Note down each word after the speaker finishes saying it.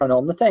turn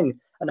on the thing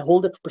and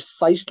hold it for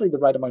precisely the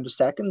right amount of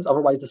seconds.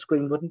 Otherwise, the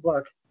screen wouldn't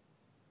work.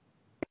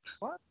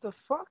 What the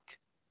fuck?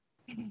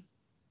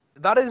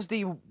 That is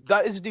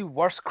the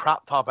worst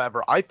crap top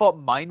ever. I thought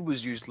mine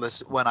was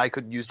useless when I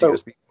could use the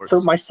USB ports.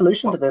 So my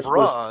solution to But this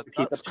was bruh, to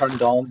keep it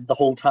turned on the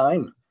whole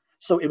time.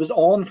 So it was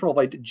on from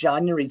about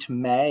January to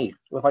May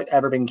without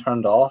ever being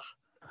turned off.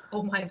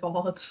 Oh my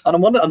god.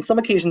 And on some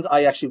occasions,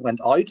 I actually went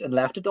out and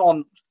left it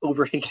on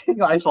overheating.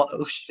 I thought,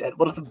 oh shit,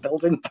 what if the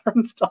building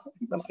burns down?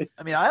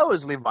 I mean, I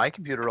always leave my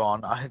computer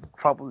on. I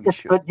probably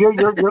should. But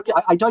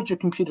I doubt your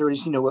computer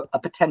is, a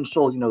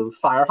potential,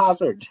 fire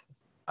hazard.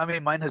 I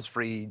mean, mine has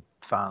free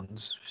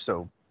fans,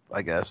 so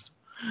I guess.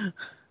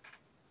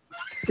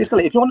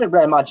 Basically, if you want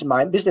to imagine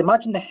mine,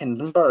 imagine the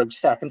Hindenburg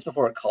seconds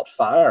before it caught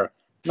fire.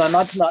 Now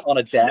imagine that on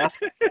a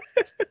desk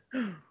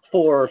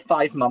for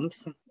 5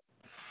 months.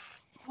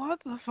 What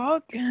the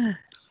fuck?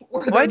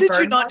 Why did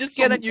you not just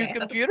get a new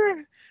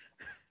computer?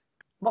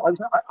 Well,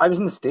 I was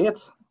in the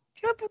States.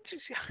 Yeah, but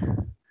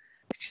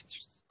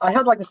I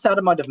had like a set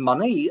amount of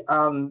money,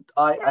 and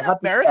I had to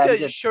America.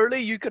 spend it. Surely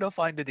you could have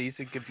found a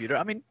decent computer.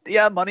 I mean,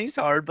 yeah, money's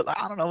hard, but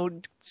I don't know,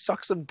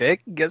 suck some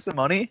dick and get some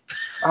money.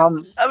 I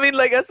mean,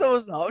 like that's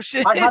always an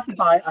option. I had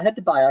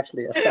to buy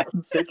actually a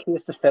second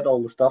suitcase to fit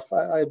all the stuff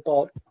I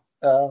bought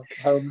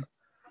home.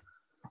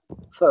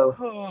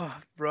 So,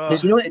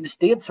 because in the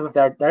States, some of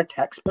their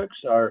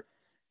textbooks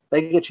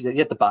they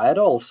get to buy it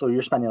all, so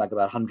you're spending like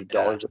about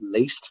 $100 at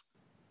least.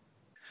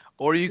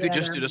 Or you could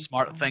just do the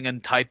smart thing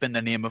and type in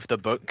the name of the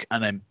book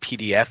and then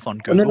PDF on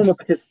Google. No,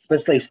 because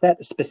there's like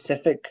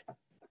specific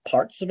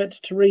parts of it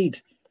to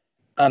read,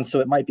 and so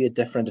it might be a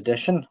different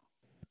edition,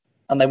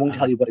 and they won't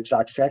tell you what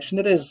exact section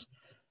it is.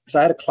 Because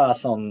I had a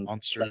class on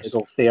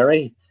legal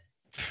theory,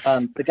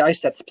 and the guy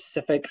set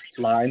specific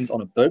lines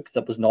on a book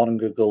that was not in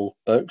Google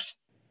Books,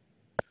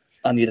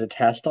 and you did a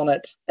test on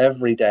it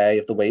every day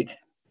of the week.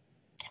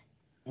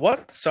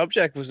 What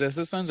subject was this?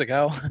 This sounds like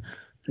hell.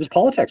 It was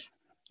politics.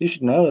 You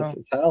should know.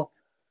 It's hell.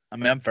 I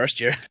mean, I'm first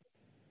year.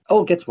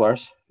 Oh, it gets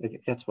worse.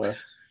 It gets worse.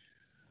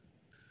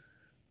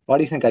 Why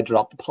do you think I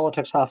dropped the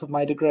politics half of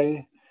my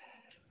degree?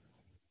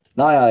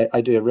 Now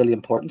I do a really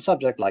important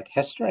subject like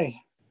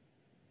history.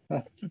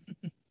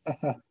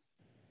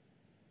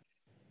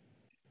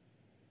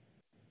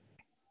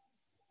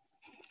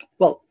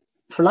 Well,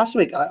 for last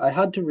week, I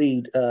had to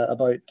read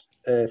about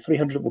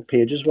 300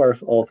 pages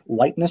worth of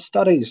whiteness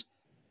studies,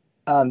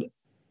 and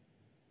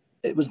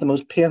it was the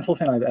most painful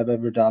thing I've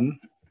ever done.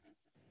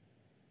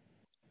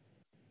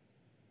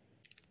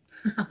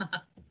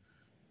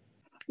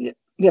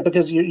 Yeah,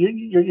 because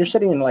you're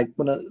sitting in like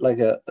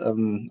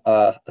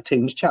a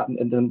Teams chat,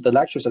 and then the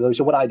lecturer said, "Oh,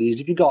 so what ideas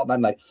have you got?" And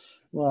I'm like,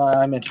 "Well,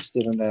 I'm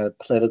interested in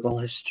political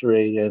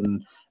history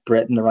in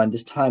Britain around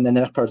this time." And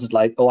the next person's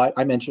like, "Oh,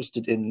 I'm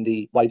interested in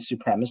the white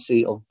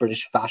supremacy of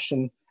British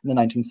fashion in the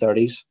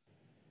 1930s."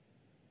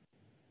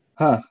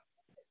 Huh.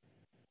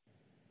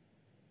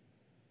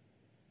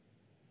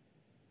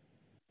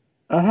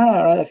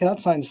 Right. Okay, that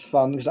sounds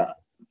fun. Because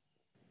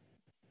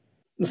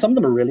some of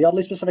them are really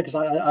oddly specific. Because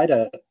I had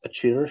a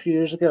tutor a few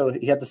years ago.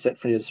 He had to sit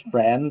for his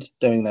friend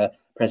doing a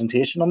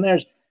presentation on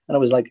theirs, and it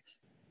was like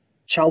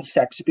child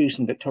sex abuse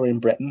in Victorian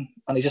Britain.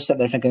 And he just sat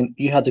there thinking,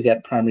 "You had to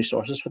get primary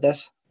sources for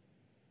this.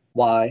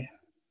 Why?"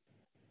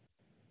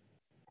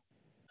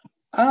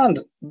 And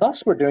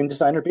thus, we're doing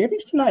designer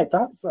babies tonight.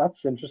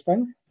 That's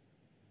interesting.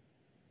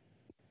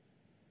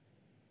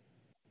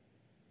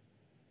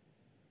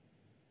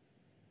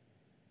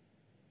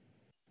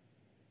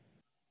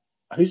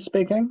 Who's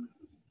speaking?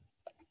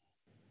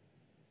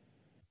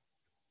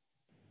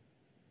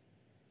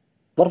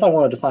 What if I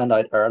wanted to find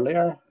out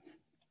earlier?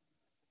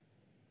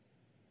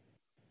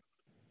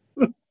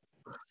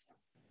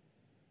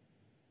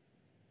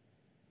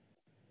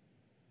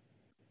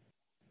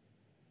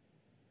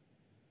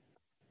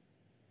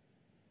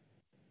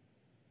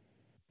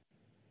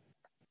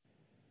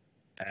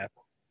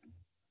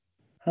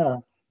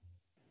 Huh.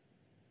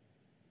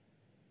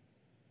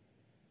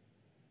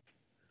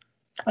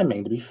 I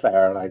mean, to be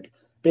fair, like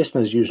based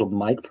on his usual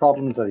mic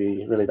problems, are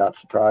you really that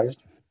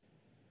surprised?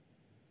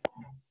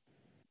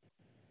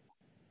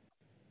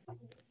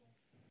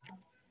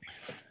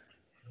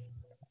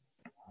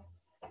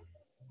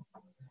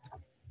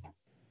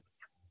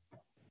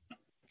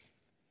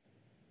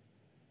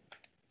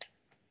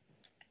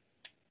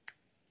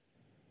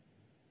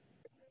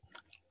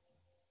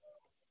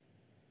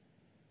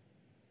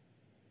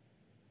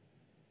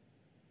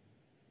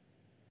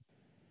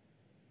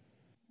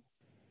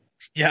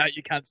 Yeah,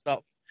 you can't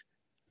stop.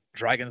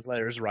 Dragon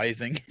Slayer's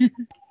rising.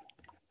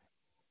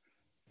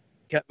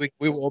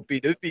 We won't be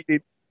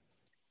defeated.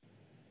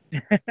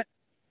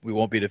 We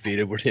won't be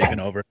defeated. We're taking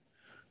over.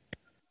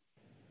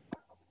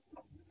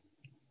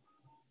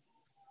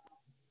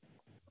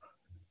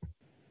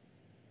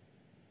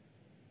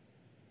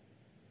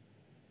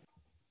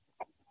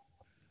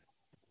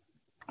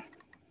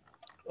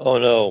 Oh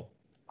no,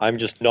 I'm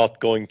just not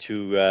going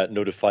to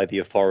notify the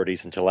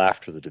authorities until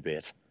after the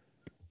debate.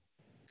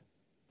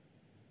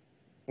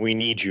 We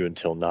need you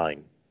until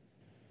 9.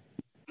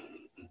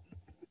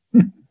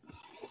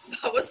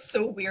 That was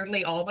so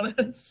weirdly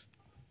ominous.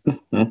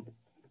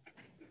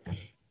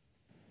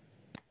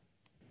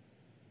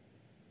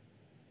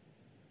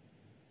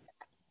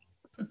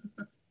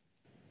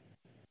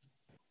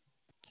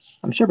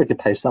 I'm sure we could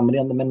pay somebody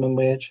on the minimum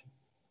wage.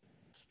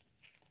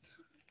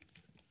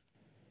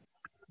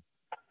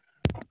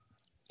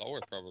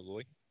 Lower,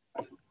 probably.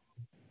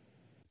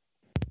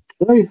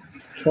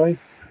 Try.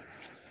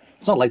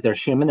 It's not like they're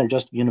human, they're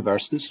just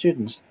university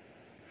students.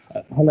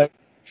 Hello.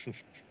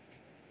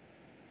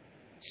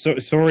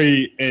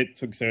 Sorry it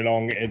took so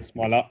long. It's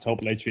my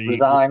laptop literally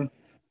Resign.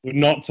 would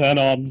not turn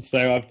on,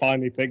 so I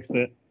finally fixed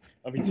it.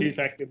 I'll be 2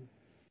 seconds.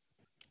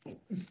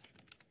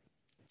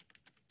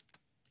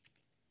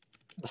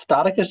 The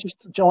static is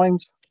just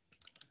joined.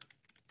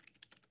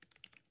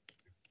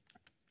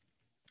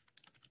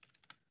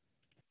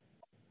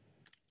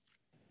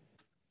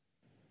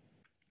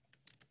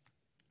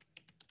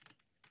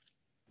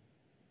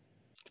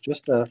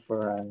 Just for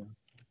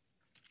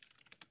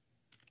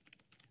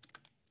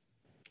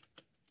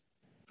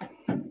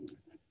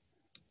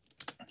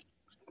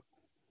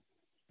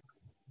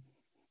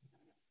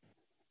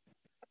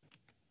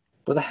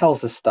where the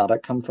hell's this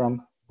static come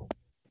from?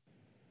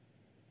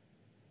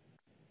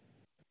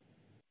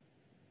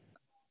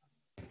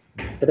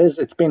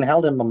 It's being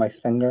held in by my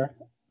finger.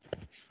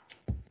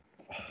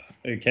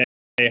 Okay.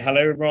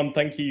 Hello, everyone.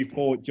 Thank you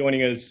for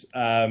joining us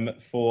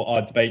for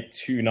our debate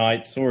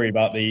tonight. Sorry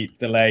about the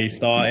delay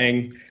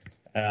starting.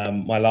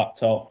 My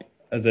laptop,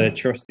 as a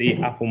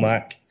trusty Apple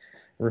Mac,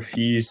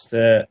 refused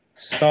to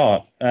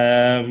start.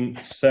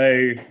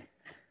 So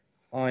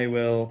I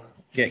will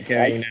get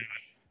going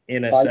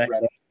in a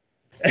second.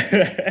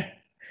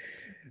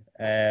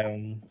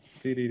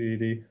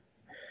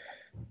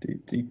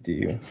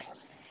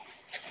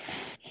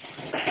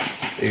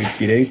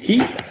 Okie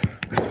dokie.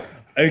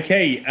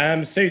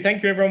 Okay, so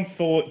thank you everyone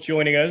for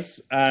joining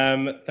us.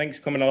 Thanks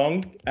for coming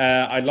along.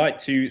 I'd like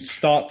to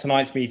start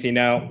tonight's meeting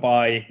now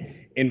by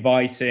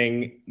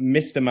inviting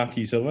Mr.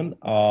 Matthew Sullivan,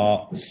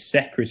 our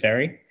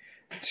secretary,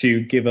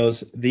 to give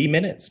us the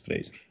minutes,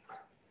 please.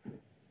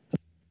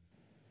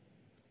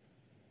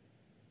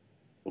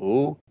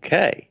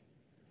 Okay.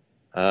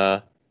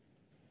 How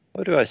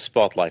do I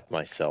spotlight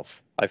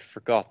myself? I've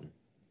forgotten.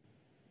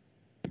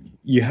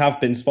 You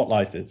have been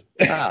spotlighted.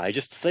 I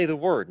just say the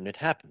word and it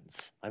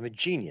happens. I'm a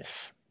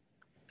genius.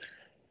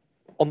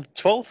 On the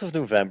 12th of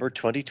November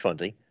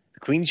 2020, the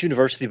Queen's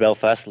University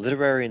Belfast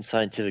Literary and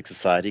Scientific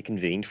Society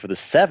convened for the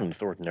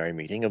 7th ordinary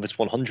meeting of its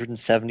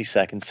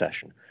 172nd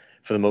session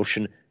for the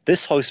motion,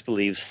 "This House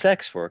believes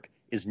sex work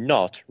is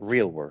not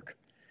real work."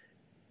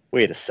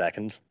 Wait a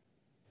second.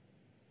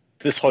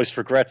 This House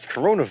regrets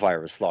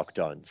coronavirus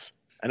lockdowns,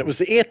 and it was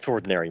the 8th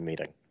ordinary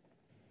meeting.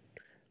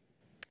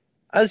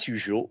 As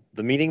usual,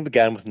 the meeting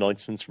began with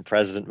announcements from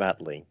President Matt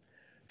Lee.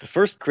 The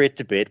first great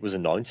debate was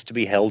announced to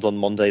be held on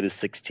Monday the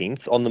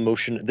 16th on the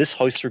motion, "This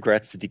House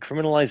regrets the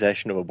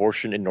decriminalisation of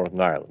abortion in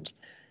Northern Ireland."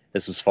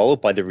 This was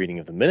followed by the reading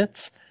of the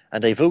minutes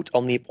and a vote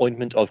on the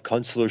appointment of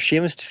Councillor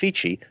Seamus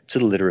Tafici to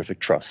the Literific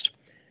Trust.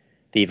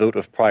 The vote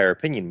of prior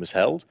opinion was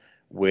held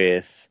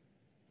with...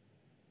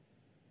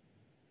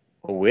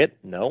 Oh wait,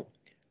 no.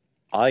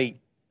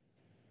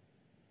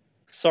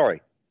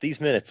 Sorry, these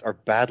minutes are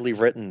badly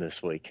written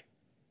this week.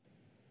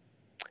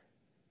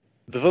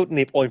 The vote in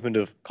the appointment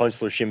of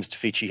Councillor Seamus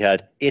Tafici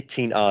had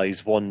 18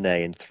 ayes, 1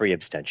 nay and 3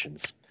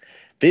 abstentions.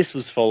 This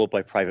was followed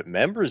by private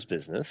members'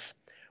 business,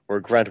 where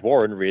Grant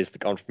Warren raised the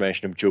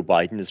confirmation of Joe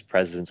Biden as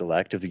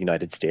President-elect of the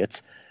United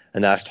States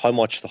and asked how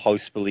much the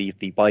House believed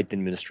the Biden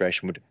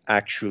administration would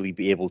actually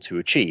be able to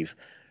achieve.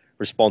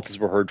 Responses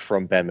were heard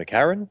from Ben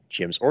McCarran,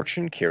 James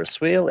Orchin, Ciara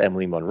Swale,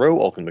 Emily Monroe,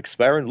 Alton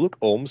McSparron, Luke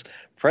Holmes,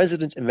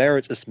 President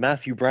Emeritus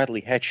Matthew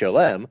Bradley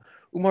HLM,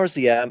 Umar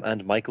Ziam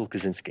and Michael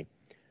Kaczynski.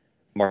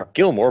 Mark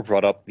Gilmore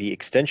brought up the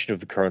extension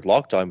of the current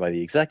lockdown by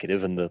the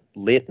executive and the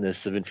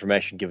lateness of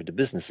information given to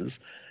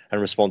businesses,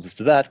 and responses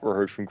to that were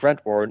heard from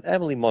Grant Warren,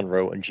 Emily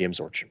Monroe, and James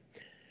Orchin.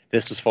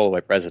 This was followed by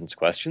President's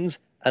questions,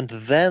 and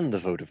then the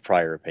vote of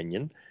prior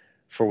opinion,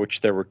 for which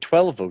there were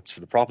 12 votes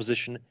for the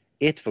proposition,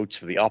 8 votes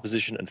for the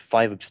opposition, and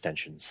 5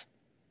 abstentions.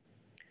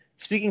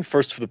 Speaking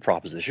first for the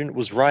proposition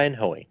was Ryan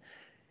Hoey.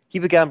 He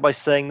began by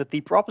saying that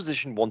the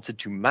proposition wanted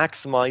to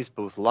maximise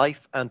both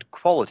life and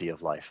quality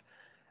of life,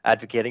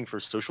 advocating for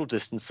social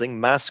distancing,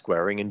 mask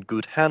wearing, and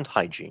good hand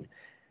hygiene.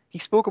 He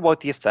spoke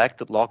about the effect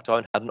that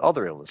lockdown had on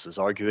other illnesses,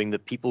 arguing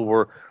that people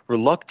were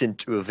reluctant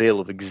to avail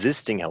of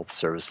existing health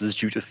services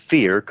due to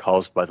fear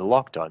caused by the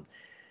lockdown.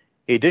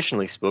 He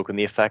additionally spoke on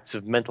the effects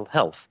of mental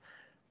health,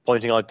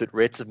 pointing out that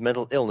rates of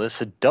mental illness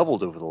had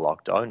doubled over the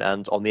lockdown,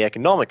 and on the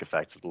economic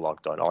effects of the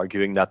lockdown,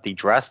 arguing that the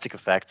drastic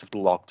effects of the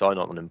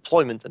lockdown on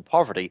unemployment and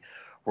poverty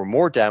were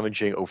more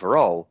damaging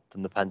overall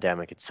than the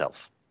pandemic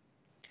itself.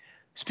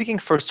 Speaking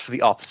first for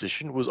the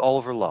opposition was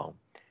Oliver Long.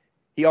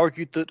 He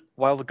argued that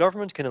while the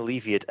government can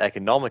alleviate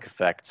economic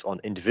effects on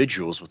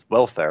individuals with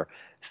welfare,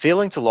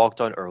 failing to lock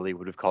down early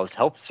would have caused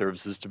health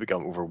services to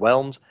become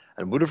overwhelmed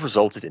and would have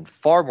resulted in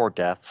far more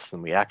deaths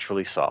than we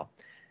actually saw.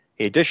 He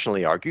He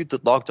additionally argued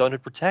that lockdown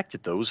had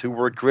protected those who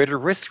were at greater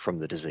risk from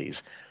the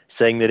disease,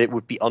 saying that it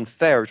would be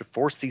unfair to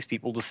force these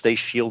people to stay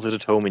shielded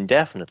at home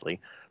indefinitely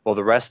while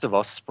the rest of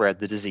us spread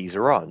the disease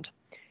around.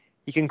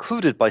 He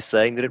concluded by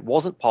saying that it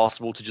wasn't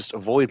possible to just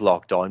avoid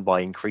lockdown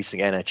by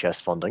increasing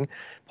NHS funding,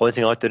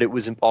 pointing out that it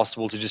was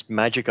impossible to just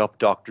magic up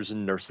doctors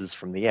and nurses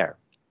from the air.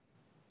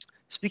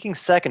 Speaking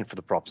second for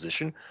the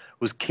proposition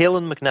was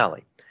Caelan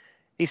McNally.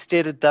 He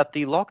stated that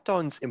the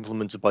lockdowns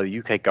implemented by the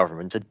UK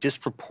government had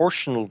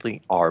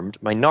disproportionately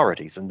harmed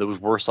minorities and those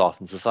worse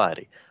off in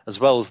society, as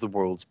well as the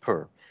world's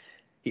poor.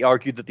 He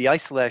argued that the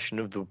isolation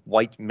of the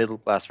white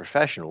middle-class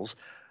professionals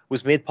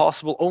was made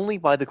possible only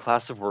by the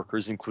class of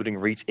workers including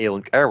retail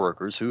and care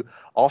workers who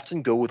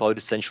often go without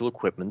essential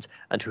equipment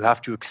and who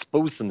have to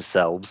expose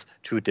themselves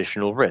to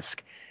additional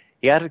risk.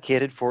 He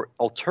advocated for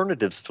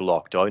alternatives to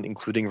lockdown,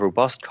 including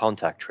robust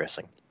contact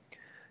tracing.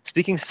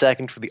 Speaking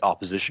second for the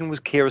opposition was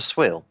Ciara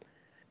Swale.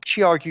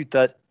 She argued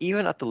that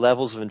even at the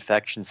levels of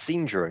infection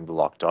seen during the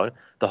lockdown,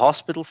 the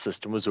hospital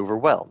system was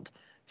overwhelmed,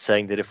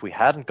 saying that if we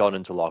hadn't gone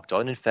into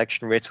lockdown,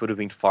 infection rates would have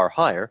been far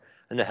higher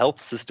and the health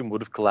system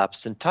would have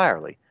collapsed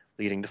entirely,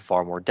 leading to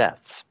far more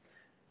deaths.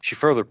 She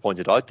further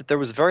pointed out that there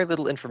was very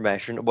little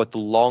information about the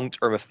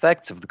long-term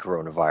effects of the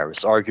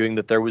coronavirus, arguing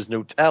that there was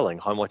no telling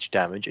how much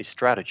damage a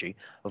strategy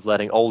of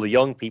letting all the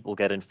young people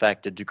get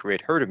infected to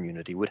create herd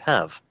immunity would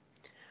have.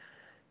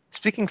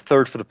 Speaking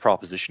third for the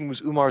proposition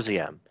was Umar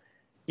Ziam.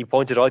 He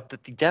pointed out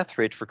that the death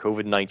rate for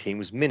COVID-19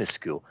 was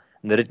minuscule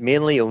and that it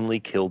mainly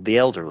only killed the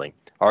elderly,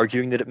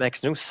 arguing that it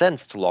makes no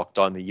sense to lock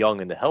down the young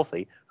and the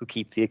healthy who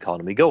keep the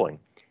economy going.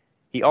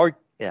 He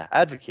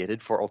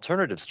advocated for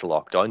alternatives to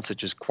lockdown,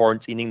 such as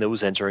quarantining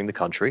those entering the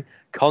country,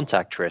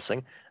 contact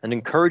tracing, and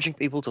encouraging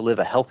people to live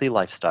a healthy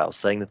lifestyle,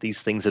 saying that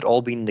these things had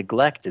all been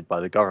neglected by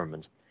the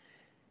government.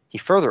 He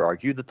further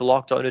argued that the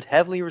lockdown had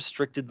heavily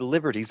restricted the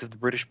liberties of the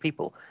British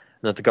people,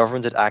 and that the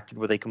government had acted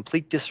with a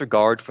complete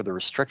disregard for the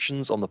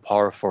restrictions on the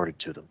power afforded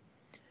to them.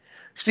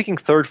 Speaking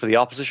third for the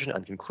opposition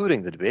and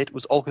concluding the debate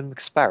was Olcan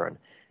McSparron.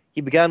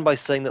 He began by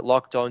saying that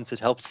lockdowns had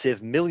helped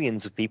save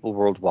millions of people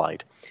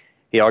worldwide.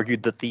 He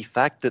argued that the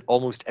fact that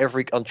almost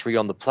every country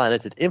on the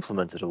planet had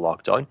implemented a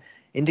lockdown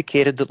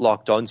indicated that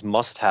lockdowns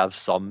must have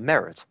some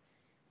merit.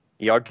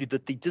 He argued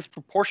that the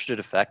disproportionate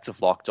effects of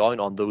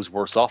lockdown on those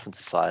worse off in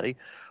society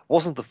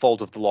wasn't the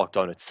fault of the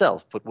lockdown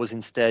itself, but was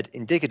instead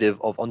indicative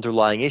of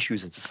underlying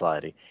issues in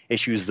society,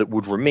 issues that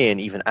would remain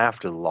even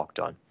after the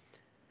lockdown.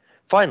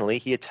 Finally,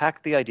 he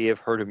attacked the idea of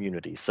herd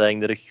immunity, saying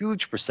that a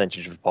huge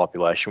percentage of the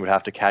population would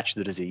have to catch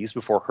the disease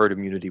before herd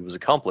immunity was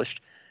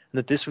accomplished, and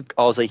that this would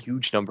cause a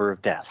huge number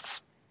of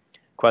deaths.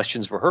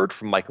 Questions were heard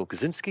from Michael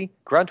Kaczynski,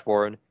 Grant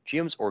Warren,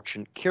 James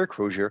Orchin, Keir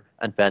Crozier,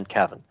 and Ben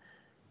Cavan.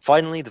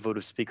 Finally, the vote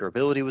of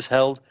speakerability was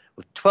held,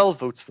 with 12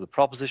 votes for the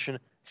proposition,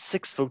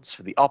 6 votes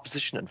for the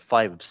opposition, and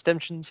 5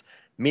 abstentions,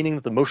 meaning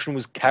that the motion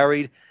was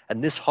carried,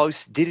 and this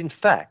House did in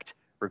fact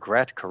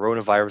regret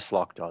coronavirus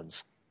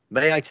lockdowns.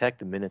 May I take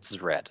the minutes as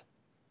read?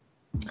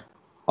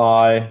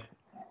 Aye.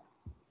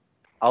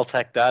 I'll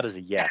take that as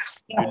a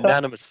yes.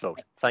 Unanimous vote.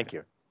 Thank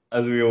you.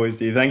 As we always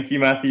do. Thank you,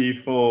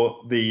 Matthew,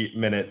 for the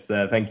minutes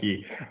there. Thank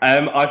you.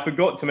 I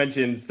forgot to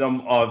mention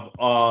some of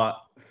our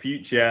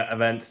future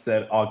events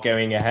that are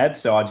going ahead,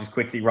 so I'll just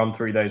quickly run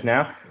through those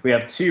now. We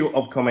have 2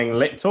 upcoming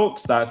Lit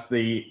Talks. That's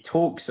the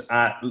talks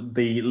at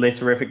the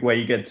Literific, where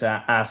you get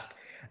to ask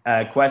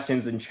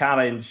questions and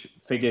challenge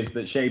figures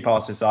that shape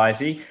our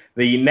society.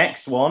 The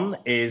next one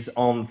is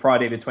on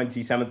Friday, the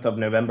 27th of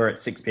November at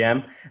 6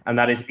 p.m. And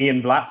that is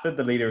Ian Blackford,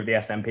 the leader of the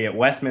SNP at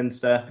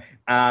Westminster.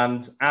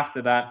 And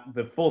after that,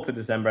 the 4th of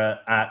December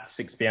at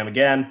 6 p.m.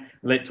 again,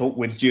 Lit Talk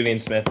with Julian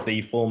Smith,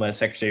 the former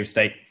Secretary of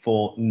State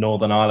for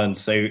Northern Ireland.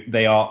 So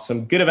they are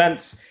some good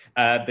events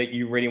that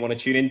you really want to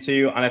tune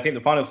into. And I think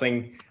the final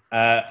thing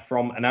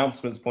from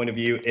announcements point of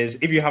view is,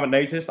 if you haven't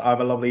noticed, I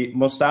have a lovely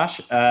mustache.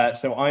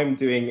 So I'm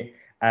doing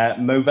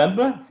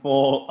Movember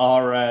for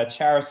our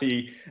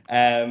charity,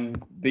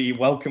 the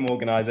Welcome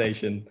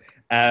Organisation.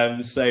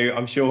 So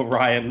I'm sure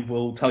Ryan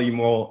will tell you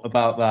more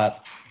about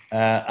that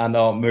and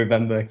our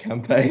Movember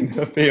campaign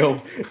appeal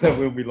that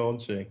we'll be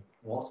launching.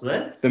 What's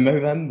this? The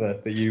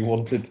Movember that you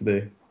wanted to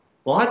do.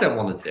 Well, I don't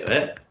want to do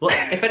it. But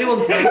if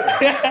anyone's noticed,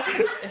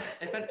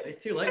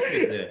 it's too late for me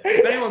to do it.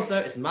 If anyone's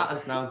noticed, Matt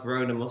has now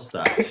grown a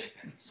mustache.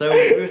 So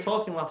we were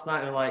talking last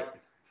night and we were like,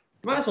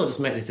 might as well just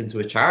make this into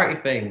a charity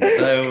thing.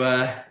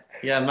 So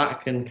yeah,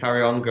 Matt can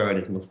carry on growing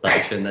his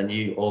moustache, and then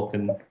you all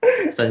can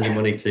send your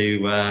money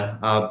to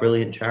our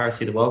brilliant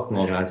charity, the Welcome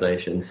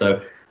Organisation.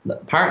 So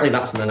apparently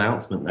that's an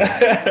announcement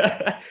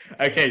there.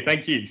 Okay,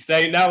 thank you.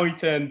 So now we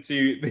turn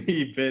to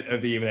the bit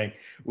of the evening,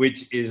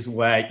 which is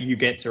where you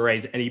get to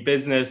raise any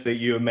business that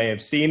you may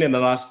have seen in the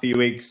last few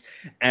weeks,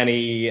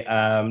 any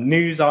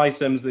news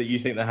items that you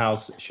think the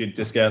House should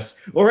discuss,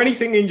 or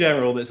anything in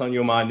general that's on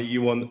your mind that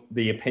you want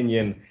the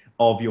opinion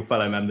of your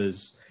fellow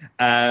members.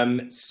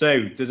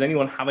 So does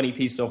anyone have any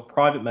piece of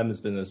private members'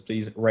 business?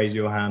 Please raise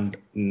your hand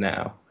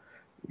now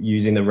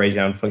using the raise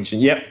your hand function.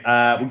 Yep,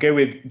 we'll go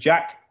with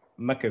Jack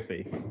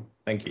McAfee.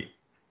 Thank you.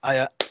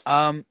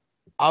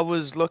 I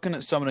was looking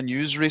at some of the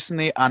news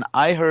recently, and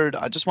I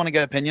just want to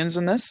get opinions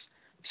on this,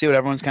 see what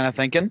everyone's kind of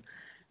thinking.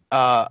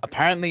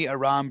 Apparently,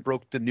 Iran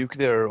broke the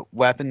nuclear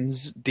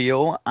weapons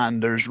deal,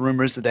 and there's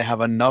rumors that they have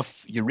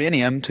enough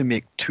uranium to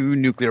make 2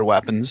 nuclear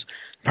weapons.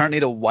 Apparently,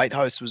 the White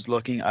House was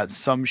looking at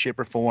some shape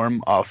or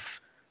form of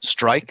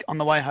strike on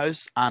the White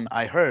House, and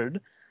I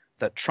heard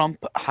that Trump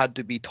had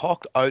to be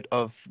talked out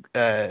of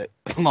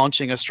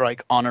launching a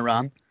strike on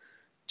Iran.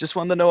 Just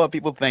wanted to know what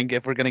people think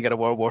if we're going to get a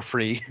World War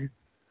III.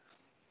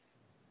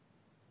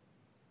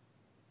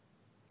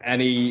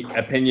 Any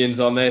opinions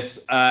on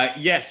this?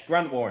 Yes,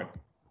 Grant Warren.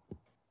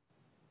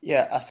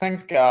 Yeah, I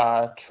think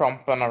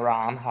Trump and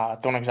Iran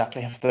don't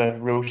exactly have the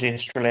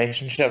rosiest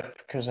relationship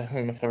because I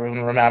think if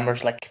everyone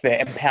remembers, like the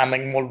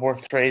impending World War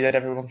III that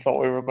everyone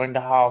thought we were going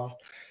to have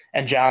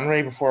in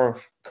January before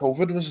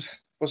COVID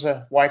was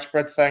a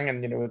widespread thing,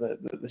 and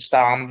the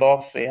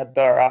standoff he had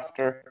there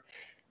after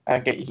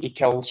he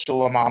killed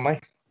Soleimani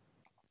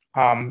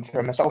through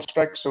a missile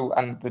strike. So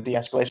and the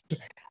de-escalation.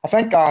 I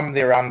think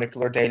the Iran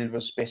nuclear deal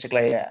was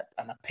basically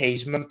an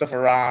appeasement of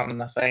Iran,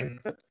 and I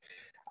think that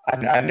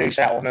a new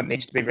settlement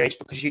needs to be reached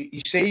because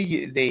you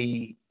see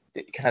the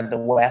kind of the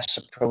West's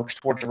approach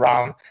towards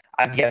Iran,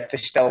 and yet they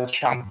still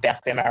chant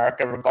death to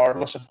America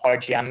regardless of how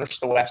generous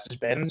the West has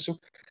been. So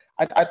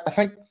I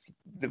think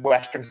the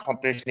Western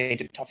countries need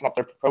to toughen up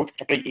their approach,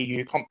 particularly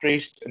EU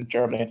countries in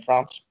Germany and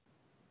France.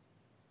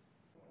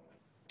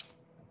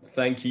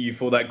 Thank you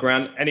for that,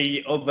 Grant.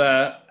 Any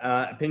other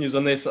opinions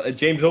on this?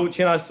 James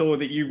Orchin, I saw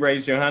that you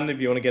raised your hand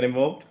if you want to get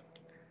involved.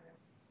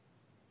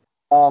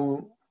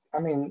 I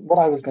mean, what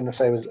I was going to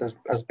say was,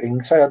 as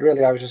being said,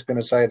 really, I was just going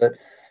to say that,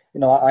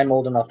 I'm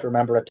old enough to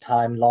remember a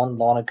time long,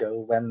 long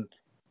ago when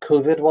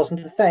COVID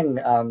wasn't a thing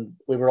and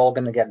we were all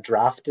going to get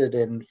drafted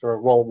in for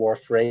World War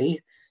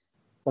III,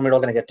 when we were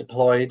all going to get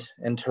deployed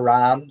into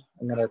Iran.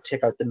 I'm going to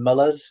take out the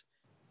mullahs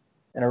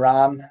in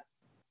Iran.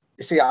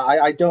 You see,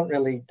 I don't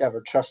really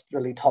ever trust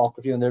really talk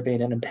of there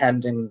being an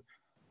impending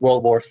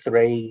World War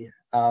III.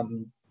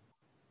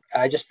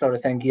 I just sort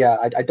of think,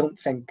 I don't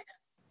think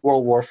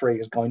World War III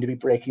is going to be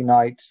breaking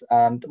out.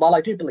 And while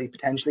I do believe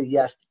potentially,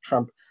 yes,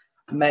 Trump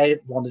may have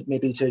wanted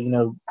maybe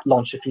to,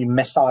 launch a few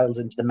missiles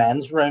into the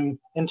men's room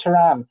in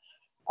Tehran,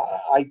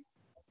 I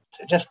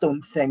just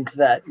don't think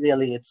that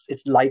really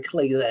it's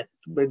likely that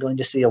we're going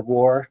to see a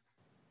war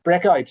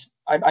break out.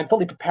 I'm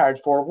fully prepared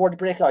for a war to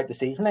break out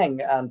this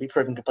evening and be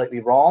proven completely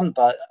wrong,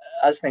 but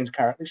as things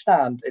currently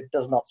stand, it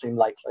does not seem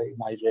likely, in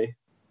my view.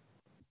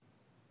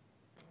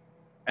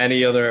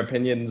 Any other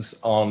opinions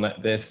on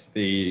this?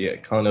 The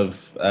kind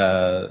of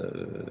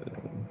the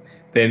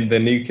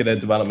nuclear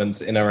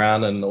developments in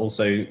Iran, and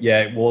also,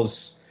 it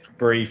was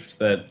briefed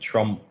that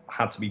Trump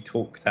had to be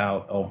talked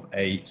out of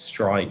a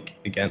strike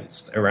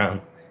against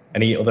Iran.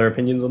 Any other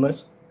opinions on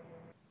this?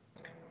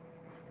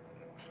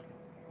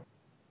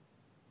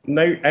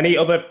 No. Any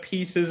other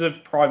pieces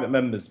of private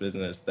members'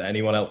 business that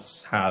anyone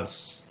else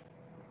has?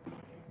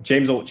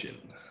 James Orchin.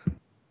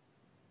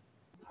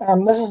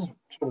 This has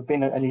sort of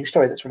been a news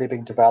story that's really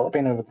been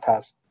developing over the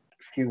past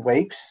few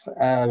weeks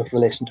with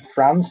relation to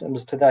France. It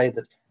was today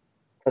that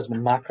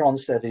President Macron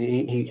said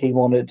he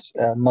wanted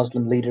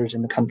Muslim leaders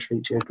in the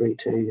country to agree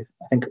to,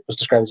 I think it was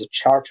described as a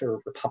charter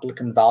of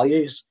Republican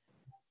values,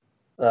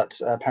 that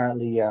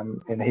apparently,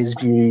 in his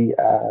view,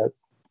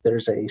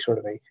 there's a sort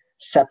of a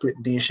separate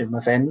nation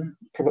within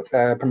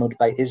promoted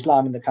by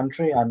Islam in the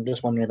country. I'm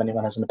just wondering if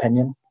anyone has an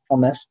opinion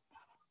on this.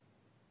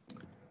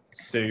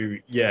 So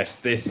yes,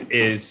 this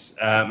is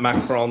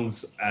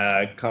Macron's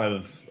kind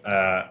of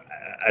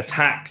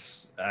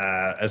attacks,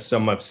 as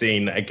some have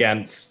seen,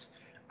 against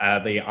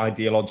the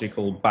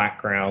ideological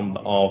background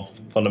of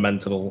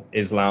fundamental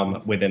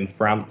Islam within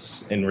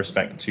France in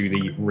respect to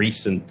the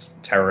recent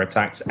terror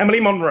attacks. Emily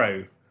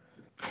Monroe.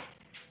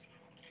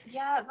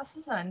 Yeah, this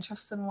is an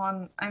interesting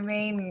one. I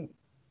mean,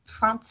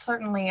 France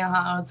certainly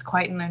has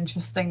quite an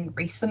interesting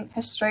recent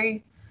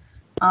history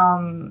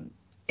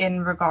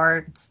in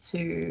regards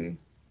to,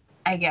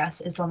 I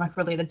guess,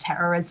 Islamic-related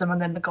terrorism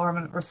and then the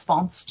government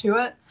response to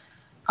it.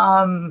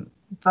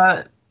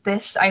 But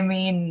this, I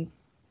mean,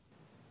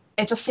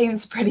 it just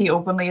seems pretty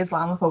openly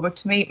Islamophobic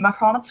to me.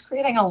 Macron is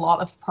creating a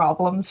lot of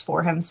problems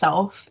for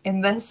himself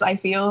in this, I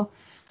feel.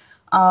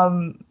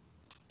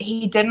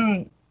 He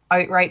didn't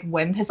outright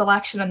win his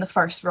election in the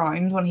first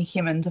round when he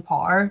came into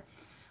power.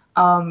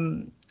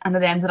 And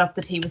it ended up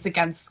that he was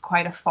against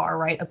quite a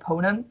far-right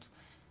opponent.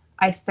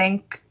 I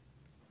think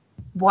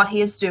what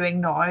he is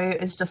doing now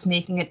is just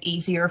making it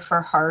easier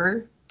for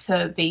her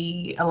to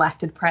be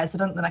elected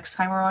president the next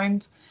time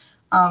around.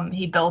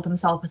 He billed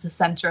himself as a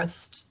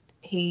centrist.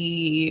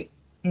 He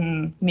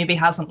maybe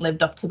hasn't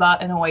lived up to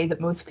that in a way that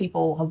most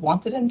people have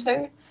wanted him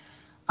to.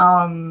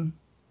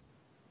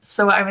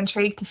 So I'm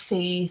intrigued to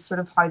see sort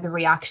of how the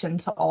reaction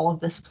to all of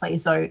this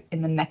plays out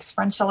in the next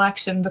French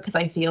election, because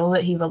I feel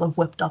that he will have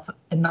whipped up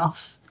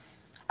enough,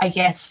 I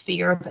guess,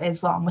 fear of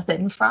Islam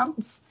within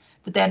France,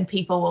 that then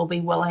people will be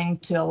willing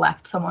to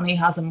elect someone who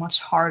has a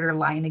much harder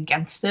line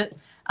against it,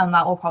 and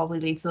that will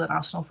probably lead to the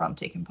National Front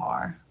taking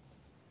power.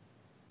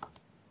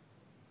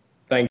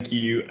 Thank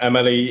you,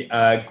 Emily.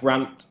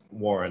 Grant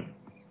Warren.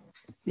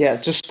 Yeah,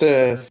 just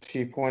a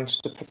few points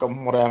to pick up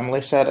on what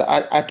Emily said.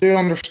 I do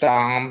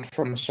understand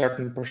from a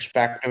certain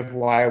perspective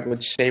why it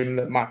would seem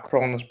that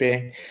Macron is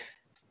being,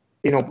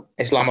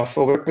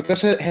 Islamophobic, but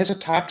his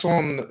attacks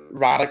on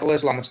radical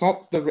Islam, it's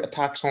not the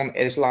attacks on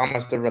Islam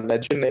as the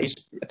religion. He's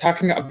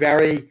attacking a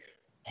very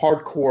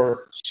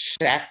hardcore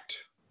sect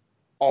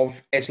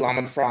of Islam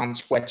in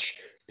France, which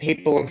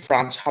people in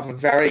France have a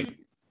very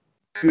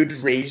good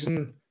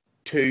reason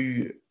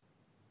to,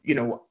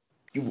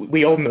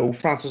 we all know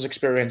France's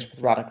experience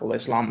with radical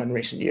Islam in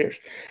recent years.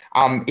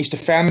 He's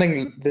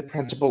defending the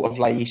principle of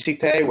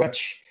laïcité,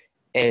 which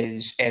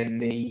is in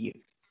the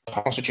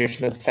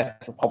Constitution of the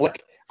Fifth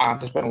Republic,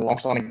 and has been a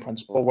long-standing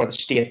principle where the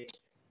state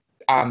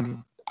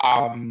does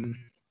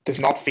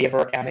not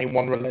favour any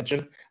one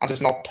religion and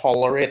does not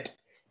tolerate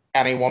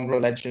any one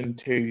religion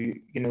to,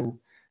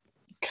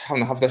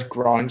 kind of have this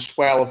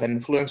groundswell of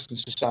influence in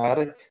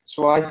society.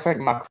 So I think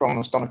Macron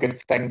has done a good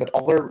thing that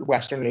other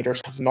Western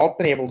leaders have not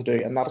been able to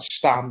do, and that is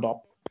stand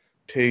up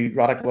to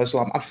radical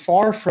Islam. And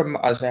far from,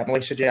 as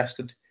Emily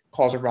suggested,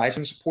 cause a rise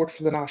in support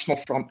for the National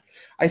Front,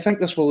 I think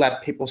this will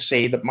let people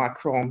see that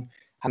Macron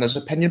and his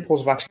opinion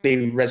polls have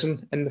actually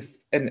risen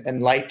in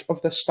light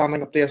of this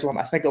standing up to Islam.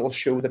 I think it will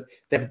show that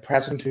they have a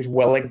president who's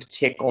willing to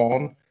take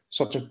on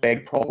such a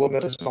big problem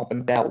that has not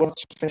been dealt with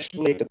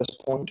sufficiently to this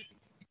point.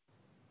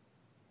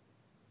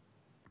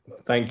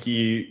 Thank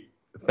you,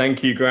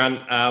 Grant.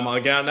 I'm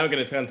now going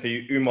to turn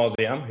to Umar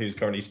Ziam, who's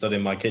currently stood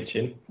in my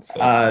kitchen.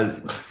 So.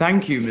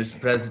 Thank you,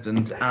 Mr.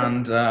 President.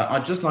 And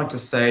I'd just like to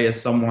say, as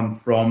someone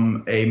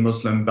from a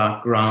Muslim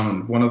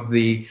background, one of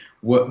the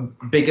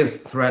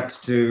biggest threats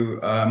to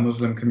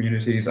Muslim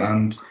communities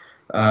and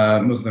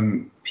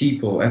Muslim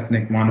people,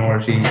 ethnic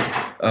minority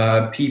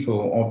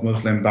people of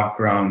Muslim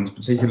backgrounds,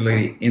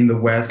 particularly in the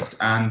West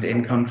and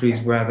in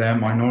countries where they're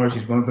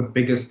minorities, one of the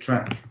biggest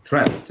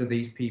threats to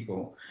these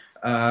people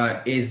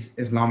is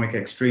Islamic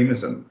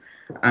extremism.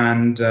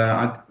 And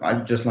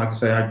I'd just like to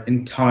say I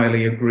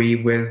entirely agree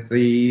with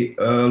the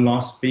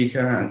last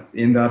speaker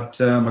in that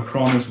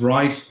Macron is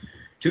right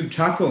to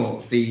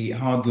tackle the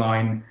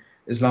hardline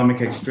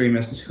Islamic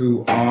extremists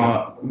who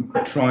are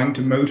trying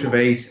to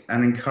motivate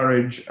and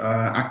encourage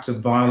acts of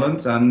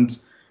violence and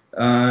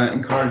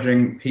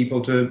encouraging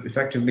people to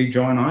effectively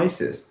join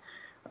ISIS.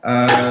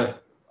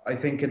 I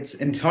think it's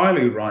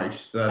entirely right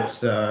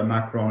that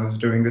Macron is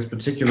doing this,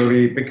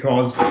 particularly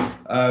because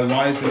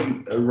rise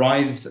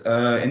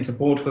in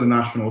support for the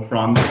National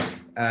Front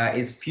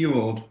is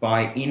fueled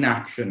by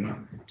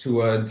inaction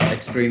towards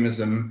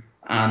extremism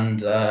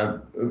and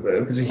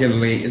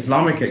particularly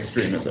Islamic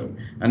extremism.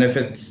 And if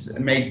it's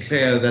made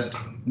clear that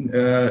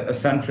a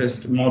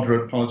centrist,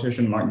 moderate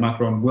politician like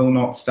Macron will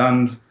not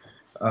stand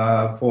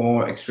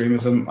for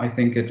extremism, I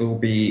think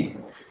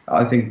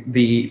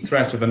the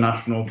threat of a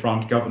National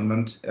Front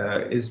government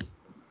is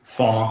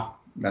far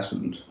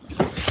lessened.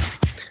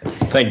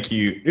 Thank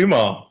you,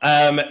 Umar.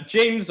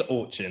 James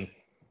Orchin.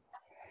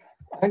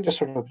 I think just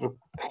sort of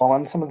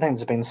on some of the things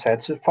that have been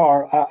said so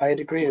far, I'd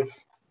agree with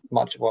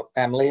much of what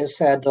Emily has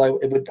said, though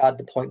it would add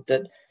the point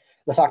that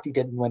the fact he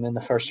didn't win in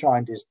the first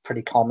round is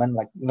pretty common.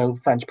 Like, no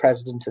French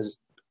president has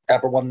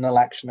ever won an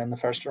election in the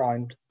first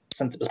round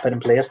since it was put in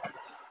place.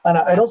 And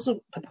I'd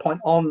also put the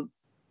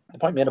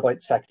point made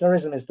about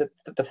secularism is that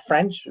the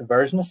French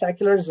version of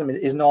secularism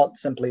is not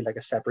simply like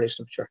a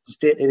separation of church and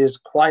state. It is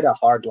quite a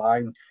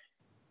hard-line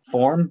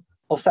form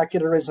of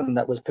secularism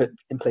that was put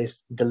in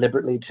place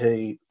deliberately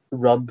to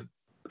rub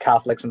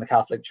Catholics and the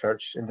Catholic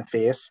Church in the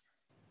face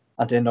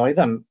and to annoy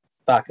them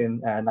back in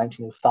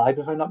 1905,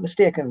 if I'm not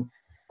mistaken.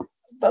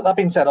 That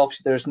being said,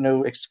 obviously there's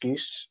no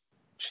excuse,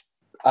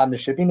 and there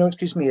should be no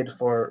excuse made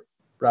for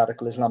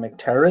radical Islamic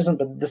terrorism,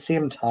 but at the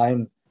same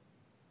time,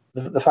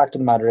 the fact of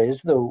the matter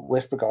is, though,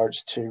 with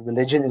regards to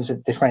religion, is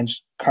that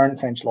the current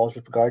French laws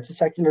with regards to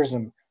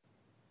secularism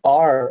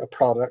are a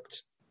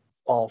product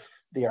of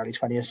the early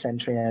 20th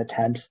century and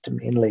attempts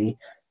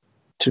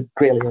to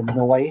greatly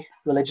annoy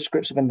religious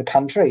groups within the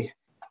country.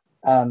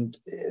 And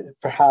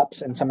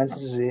perhaps in some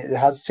instances it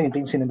has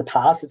been seen in the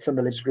past that some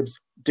religious groups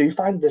do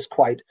find this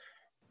quite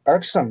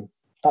irksome.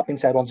 That being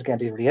said, once again,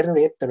 to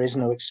reiterate, there is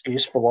no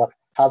excuse for what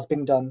has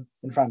been done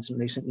in France in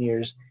recent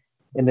years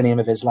in the name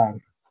of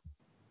Islam.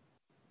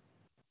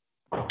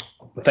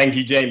 Thank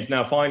you, James.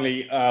 Now,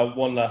 finally,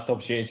 one last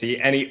opportunity.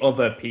 Any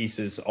other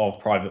pieces of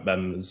private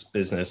members'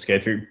 business to go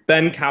through?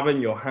 Ben Cavan,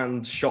 your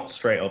hand shot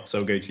straight up, so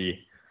I'll go to you.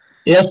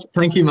 Yes,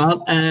 thank you, Matt.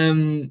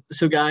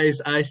 So,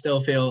 guys, I still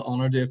feel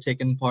honoured to have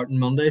taken part in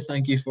Monday.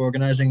 Thank you for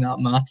organising that,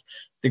 Matt,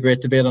 the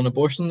great debate on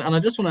abortion. And I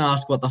just want to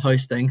ask what the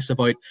House thinks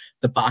about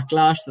the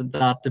backlash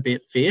that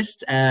debate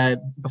faced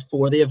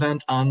before the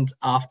event and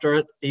after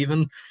it,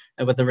 even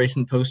with the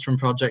recent post from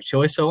Project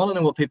Choice. So I want to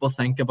know what people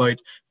think about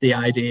the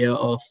idea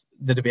of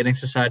the Debating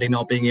Society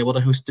not being able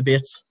to host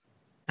debates.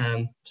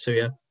 So,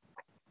 yeah.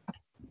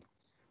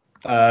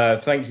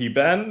 Thank you,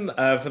 Ben,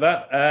 for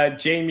that.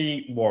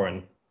 Jamie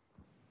Warren.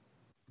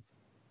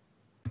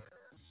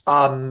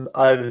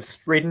 I was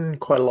reading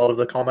quite a lot of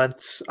the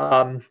comments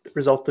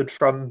resulted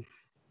from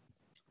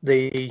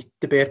the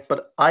debate,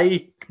 but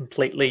I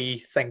completely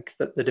think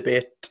that the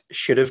debate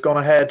should have gone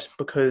ahead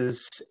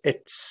because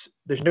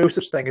there's no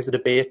such thing as a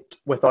debate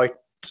without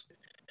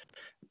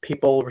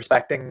people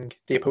respecting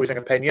the opposing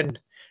opinion,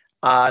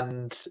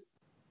 and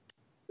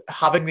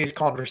having these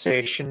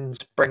conversations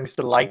brings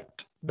to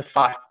light the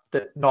fact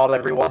that not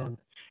everyone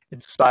in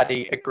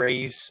society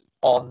agrees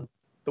on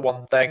the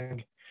one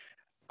thing,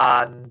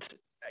 and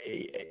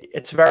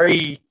it's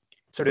very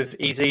sort of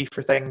easy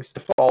for things to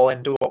fall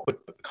into what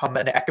would become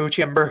an echo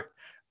chamber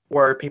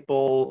where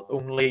people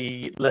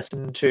only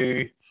listen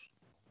to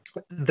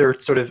their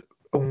sort of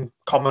own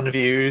common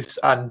views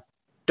and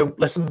don't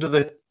listen to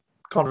the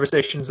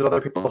conversations that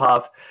other people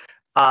have.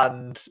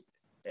 And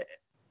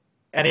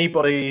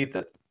anybody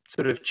that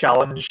sort of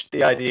challenged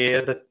the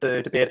idea that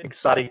the debating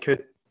society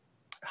could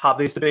have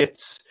these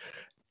debates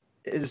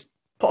is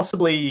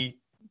possibly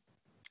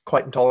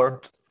quite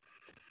intolerant.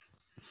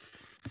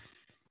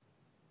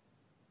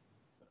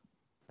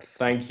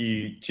 Thank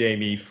you,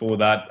 Jamie, for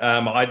that.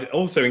 I'd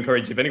also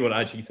encourage if anyone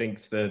actually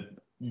thinks that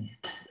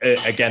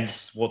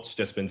against what's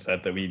just been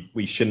said that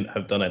we shouldn't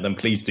have done it, then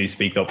please do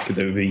speak up because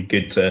it would be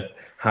good to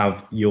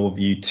have your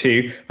view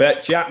too.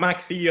 But Jack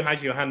McAfee, you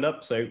had your hand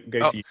up, so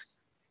go to you.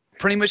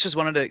 Pretty much just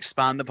wanted to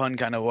expand upon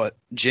kind of what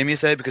Jamie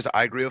said because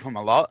I agree with him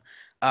a lot.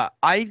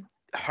 I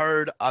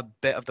heard a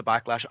bit of the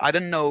backlash. I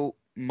didn't know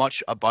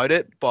much about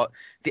it, but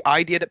the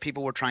idea that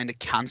people were trying to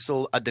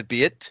cancel a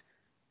debate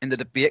in the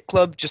debate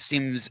club just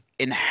seems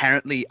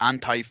inherently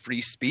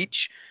anti-free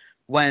speech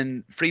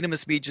when freedom of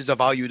speech is a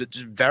value that's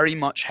very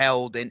much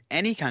held in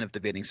any kind of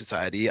debating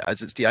society,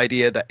 as it's the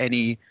idea that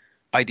any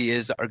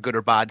ideas that are good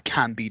or bad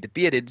can be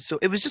debated. So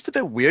it was just a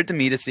bit weird to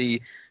me to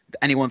see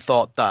that anyone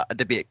thought that a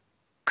debate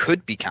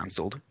could be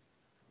cancelled.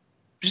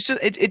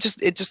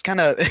 It just kind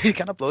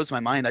of blows my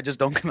mind. I just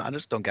don't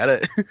get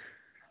it.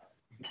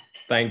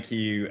 Thank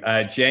you,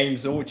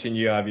 James Orchin.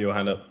 You have your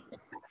hand up.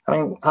 I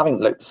mean, having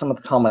looked at some of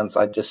the comments,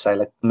 I'd just say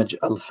like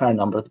a fair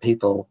number of the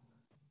people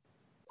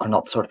are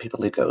not the sort of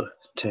people who go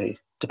to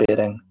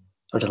debating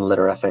or to the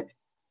Litterific.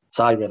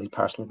 So I really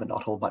personally would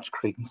not hold much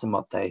credence in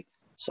what they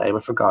say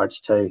with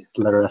regards to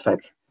the Litterific.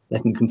 They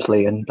can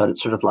complain, but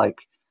it's sort of like,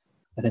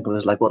 I think it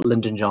was like what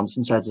Lyndon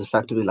Johnson said is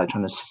effectively like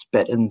trying to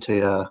spit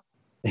into a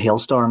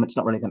hailstorm. It's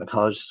not really going to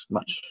cause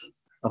much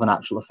of an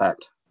actual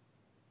effect.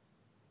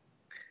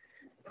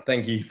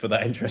 Thank you for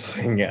that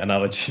interesting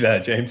analogy there,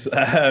 James.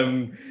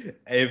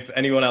 If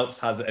anyone else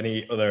has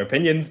any other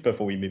opinions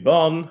before we move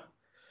on.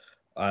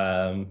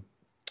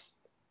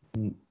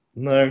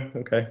 No?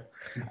 Okay.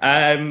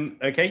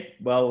 Okay,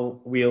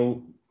 well,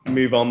 we'll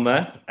move on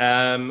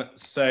there.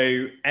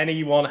 So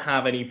anyone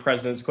have any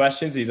president's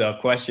questions? These are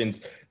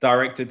questions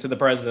directed to the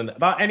president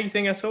about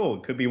anything at all.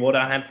 It could be what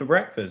I had for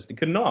breakfast. It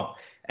could not.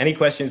 Any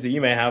questions that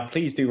you may have,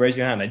 please do raise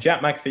your hand. And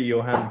Jack McAfee,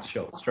 your hand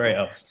shot straight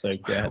up. So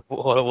go ahead.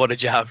 What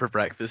did you have for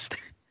breakfast?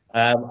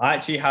 I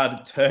actually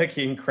had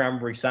turkey and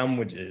cranberry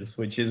sandwiches,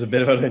 which is a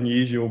bit of an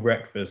unusual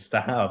breakfast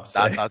to have.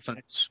 So. That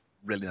sounds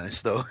really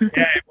nice, though.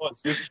 Yeah, it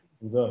was.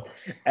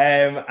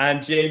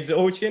 And James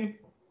Orchin?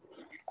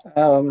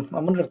 I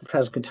wonder if the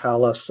president could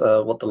tell us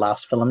what the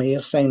last film he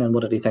has seen and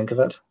what did he think of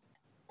it?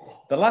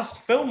 The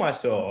last film I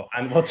saw,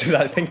 and what did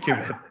I think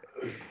of it?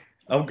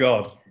 Oh,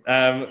 God.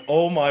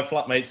 All my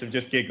flatmates have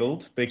just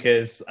giggled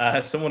because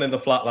someone in the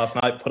flat last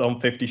night put on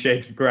 50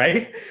 Shades of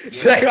Grey.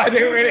 So I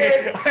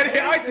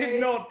did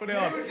not put it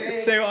on.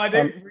 So I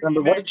don't really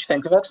remember, what did you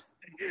think of it?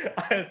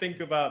 I think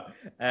about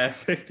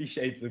 50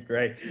 Shades of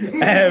Grey.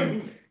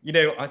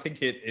 I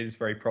think it is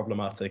very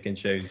problematic and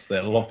shows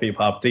that a lot of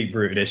people have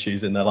deep-rooted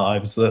issues in their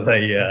lives that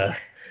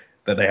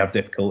they have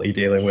difficulty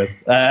dealing with.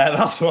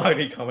 That's my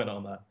only comment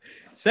on that.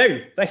 So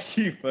thank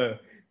you for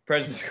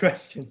President's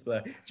questions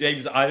there.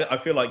 James, I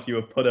feel like you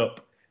were put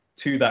up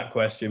to that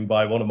question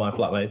by one of my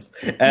flatmates.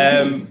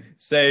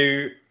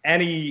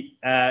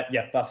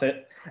 That's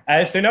it.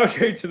 So now we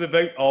go to the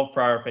vote of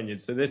prior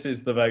opinions. So this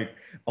is the vote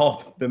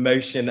of the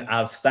motion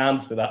as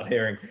stands without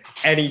hearing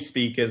any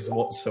speakers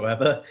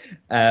whatsoever.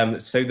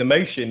 So the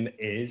motion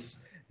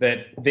is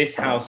that this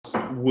house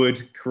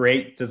would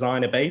create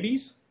designer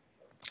babies.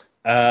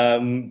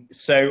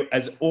 So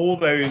as all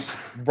those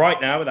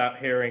right now, without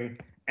hearing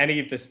any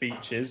of the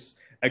speeches,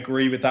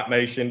 agree with that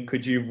motion,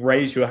 could you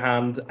raise your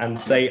hand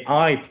and say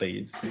aye,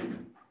 please?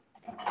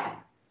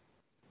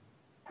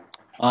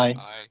 Aye.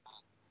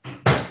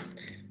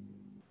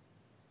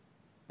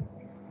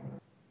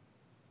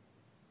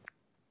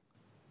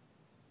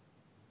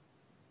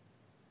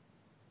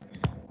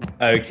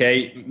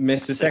 Okay,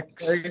 Mr.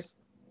 Secretary?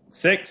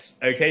 6.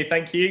 Okay,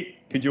 thank you.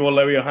 Could you all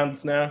lower your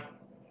hands now?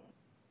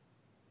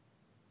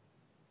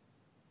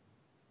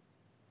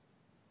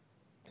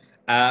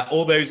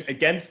 All those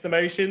against the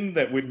motion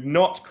that would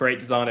not create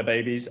designer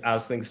babies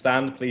as things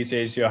stand, please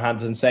raise your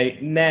hands and say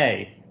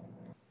nay.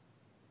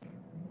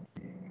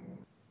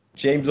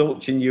 James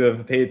Orchin, you have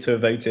appeared to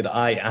have voted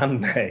aye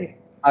and nay.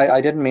 I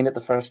didn't mean it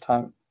the first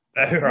time.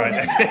 Oh,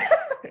 right.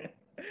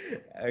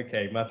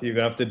 Okay, Matthew, you're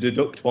going to have to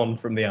deduct one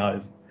from the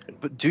ayes.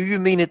 But do you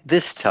mean it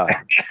this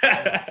time?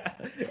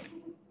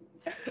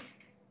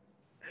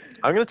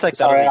 I'm going to take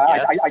Sorry, that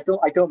as a guess.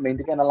 I don't mean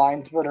to get in a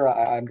line, Twitter.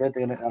 I'm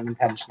doing it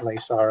unintentionally.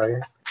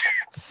 Sorry.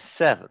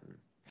 7.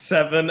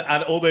 7,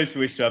 and all those who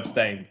wish to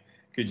abstain,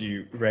 could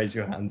you raise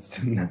your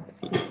hands now,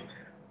 please?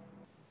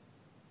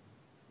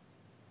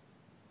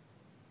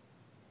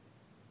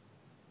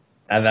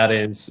 And that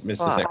is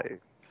Mr. 5. Secretary.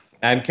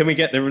 And can we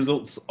get the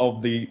results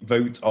of the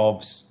vote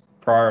of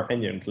prior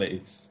opinion,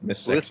 please, Mr.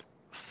 Secretary? With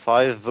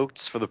 5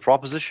 votes for the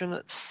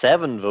proposition,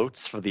 7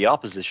 votes for the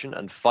opposition,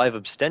 and 5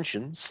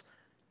 abstentions,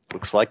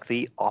 looks like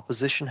the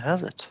opposition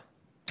has it.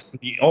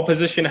 The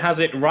opposition has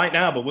it right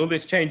now, but will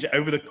this change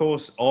over the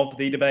course of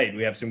the debate?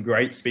 We have some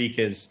great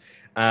speakers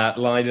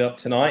lined up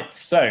tonight.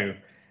 So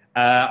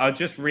I'll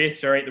just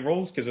reiterate the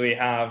rules because we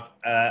have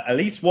at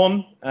least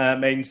one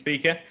main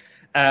speaker.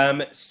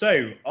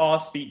 So our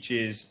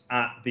speeches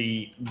at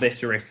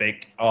this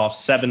horrific are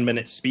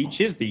 7-minute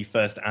speeches. The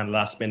first and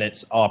last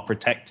minutes are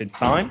protected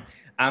time.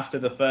 After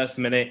the first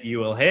minute, you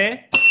will hear,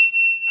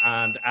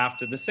 and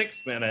after the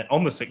 6th minute,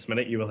 on the 6th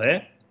minute, you will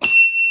hear.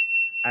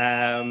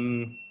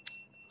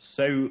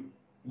 So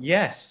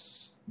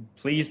yes,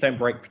 please don't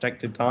break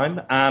protected time.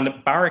 And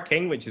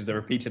barracking, which is the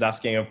repeated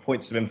asking of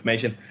points of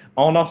information,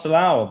 are not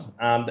allowed.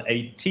 And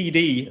a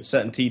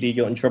certain TD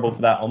got in trouble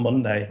for that on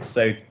Monday.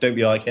 So don't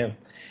be like him.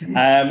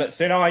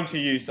 So now I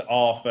introduce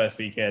our first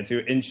speaker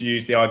to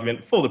introduce the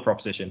argument for the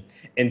proposition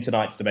in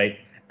tonight's debate,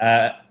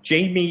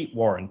 Jamie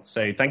Warren.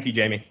 So thank you,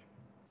 Jamie.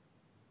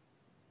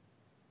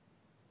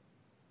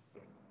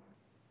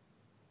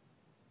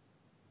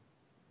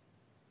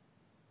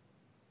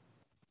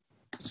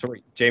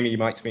 Sorry, Jamie, you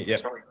might speak. Yeah.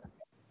 Sorry.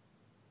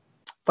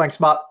 Thanks,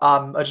 Matt.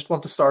 I just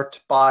want to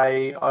start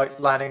by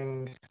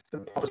outlining the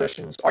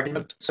proposition's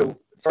argument. So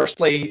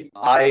firstly,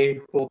 I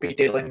will be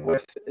dealing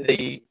with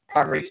the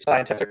primary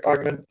scientific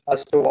argument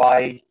as to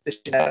why the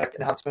genetic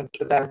enhancement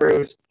of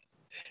embryos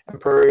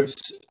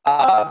improves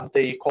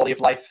the quality of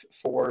life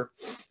for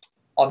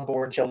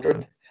unborn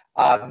children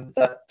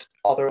that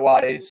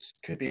otherwise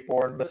could be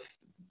born with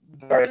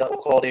very little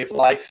quality of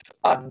life,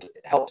 and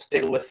helps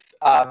deal with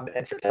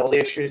infertility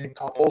issues in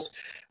couples.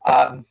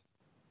 Following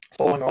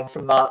on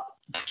from that,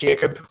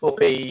 Jacob will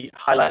be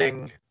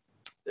highlighting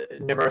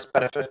numerous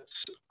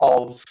benefits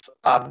of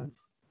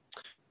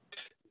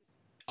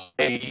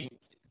a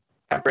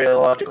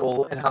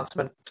embryological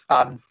enhancement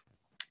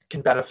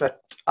can benefit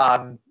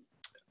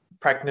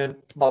pregnant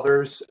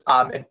mothers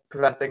in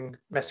preventing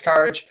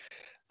miscarriage.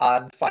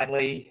 And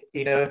finally,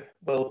 Ina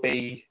will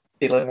be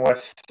dealing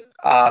with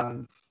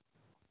how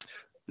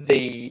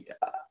the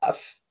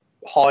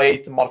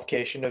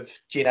modification of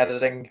gene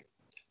editing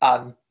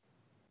and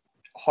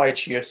how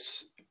its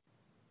use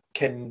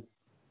can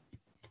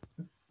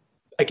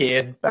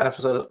again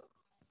benefit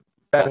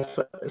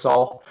us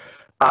all.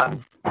 I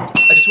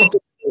just want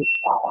to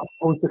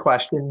pose the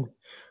question: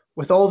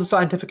 with all the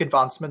scientific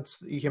advancements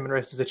that the human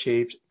race has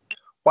achieved,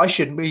 why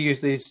shouldn't we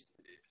use these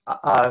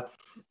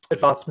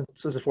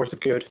advancements as a force of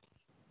good?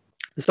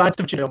 The science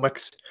of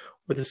genomics,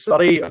 where the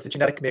study of the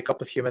genetic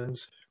makeup of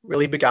humans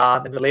really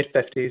began in the late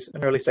 50s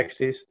and early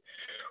 60s,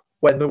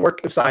 when the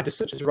work of scientists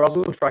such as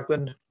Rosalind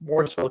Franklin,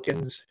 Morris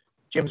Wilkins,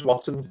 James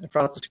Watson, and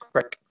Francis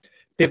Crick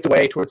paved the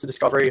way towards the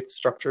discovery of the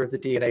structure of the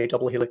DNA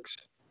double helix.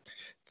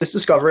 This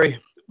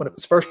discovery, when it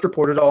was first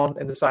reported on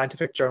in the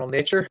scientific journal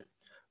Nature,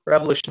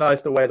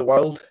 revolutionized the way the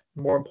world,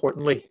 and more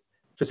importantly,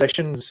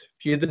 physicians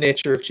viewed the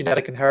nature of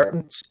genetic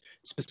inheritance,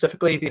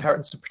 specifically the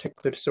inheritance of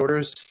particular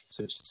disorders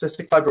such as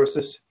cystic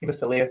fibrosis,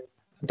 haemophilia,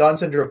 and Down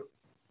syndrome.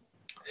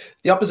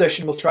 The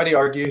opposition will try to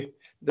argue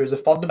there's a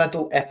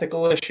fundamental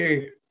ethical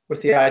issue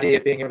with the idea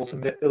of being able to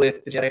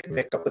manipulate the genetic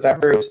makeup of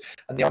embryos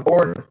and the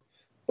unborn.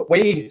 But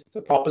we,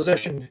 the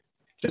proposition,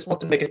 just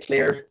want to make it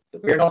clear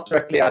that we are not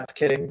directly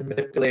advocating the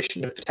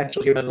manipulation of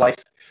potential human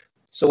life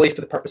solely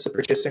for the purpose of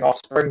producing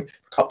offspring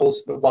for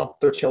couples that want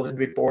their children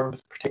to be born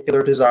with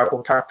particular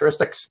desirable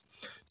characteristics,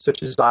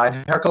 such as eye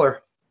and hair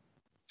color.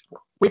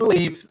 We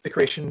believe the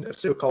creation of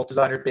so-called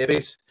designer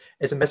babies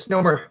is a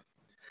misnomer.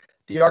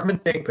 The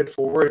argument being put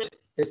forward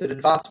is that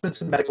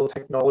advancements in medical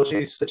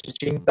technologies such as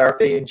gene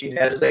therapy and gene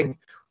editing,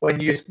 when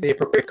used in the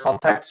appropriate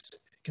context,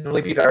 can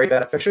only be very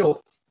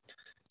beneficial,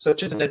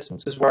 such as in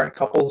instances wherein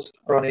couples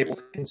are unable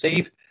to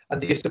conceive, and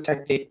the use of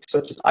techniques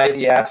such as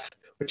IVF,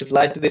 which have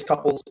led to these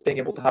couples being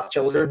able to have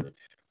children,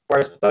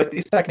 whereas without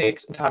these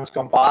techniques in times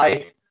gone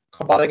by,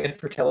 combating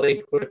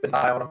infertility would have been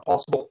nigh on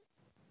impossible.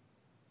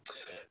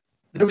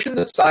 The notion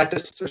that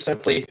scientists are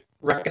simply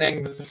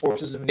reckoning with the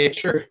forces of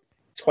nature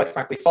is quite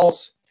frankly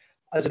false,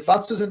 as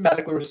advances in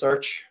medical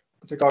research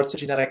with regards to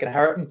genetic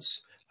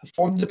inheritance have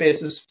formed the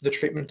basis for the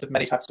treatment of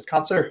many types of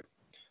cancer,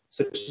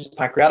 such as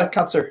pancreatic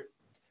cancer.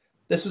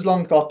 This was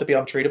long thought to be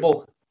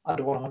untreatable and had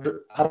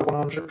a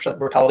 100%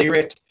 mortality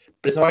rate,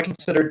 but is now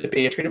considered to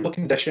be a treatable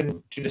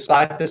condition due to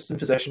scientists and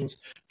physicians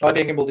now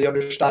being able to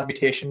understand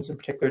mutations in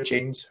particular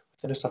genes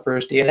within a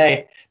sufferer's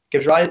DNA,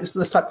 gives rise to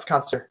this type of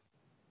cancer.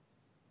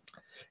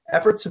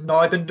 Efforts have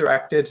now been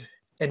directed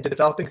into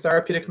developing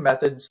therapeutic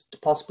methods to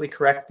possibly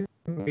correct the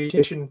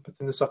mutation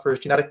within the sufferer's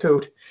genetic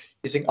code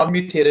using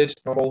unmutated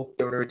normal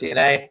donor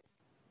DNA.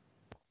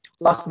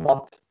 Last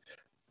month,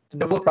 The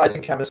Nobel Prize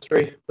in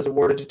Chemistry was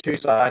awarded to two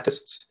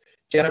scientists,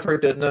 Jennifer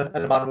Doudna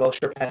and Emmanuel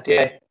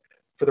Charpentier,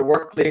 for their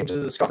work leading to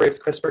the discovery of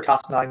the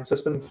CRISPR-Cas9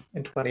 system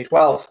in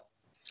 2012.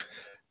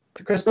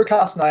 The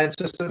CRISPR-Cas9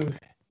 system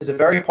is a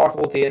very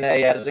powerful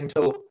DNA editing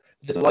tool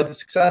that has allowed the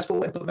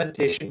successful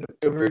implementation of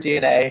donor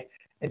DNA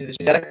into the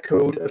genetic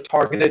code of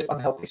targeted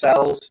unhealthy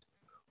cells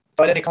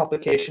without any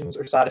complications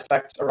or side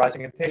effects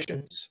arising in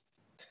patients.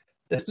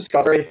 This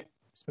discovery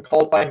has been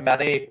called by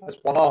many as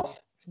one of,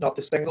 if not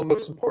the single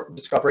most important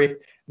discovery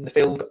in the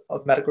field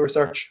of medical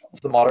research of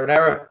the modern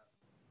era.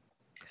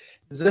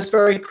 It is this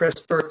very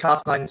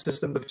CRISPR-Cas9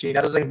 system of gene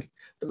editing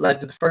that led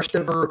to the first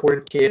ever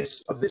reported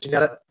case of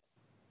the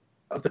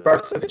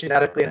birth of a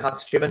genetically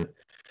enhanced human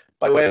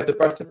by way of the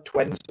birth of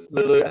twins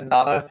Lulu and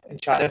Nana in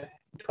China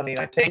in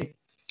 2019.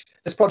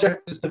 This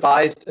project was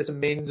devised as a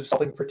means of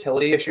solving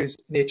fertility issues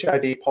in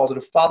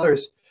HIV-positive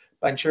fathers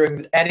by ensuring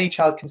that any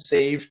child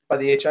conceived by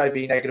the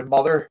HIV-negative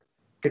mother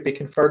could be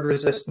conferred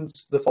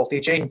resistance to the faulty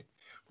gene,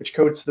 which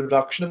codes for the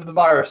reduction of the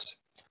virus,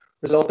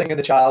 resulting in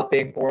the child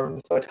being born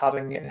without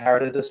having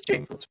inherited this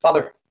gene from its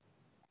father.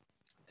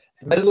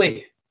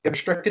 Admittedly, the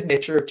restricted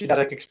nature of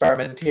genetic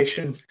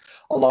experimentation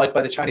allowed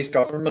by the Chinese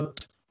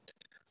government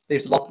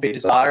leaves a lot to be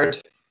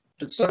desired,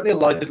 but it certainly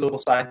allowed the global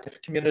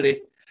scientific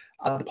community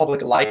and the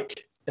public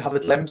alike to have a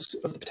glimpse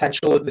of the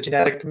potential that the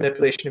genetic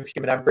manipulation of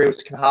human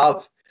embryos can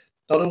have,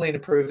 not only in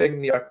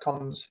improving the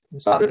outcomes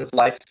and standard of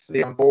life for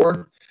the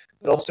unborn,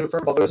 but also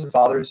for mothers and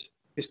fathers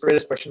whose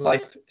greatest wish in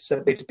life is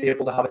simply to be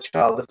able to have a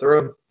child of their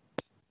own.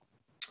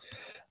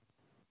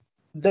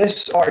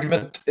 This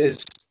argument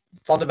is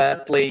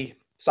fundamentally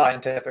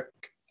scientific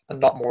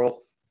and not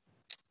moral.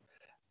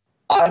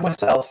 I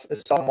myself,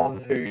 as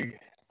someone who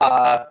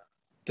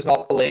does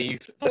not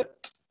believe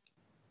that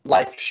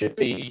life should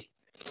be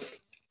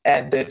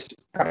ended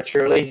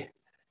prematurely,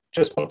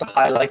 just want to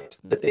highlight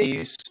that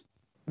these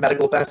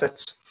medical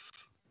benefits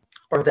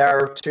are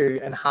there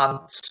to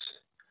enhance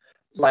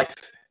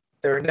life.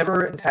 They're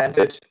never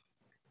intended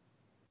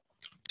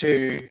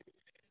to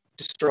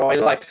destroy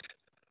life,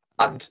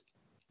 and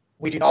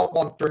we do not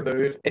want to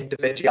remove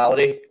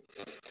individuality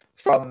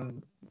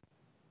from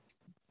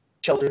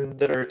children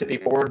that are to be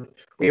born.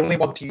 We only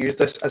want to use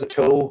this as a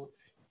tool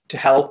to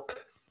help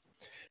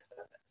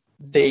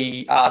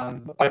the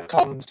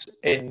outcomes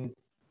in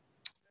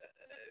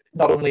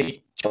not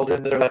only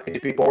children that are likely to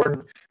be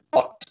born,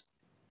 but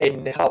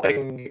in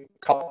helping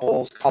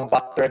couples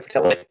combat their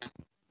infertility.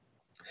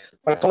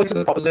 My colleagues in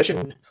the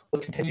proposition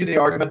will continue the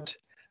argument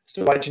as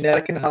to why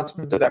genetic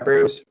enhancement of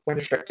embryos, when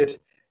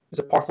restricted, is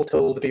a powerful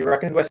tool to be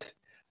reckoned with,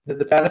 and that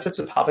the benefits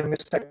of having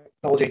this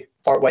technology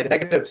far outweigh the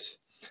negatives.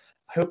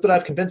 I hope that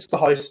I've convinced the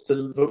House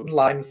to vote in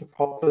line with the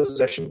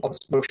proposition on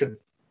this motion.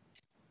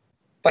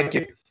 Thank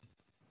you.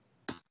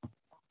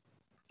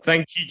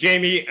 Thank you,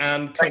 Jamie,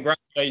 and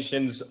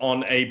congratulations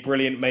on a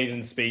brilliant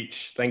maiden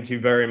speech. Thank you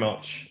very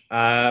much.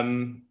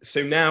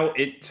 So now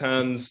it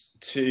turns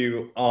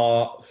to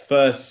our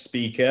first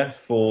speaker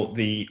for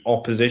the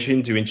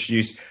opposition to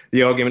introduce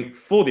the argument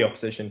for the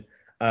opposition,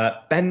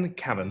 Ben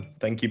Cavan.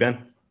 Thank you,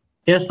 Ben.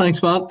 Yes,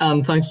 thanks, Matt,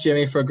 and thanks,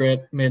 Jamie, for a great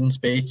maiden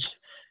speech.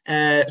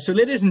 So,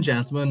 ladies and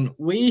gentlemen,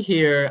 we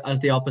here as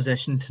the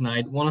opposition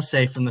tonight want to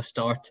say from the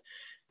start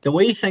that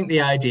we think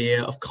the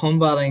idea of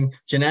combating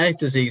genetic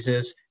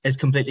diseases is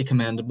completely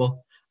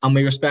commendable, and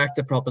we respect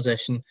the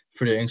proposition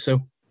for doing so.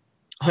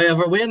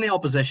 However, we in the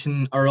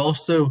opposition are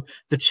also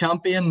the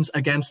champions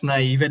against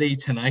naivety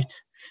tonight.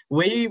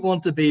 We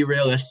want to be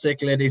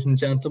realistic, ladies and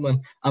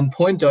gentlemen, and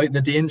point out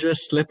the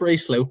dangerous slippery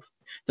slope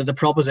that the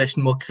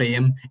proposition will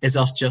claim is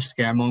us just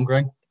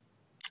scaremongering.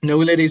 No,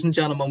 ladies and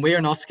gentlemen, we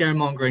are not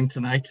scaremongering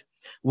tonight.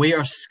 We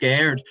are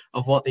scared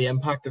of what the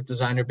impact of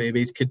designer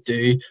babies could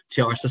do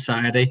to our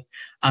society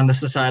and the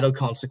societal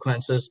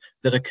consequences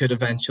that it could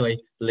eventually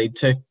lead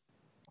to.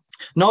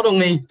 Not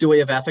only do we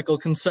have ethical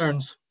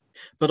concerns,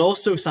 but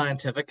also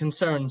scientific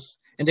concerns.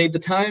 Indeed, the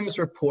Times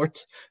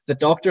report that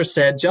doctors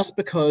said just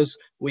because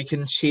we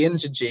can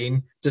change a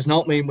gene does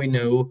not mean we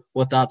know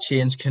what that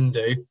change can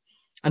do.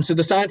 And so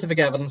the scientific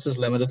evidence is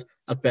limited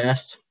at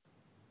best.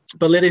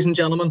 But ladies and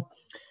gentlemen,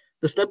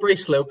 the slippery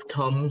slope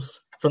comes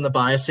from the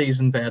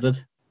biases embedded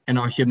in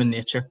our human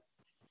nature.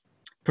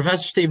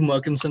 Professor Stephen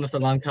Wilkinson of the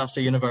Lancaster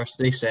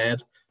University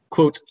said,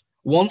 quote,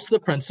 "Once the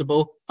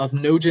principle of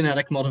no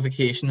genetic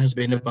modification has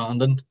been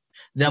abandoned,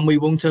 then we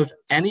won't have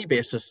any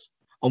basis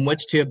on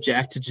which to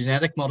object to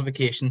genetic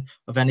modification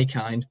of any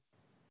kind."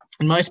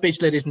 In my speech,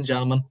 ladies and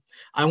gentlemen,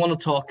 I want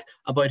to talk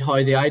about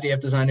how the idea of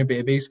designer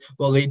babies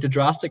will lead to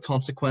drastic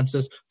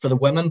consequences for the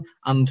women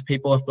and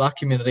people of Black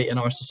community in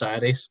our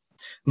societies.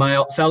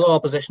 My fellow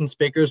opposition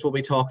speakers will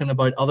be talking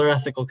about other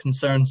ethical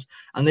concerns,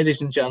 and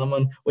ladies and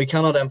gentlemen, we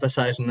cannot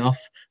emphasise enough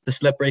the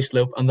slippery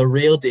slope and the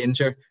real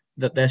danger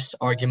that this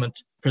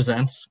argument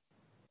presents.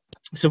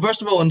 So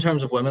first of all, in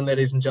terms of women,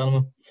 ladies and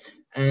gentlemen,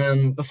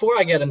 before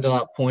I get into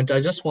that point,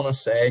 I just want to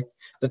say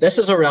that this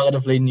is a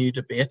relatively new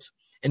debate.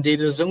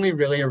 Indeed, it has only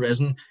really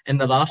arisen in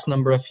the last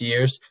number of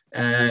years,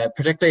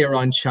 particularly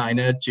around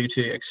China due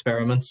to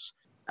experiments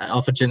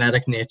of a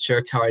genetic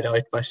nature carried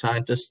out by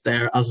scientists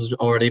there, as has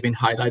already been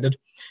highlighted.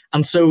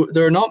 And so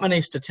there are not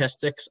many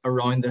statistics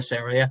around this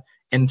area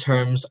in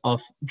terms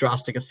of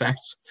drastic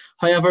effects.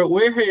 However,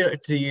 we're here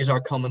to use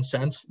our common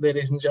sense,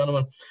 ladies and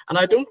gentlemen, and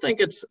I don't think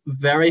it's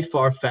very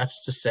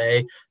far-fetched to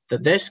say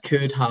that this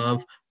could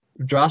have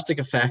drastic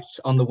effects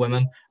on the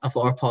women of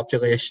our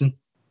population.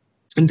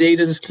 Indeed,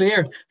 it is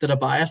clear that a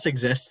bias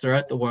exists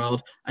throughout the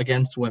world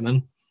against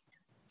women.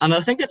 And I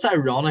think it's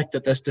ironic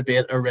that this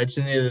debate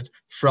originated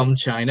from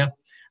China,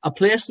 a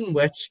place in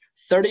which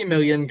 30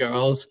 million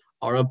girls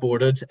are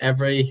aborted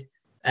every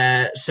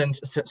since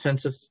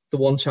the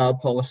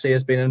one-child policy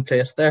has been in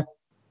place there,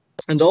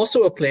 and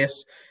also a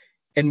place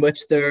in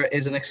which there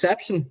is an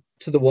exception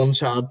to the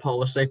one-child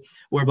policy,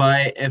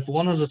 whereby if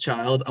one has a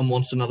child and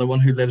wants another one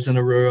who lives in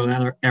a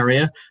rural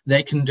area,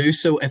 they can do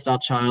so if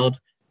that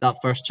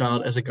first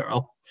child is a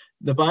girl.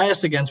 The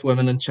bias against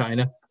women in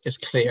China is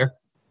clear,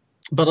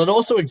 but it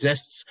also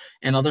exists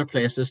in other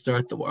places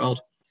throughout the world,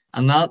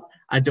 and that,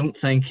 I don't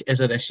think, is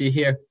at issue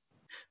here.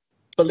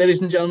 But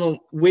ladies and gentlemen,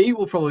 we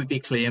will probably be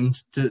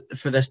claimed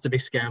for this to be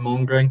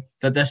scaremongering,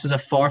 that this is a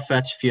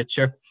far-fetched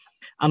future.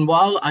 And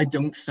while I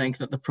don't think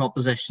that the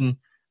proposition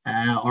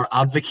or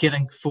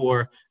advocating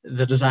for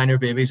the designer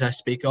babies I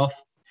speak of,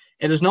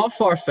 it is not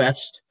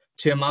far-fetched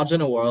to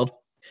imagine a world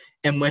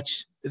in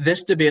which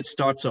this debate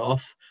starts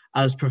off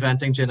as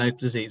preventing genetic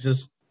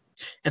diseases.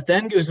 It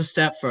then goes a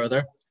step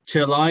further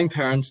to allowing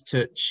parents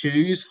to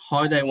choose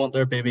how they want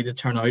their baby to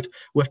turn out,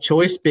 with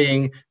choice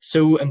being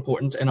so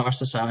important in our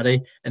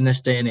society in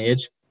this day and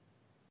age.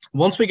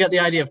 Once we get the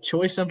idea of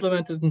choice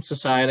implemented in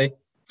society,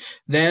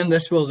 then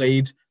this will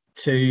lead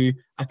to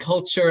a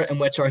culture in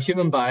which our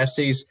human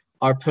biases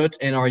are put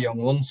in our young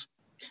ones.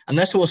 And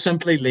this will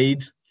simply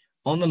lead,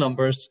 on the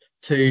numbers,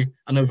 to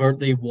an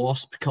overtly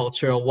WASP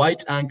culture, a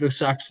white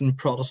Anglo-Saxon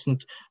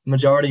Protestant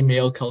majority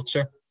male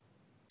culture.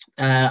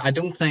 I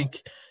don't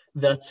think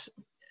that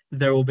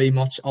there will be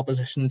much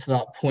opposition to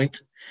that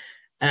point,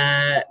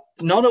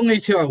 not only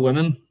to our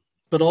women,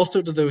 but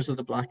also to those of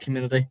the Black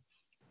community.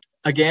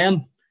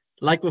 Again,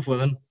 like with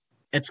women,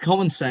 it's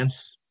common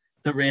sense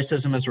that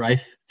racism is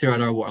rife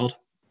throughout our world.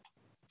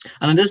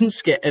 And it isn't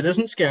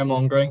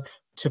scaremongering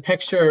to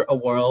picture a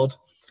world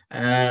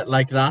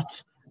like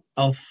that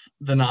of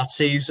the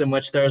Nazis, in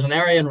which there's an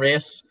Aryan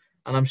race,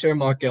 and I'm sure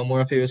Mark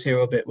Gilmore, if he was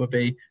here, would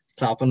be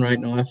clapping right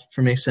now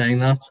for me saying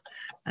that.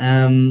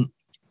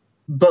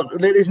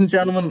 But ladies and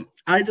gentlemen,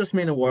 I just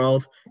mean a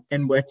world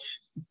in which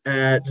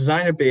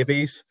designer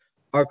babies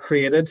are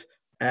created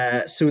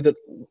so that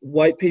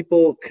white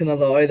people can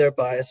allow their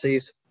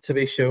biases to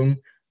be shown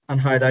and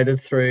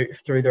highlighted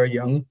through their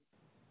young.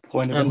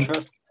 Point of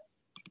interest?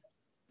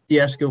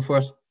 Yes, go for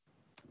it.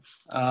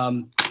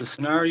 The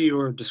scenario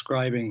you're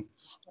describing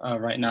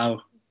right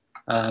now,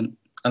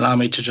 allow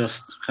me to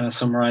just kind of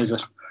summarize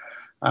it.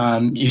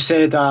 You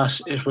say that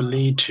it will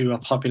lead to a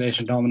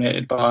population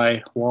dominated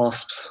by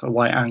WASPs, or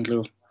white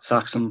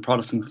Anglo-Saxon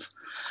Protestants.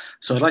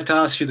 So I'd like to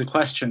ask you the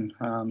question,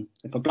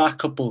 if a black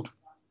couple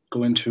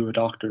go into a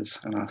doctor's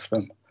and ask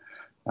them,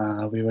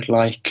 we would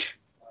like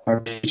our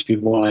baby to be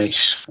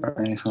white or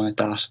anything like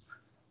that,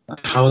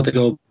 how would they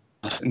go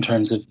in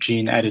terms of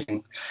gene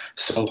editing?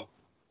 So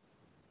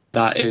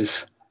that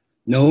is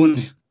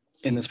known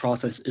in this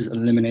process is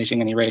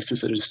eliminating any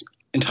races. It is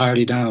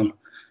entirely down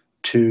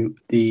to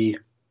the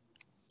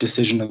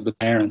decision of the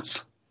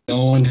parents.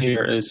 No one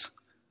here is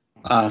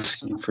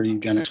asking for a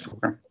eugenics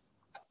program.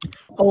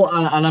 Oh,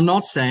 and I'm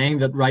not saying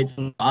that right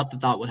from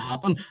that would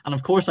happen. And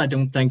of course, I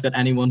don't think that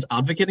anyone's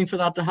advocating for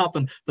that to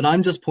happen. But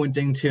I'm just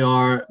pointing to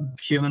our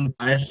human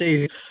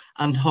biases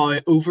and how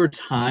over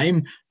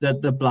time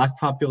that the black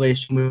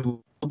population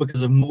will,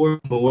 because of more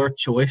and more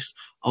choice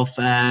of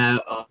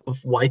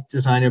white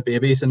designer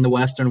babies in the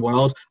Western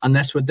world, and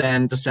this would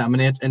then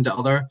disseminate into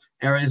other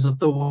areas of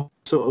the world.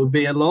 So it would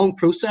be a long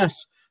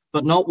process,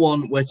 but not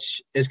one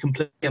which is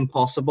completely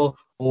impossible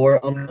or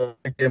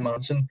unrealistic to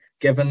imagine,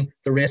 given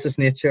the racist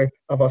nature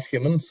of us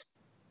humans.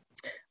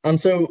 And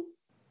so,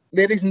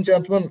 ladies and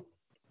gentlemen,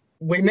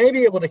 we may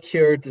be able to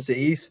cure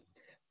disease,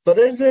 but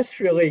is this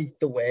really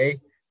the way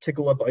to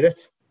go about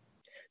it?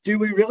 Do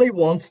we really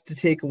want to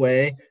take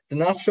away the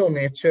natural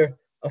nature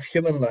of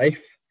human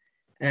life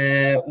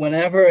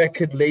whenever it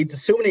could lead to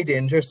so many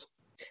dangers?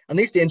 And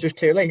these dangers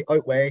clearly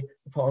outweigh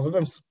the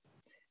positives.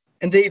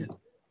 Indeed,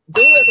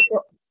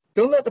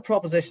 don't let the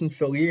proposition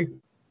fool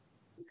you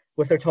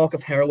with their talk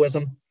of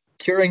heroism,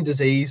 curing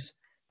disease,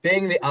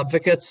 being the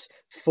advocates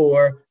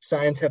for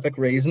scientific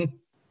reason.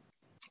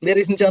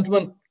 Ladies and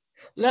gentlemen,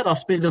 let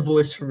us be the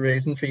voice for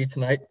reason for you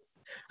tonight.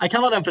 I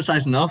cannot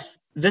emphasize enough,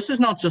 this is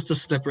not just a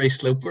slippery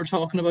slope we're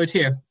talking about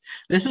here.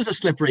 This is a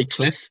slippery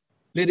cliff,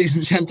 ladies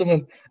and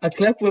gentlemen, a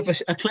cliff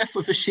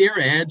with a sheer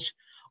edge,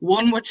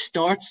 one which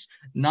starts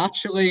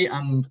naturally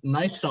and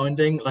nice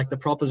sounding like the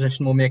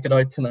proposition will make it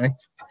out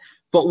tonight,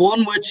 but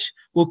one which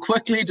will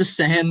quickly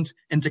descend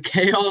into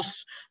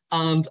chaos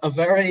and a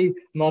very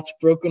much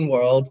broken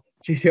world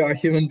due to our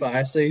human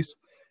biases.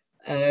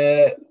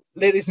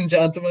 Ladies and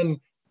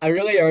gentlemen, I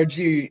really urge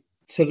you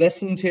to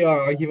listen to our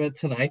argument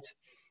tonight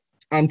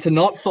and to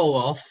not fall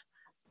off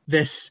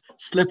this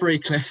slippery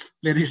cliff,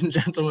 ladies and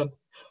gentlemen.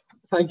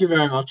 Thank you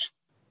very much.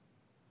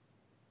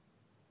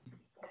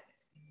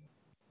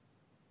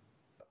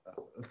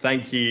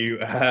 Thank you,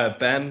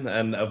 Ben,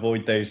 and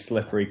avoid those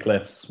slippery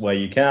cliffs where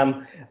you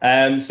can.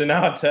 So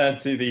now I turn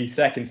to the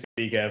second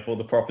speaker for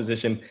the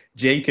proposition,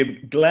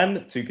 Jacob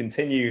Glenn, to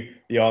continue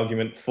the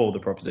argument for the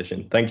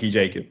proposition. Thank you,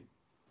 Jacob.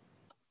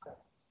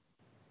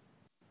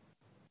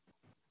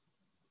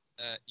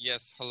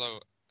 Yes, hello.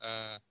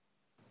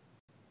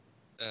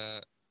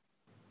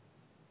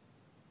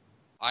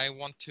 I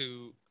want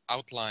to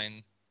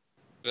outline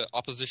the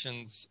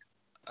opposition's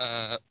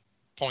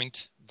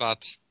point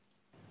that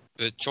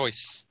the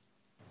choice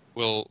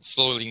will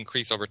slowly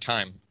increase over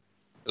time,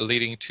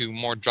 leading to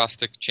more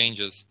drastic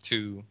changes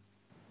to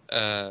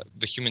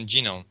the human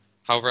genome.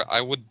 However,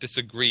 I would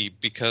disagree,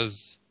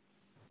 because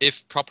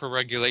if proper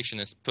regulation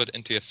is put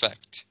into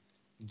effect,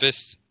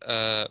 this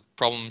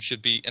problem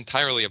should be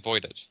entirely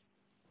avoided,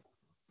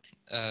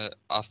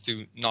 as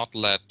to not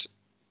let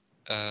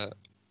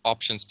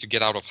options to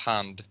get out of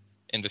hand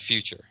in the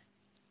future.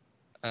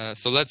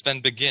 So let's then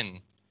begin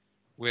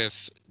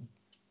with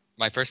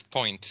my first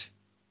point,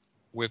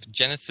 with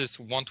Genesis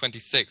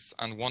 1:26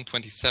 and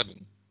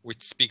 1:27,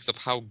 which speaks of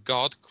how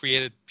God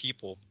created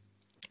people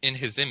in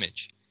his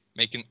image,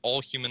 making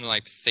all human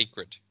life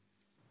sacred.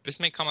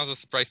 This may come as a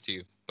surprise to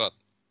you, but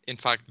in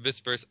fact, this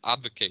verse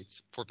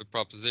advocates for the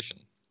proposition.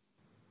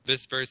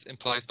 This verse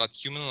implies that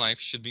human life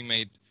should be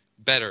made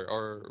better,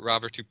 or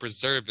rather to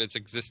preserve its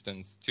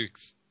existence, to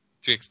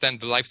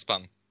extend the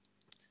lifespan,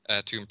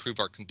 to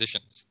improve our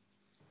conditions.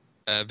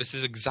 This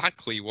is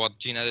exactly what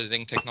gene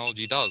editing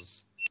technology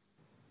does.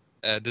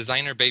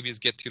 Designer babies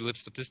get to live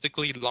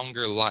statistically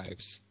longer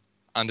lives,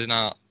 and in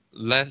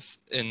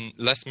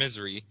less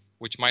misery,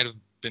 which might have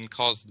been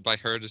caused by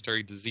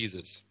hereditary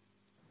diseases.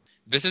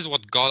 This is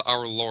what God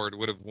our Lord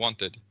would have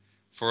wanted,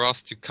 for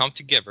us to come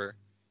together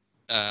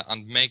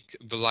and make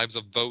the lives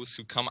of those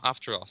who come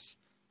after us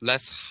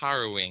less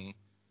harrowing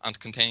and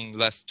containing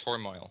less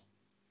turmoil.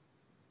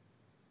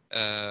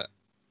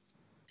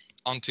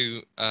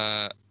 Onto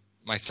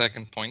my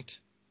second point.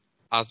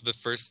 As the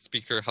first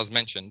speaker has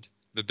mentioned,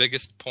 the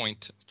biggest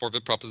point for the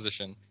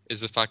proposition is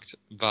the fact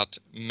that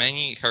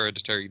many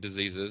hereditary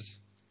diseases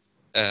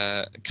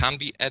can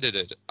be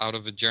edited out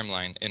of the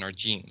germline in our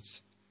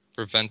genes,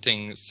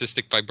 preventing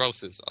cystic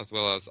fibrosis, as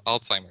well as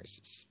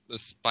Alzheimer's,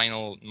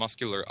 spinal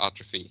muscular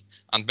atrophy,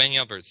 and many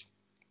others.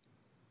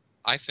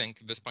 I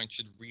think this point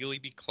should really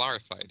be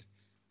clarified,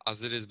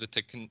 as it is the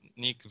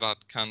technique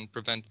that can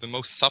prevent the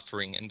most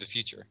suffering in the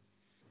future.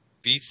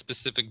 These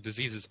specific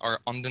diseases are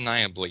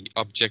undeniably,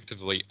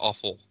 objectively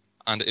awful,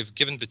 and if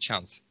given the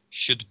chance,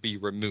 should be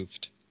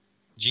removed.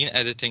 Gene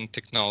editing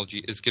technology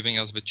is giving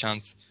us the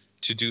chance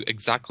to do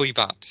exactly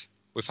that,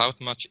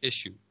 without much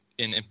issue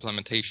in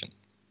implementation.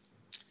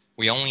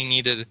 We only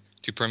needed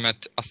to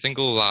permit a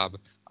single lab,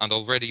 and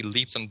already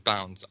leaps and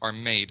bounds are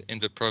made in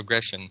the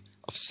progression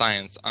of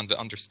science and the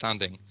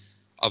understanding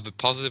of the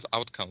positive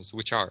outcomes,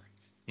 which are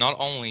not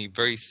only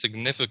very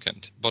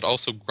significant, but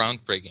also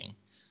groundbreaking.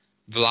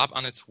 The lab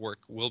and its work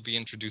will be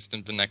introduced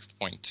in the next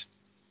point.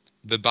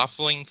 The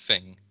baffling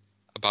thing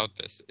about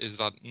this is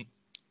that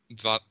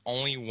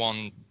only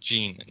one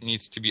gene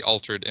needs to be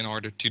altered in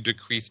order to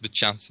decrease the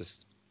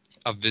chances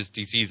of these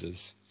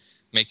diseases,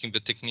 making the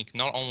technique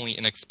not only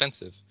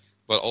inexpensive,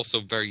 but also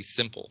very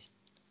simple.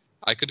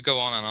 I could go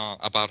on and on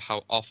about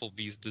how awful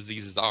these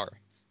diseases are,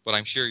 but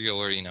I'm sure you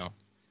already know.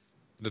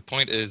 The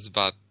point is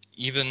that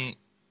even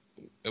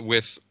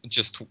with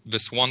just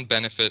this one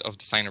benefit of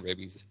designer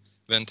babies,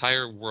 the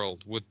entire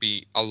world would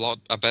be a lot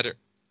better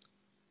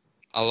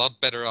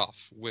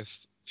off,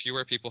 with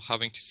fewer people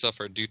having to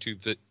suffer due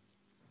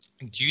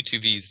to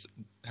these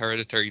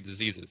hereditary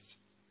diseases.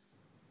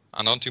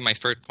 And on to my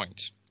third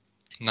point.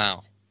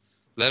 Now,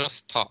 let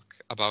us talk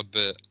about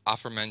the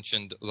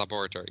aforementioned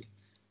laboratory.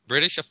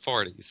 British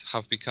authorities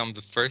have become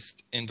the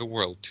first in the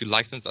world to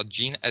license a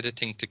gene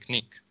editing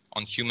technique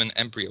on human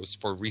embryos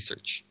for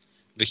research.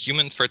 The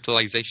Human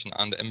Fertilization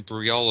and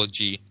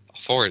Embryology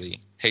Authority,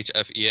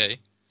 HFEA,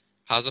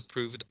 has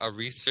approved a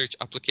research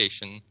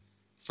application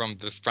from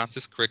the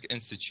Francis Crick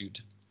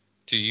Institute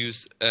to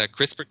use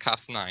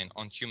CRISPR-Cas9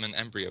 on human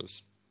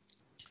embryos.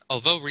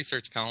 Although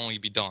research can only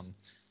be done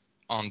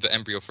on the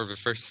embryo for the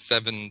first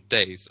 7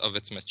 days of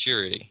its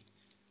maturity,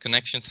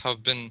 connections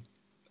have been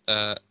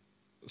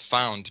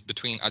found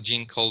between a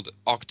gene called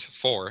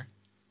OCT4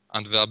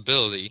 and the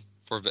ability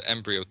for the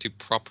embryo to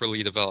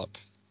properly develop.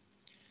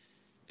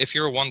 If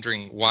you're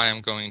wondering why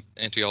I'm going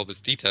into all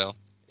this detail,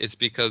 it's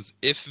because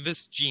if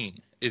this gene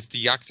is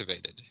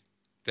deactivated,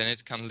 then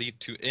it can lead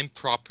to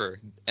improper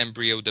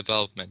embryo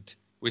development,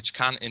 which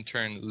can in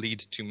turn lead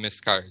to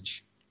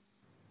miscarriage.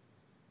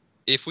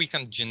 If we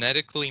can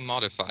genetically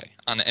modify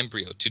an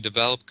embryo to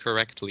develop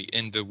correctly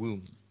in the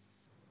womb,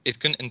 it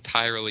can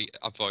entirely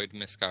avoid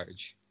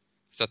miscarriage.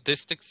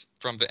 Statistics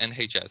from the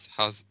NHS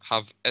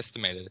have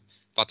estimated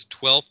that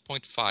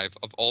 12.5%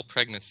 of all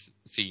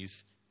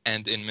pregnancies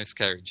end in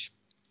miscarriage.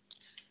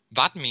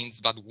 That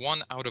means that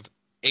 1 out of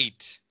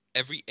 8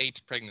 every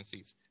 8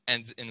 pregnancies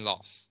ends in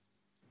loss.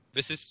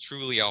 This is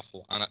truly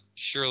awful, and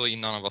surely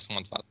none of us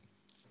want that.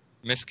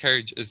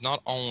 Miscarriage is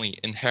not only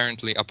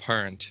inherently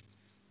abhorrent,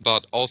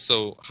 but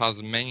also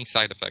has many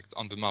side effects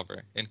on the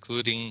mother,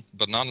 including,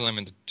 but not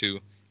limited to,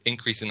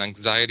 increase in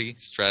anxiety,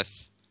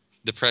 stress,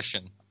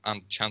 depression,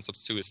 and chance of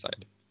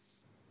suicide.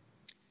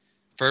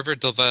 Further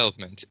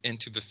development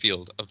into the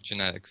field of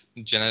genetic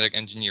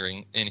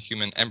engineering in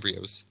human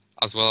embryos,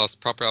 as well as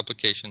proper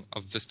application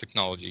of this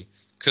technology,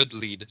 could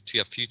lead to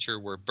a future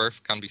where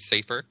birth can be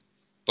safer,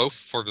 both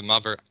for the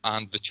mother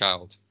and the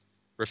child.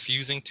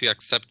 Refusing to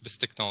accept this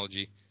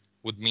technology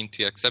would mean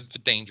to accept the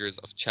dangers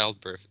of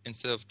childbirth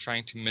instead of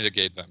trying to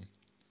mitigate them.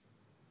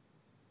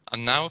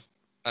 And now,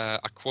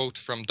 a quote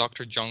from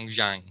Dr. Zhong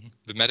Zhang,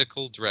 the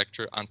medical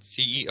director and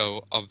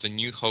CEO of the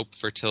New Hope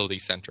Fertility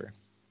Center.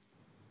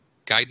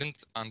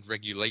 Guidance and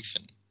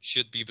regulation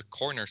should be the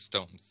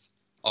cornerstones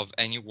of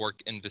any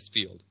work in this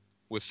field,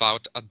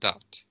 without a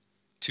doubt.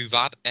 To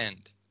that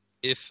end,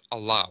 if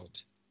allowed,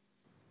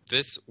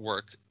 this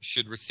work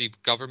should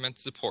receive government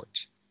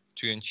support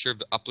to ensure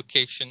the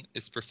application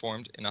is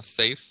performed in a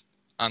safe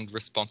and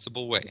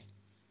responsible way.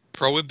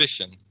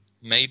 Prohibition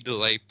may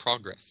delay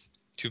progress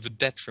to the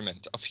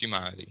detriment of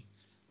humanity,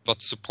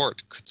 but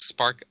support could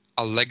spark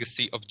a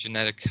legacy of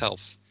genetic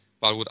health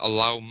that would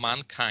allow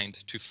mankind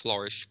to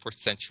flourish for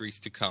centuries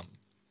to come.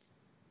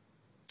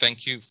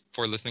 Thank you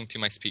for listening to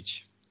my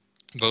speech.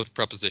 Vote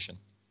proposition.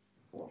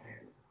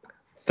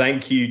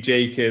 Thank you,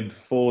 Jacob,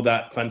 for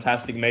that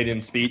fantastic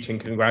maiden speech, and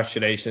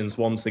congratulations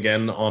once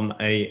again on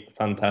a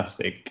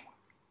fantastic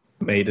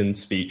maiden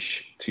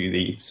speech to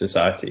the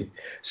society.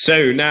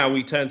 So now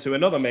we turn to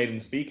another maiden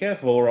speaker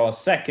for our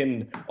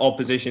second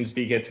opposition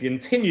speaker to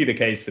continue the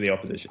case for the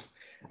opposition,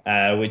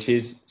 which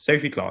is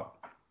Sophie Clark.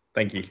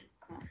 Thank you.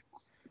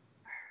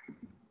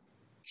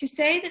 To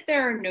say that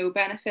there are no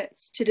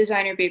benefits to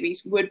designer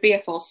babies would be a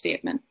false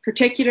statement,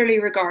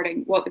 particularly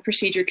regarding what the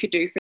procedure could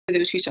do for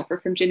those who suffer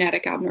from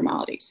genetic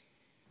abnormalities.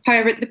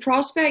 However, the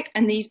prospect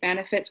and these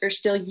benefits are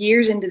still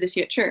years into the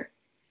future.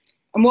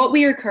 And what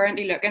we are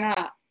currently looking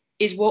at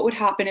is what would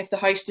happen if the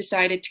House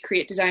decided to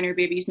create designer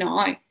babies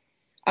now,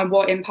 and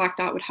what impact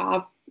that would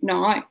have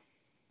now.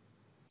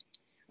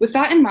 With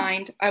that in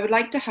mind, I would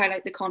like to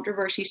highlight the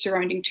controversy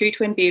surrounding 2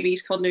 twin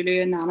babies called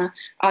Lulu and Nana,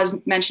 as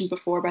mentioned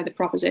before by the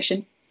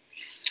proposition,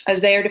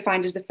 as they are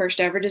defined as the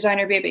first ever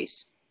designer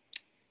babies.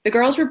 The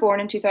girls were born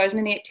in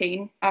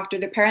 2018 after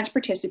their parents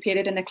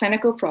participated in a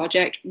clinical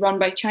project run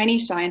by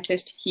Chinese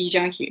scientist He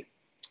Jianhui.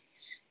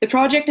 The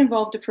project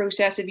involved a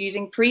process of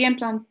using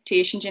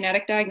pre-implantation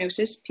genetic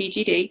diagnosis,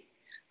 PGD,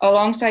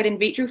 alongside in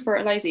vitro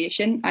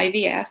fertilization,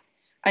 IVF,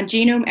 and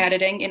genome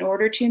editing in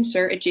order to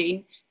insert a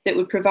gene that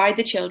would provide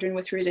the children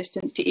with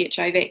resistance to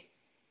HIV.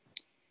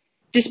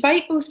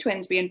 Despite both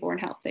twins being born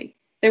healthy,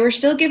 they were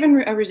still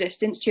given a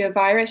resistance to a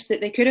virus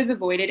that they could have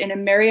avoided in a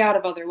myriad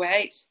of other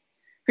ways,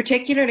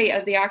 particularly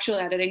as the actual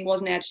editing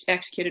wasn't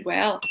executed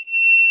well,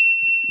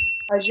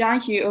 as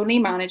Jianhui only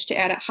managed to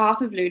edit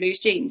half of Lulu's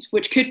genes,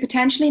 which could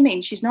potentially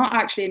mean she's not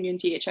actually immune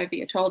to HIV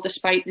at all,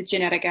 despite the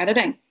genetic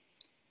editing.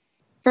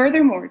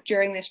 Furthermore,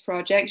 during this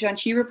project,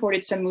 Jianhui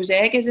reported some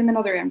mosaicism in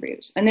other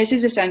embryos, and this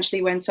is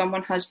essentially when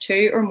someone has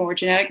 2 or more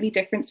genetically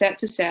different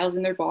sets of cells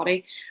in their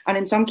body, and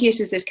in some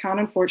cases this can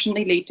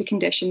unfortunately lead to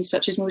conditions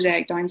such as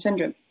mosaic Down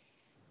syndrome.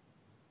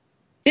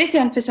 This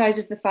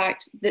emphasises the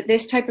fact that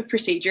this type of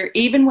procedure,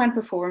 even when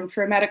performed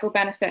for a medical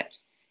benefit,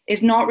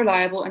 is not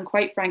reliable and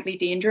quite frankly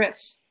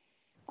dangerous.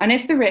 And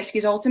if the risk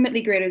is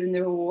ultimately greater than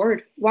the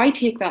reward, why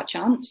take that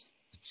chance?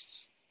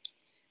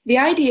 The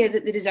idea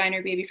that the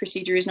designer baby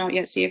procedure is not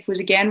yet safe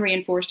was again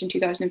reinforced in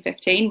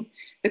 2015.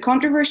 The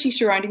controversy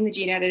surrounding the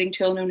gene editing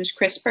tool known as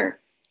CRISPR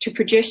to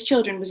produce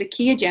children was a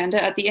key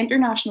agenda at the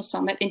International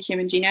Summit in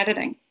Human Gene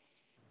Editing.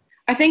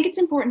 I think it's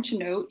important to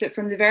note that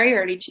from the very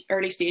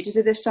early stages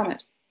of this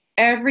summit,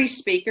 every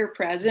speaker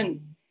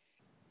present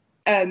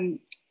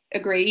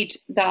agreed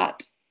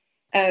that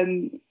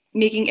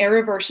making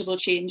irreversible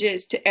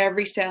changes to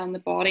every cell in the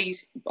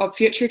bodies of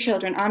future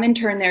children and in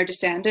turn their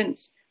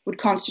descendants would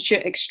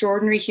constitute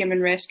extraordinary human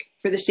risk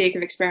for the sake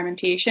of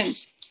experimentation.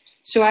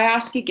 So I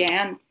ask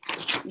again,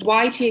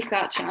 why take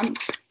that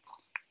chance?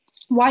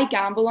 Why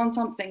gamble on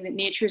something that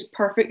nature is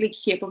perfectly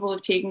capable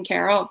of taking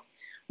care of?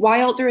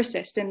 Why alter a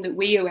system that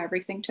we owe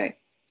everything to?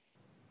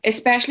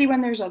 Especially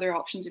when there's other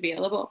options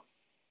available.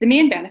 The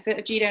main benefit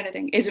of gene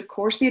editing is, of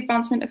course, the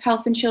advancement of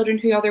health in children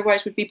who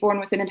otherwise would be born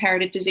with an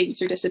inherited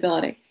disease or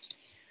disability.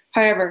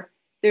 However,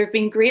 there have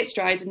been great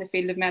strides in the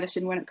field of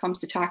medicine when it comes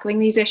to tackling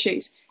these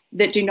issues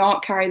that do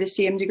not carry the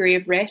same degree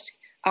of risk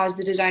as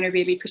the designer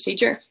baby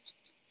procedure.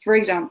 For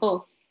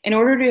example, in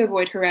order to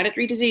avoid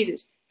hereditary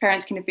diseases,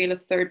 parents can avail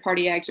of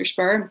third-party eggs or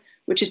sperm,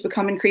 which has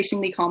become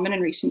increasingly common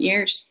in recent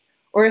years.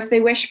 Or if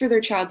they wish for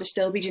their child to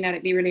still be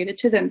genetically related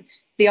to them,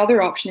 the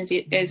other option is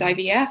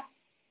IVF.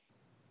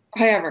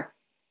 However,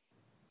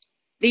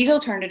 these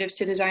alternatives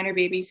to designer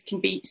babies can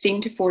be seen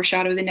to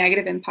foreshadow the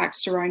negative impacts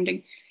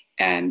surrounding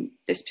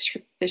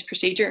this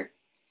procedure,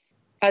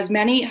 as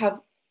many have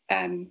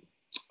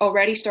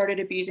already started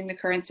abusing the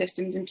current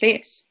systems in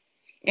place.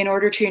 in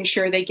order to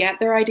ensure they get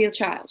their ideal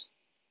child.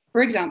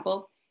 For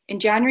example, in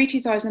January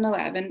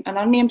 2011, an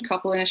unnamed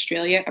couple in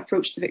Australia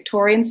approached the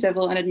Victorian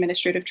Civil and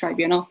Administrative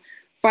Tribunal,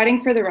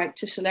 fighting for the right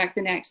to select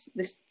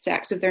the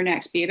sex of their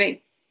next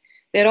baby.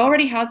 They had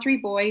already had 3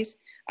 boys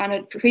and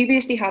had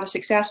previously had a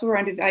successful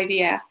round of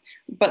IVF,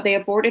 but they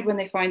aborted when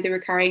they found they were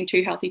carrying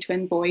 2 healthy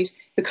twin boys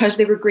because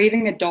they were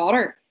grieving a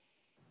daughter.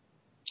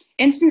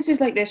 Instances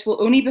like this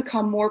will only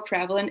become more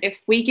prevalent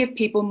if we give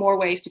people more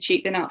ways to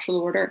cheat the natural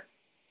order.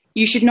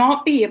 You should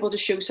not be able to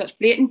show such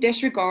blatant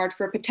disregard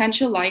for a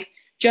potential life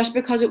just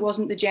because it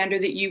wasn't the gender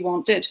that you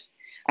wanted.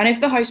 And if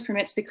the House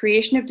permits the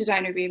creation of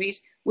designer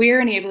babies, we are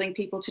enabling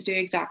people to do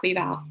exactly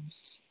that.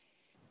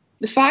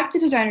 The fact the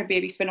designer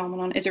baby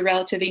phenomenon is a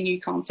relatively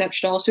new concept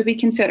should also be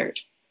considered.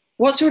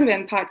 What sort of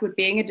impact would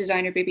being a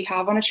designer baby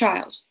have on a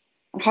child?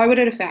 And how would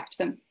it affect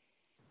them?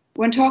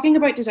 When talking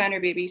about designer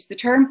babies, the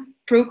term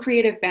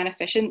procreative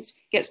beneficence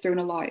gets thrown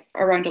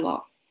around a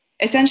lot.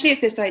 Essentially,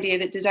 it's this idea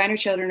that designer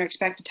children are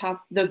expected to have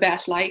the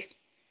best life.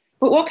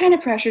 But what kind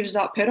of pressure does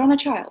that put on a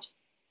child?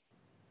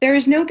 There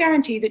is no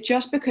guarantee that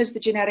just because their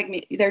genetic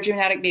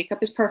makeup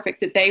is perfect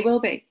that they will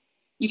be.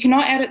 You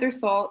cannot edit their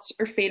thoughts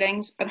or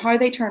feelings, and how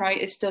they turn out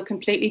is still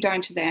completely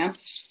down to them.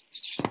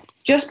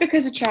 Just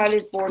because a child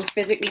is born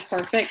physically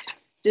perfect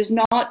does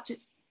not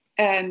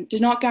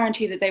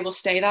guarantee that they will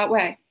stay that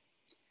way.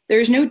 There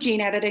is no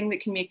gene editing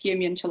that can make you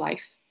immune to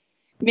life.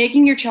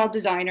 Making your child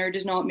designer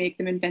does not make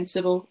them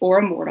invincible or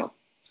immortal.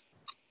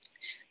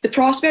 The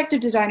prospect of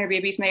designer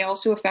babies may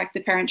also affect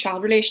the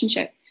parent-child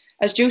relationship.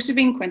 As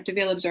Josephine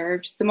Quinteville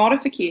observed, the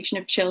modification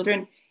of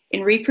children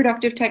in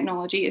reproductive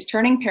technology is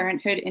turning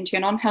parenthood into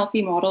an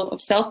unhealthy model of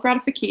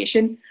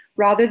self-gratification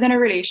rather than a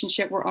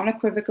relationship where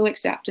unequivocal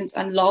acceptance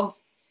and love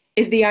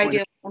is the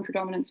ideal and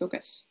predominant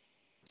focus.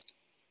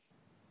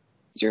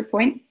 Is there a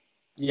point?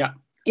 Yeah.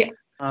 Yeah.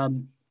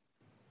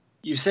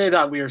 You say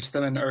that we are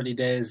still in early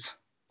days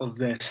of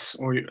this,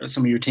 or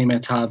some of your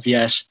teammates have,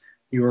 yet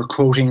you are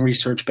quoting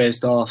research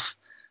based off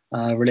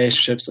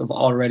relationships of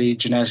already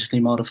genetically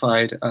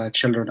modified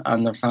children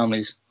and their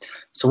families.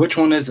 So which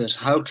one is it?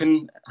 How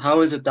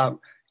is it that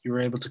you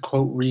were able to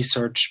quote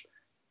research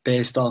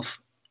based off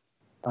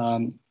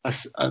an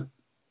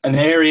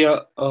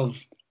area of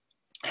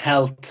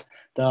health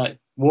that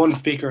one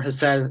speaker has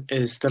said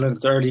is still in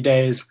its early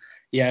days,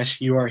 yet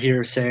you are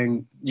here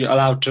saying you're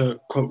allowed to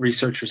quote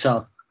research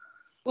yourself?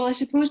 Well, I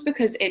suppose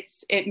because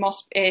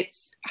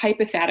it's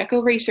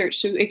hypothetical research.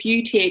 So if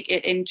you take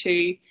it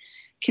into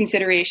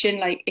consideration,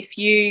 like if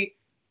you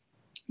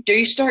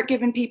do start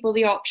giving people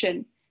the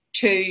option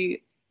to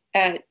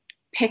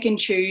pick and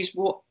choose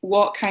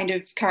what kind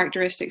of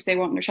characteristics they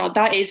want in their child,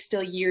 that is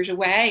still years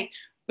away.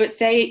 But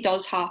say it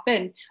does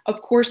happen, of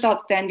course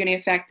that's then going to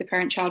affect the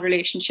parent-child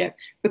relationship,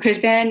 because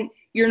then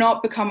you're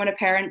not becoming a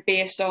parent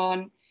based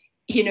on,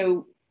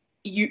 you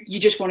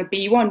just want to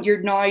be one.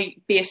 You're now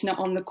basing it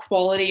on the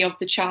quality of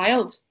the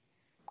child.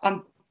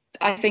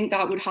 I think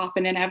that would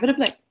happen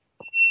inevitably.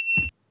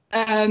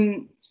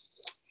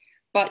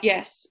 But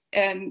yes,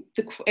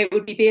 it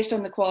would be based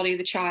on the quality of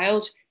the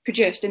child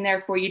produced, and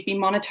therefore you'd be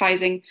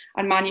monetizing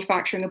and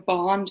manufacturing a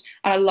bond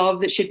and a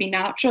love that should be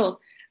natural,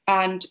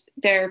 and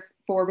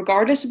therefore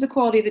regardless of the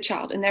quality of the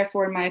child, and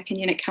therefore in my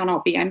opinion it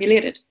cannot be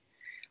emulated.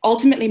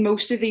 Ultimately,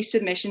 most of these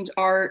submissions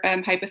are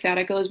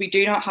hypothetical, as we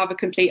do not have a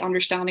complete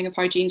understanding of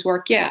how genes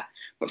work yet.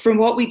 But from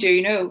what we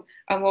do know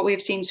and what we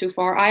have seen so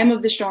far, I am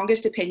of the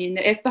strongest opinion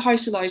that if the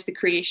House allows the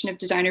creation of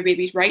designer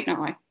babies right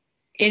now,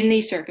 in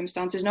these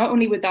circumstances, not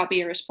only would that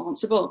be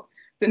irresponsible,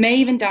 but may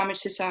even damage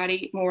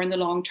society more in the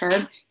long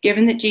term,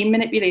 given that gene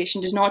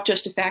manipulation does not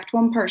just affect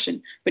one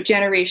person, but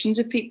generations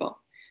of people.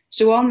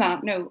 So on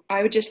that note,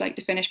 I would just like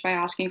to finish by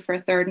asking for a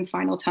third and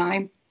final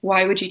time,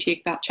 why would you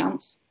take that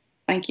chance?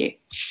 Thank you.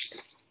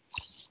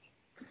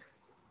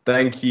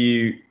 Thank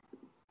you.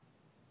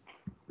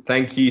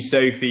 Thank you,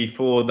 Sophie,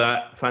 for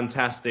that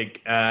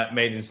fantastic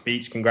maiden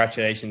speech.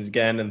 Congratulations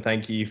again, and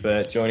thank you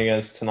for joining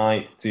us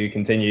tonight to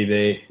continue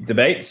the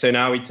debate. So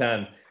now we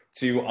turn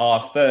to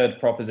our third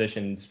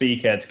proposition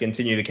speaker to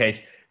continue the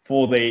case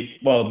for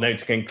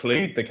to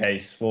conclude the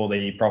case for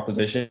the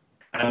proposition.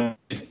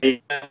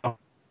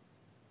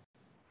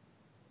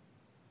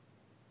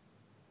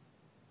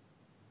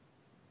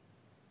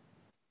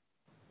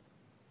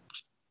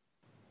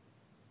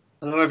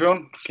 Hello,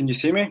 everyone. Can you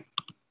see me?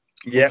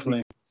 Yep,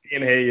 see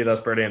and hear you.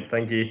 That's brilliant.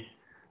 Thank you.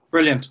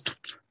 Brilliant.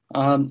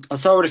 I'll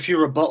start with a few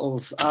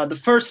rebuttals. The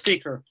first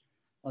speaker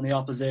on the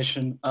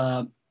opposition,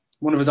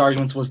 one of his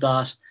arguments was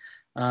that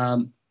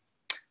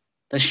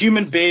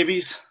human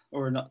babies,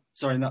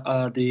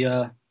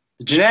 the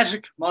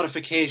genetic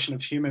modification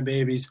of human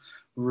babies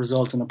will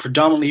result in a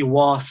predominantly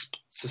WASP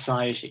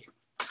society.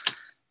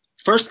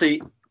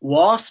 Firstly,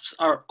 WASPs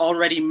are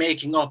already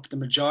making up the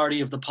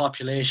majority of the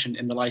population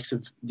in the likes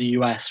of the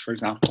US, for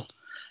example.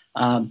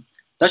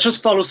 Let's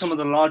just follow some of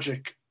the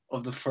logic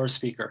of the first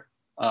speaker,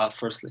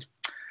 firstly.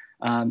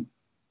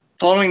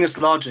 Following this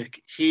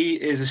logic, he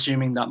is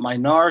assuming that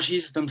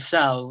minorities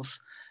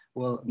themselves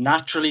will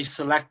naturally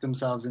select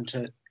themselves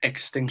into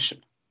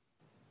extinction.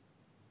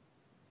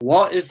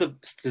 What is the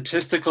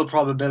statistical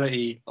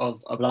probability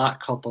of a black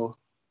couple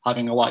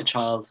having a white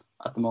child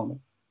at the moment?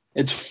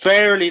 It's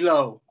fairly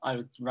low, I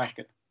would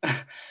reckon.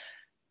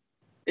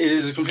 It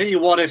is a completely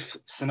what-if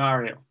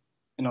scenario,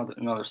 in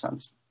another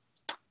sense.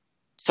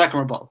 Second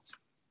rebuttal,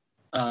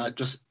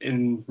 just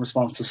in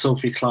response to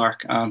Sophie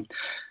Clark.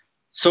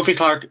 Sophie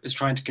Clark is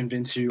trying to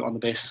convince you on the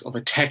basis of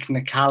a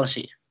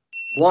technicality.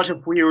 What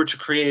if we were to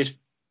create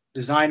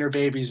designer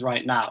babies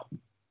right now?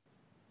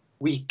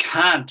 We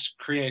can't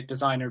create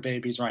designer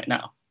babies right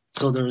now.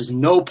 So there is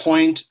no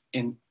point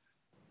in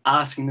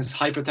asking this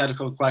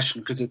hypothetical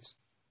question because it's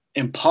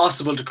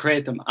impossible to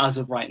create them as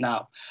of right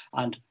now.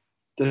 And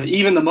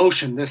even the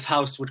motion, this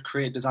house would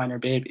create designer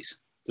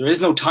babies. There is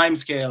no time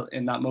scale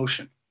in that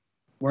motion.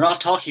 We're not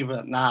talking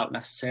about now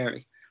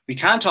necessarily. We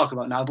can talk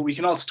about now, but we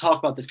can also talk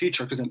about the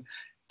future because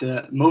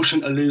the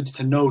motion alludes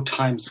to no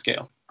time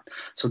scale.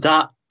 So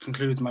that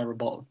concludes my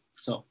rebuttal.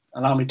 So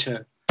allow me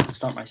to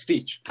start my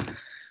speech.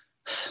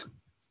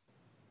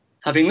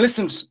 Having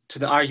listened to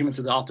the arguments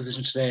of the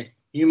opposition today,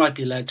 you might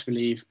be led to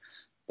believe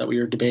that we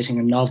are debating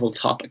a novel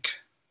topic.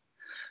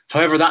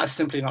 However, that is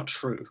simply not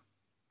true.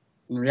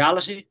 In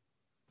reality,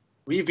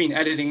 we've been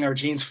editing our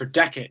genes for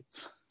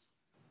decades.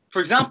 For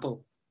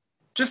example,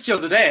 just the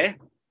other day,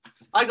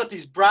 I got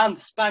these brand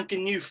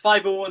spanking new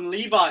 501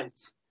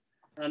 Levi's,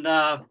 and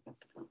I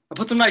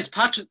put some nice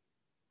patches.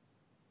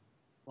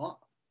 What?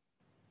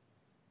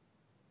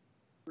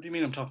 What do you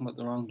mean I'm talking about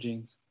the wrong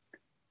jeans?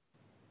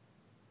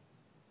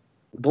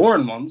 The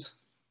boring ones?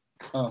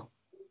 Oh,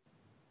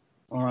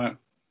 all right.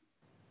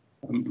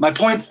 My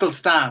point still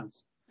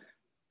stands.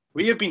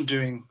 We have been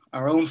doing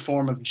our own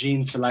form of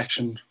gene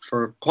selection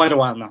for quite a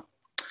while now.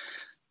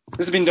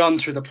 This has been done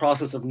through the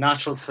process of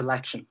natural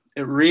selection.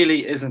 It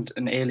really isn't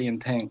an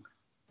alien thing.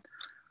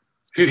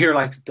 Who here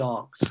likes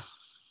dogs?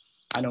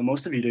 I know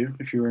most of you do,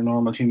 if you're a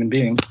normal human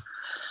being.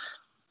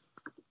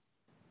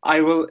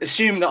 I will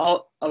assume that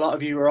a lot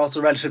of you are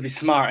also relatively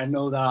smart and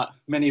know that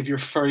many of your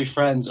furry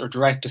friends are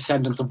direct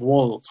descendants of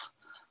wolves.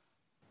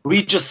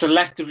 We just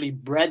selectively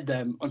bred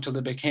them until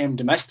they became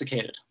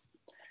domesticated.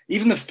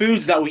 Even the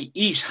foods that we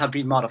eat have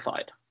been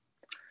modified.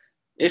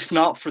 If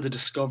not for the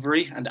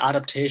discovery and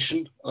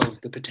adaptation of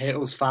the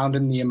potatoes found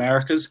in the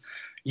Americas,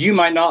 you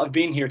might not have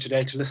been here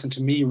today to listen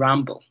to me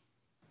ramble.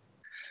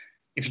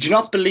 If you do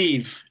not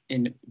believe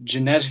in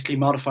genetically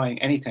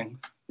modifying anything,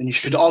 then you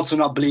should also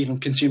not believe in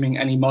consuming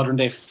any modern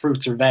day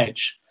fruits or veg,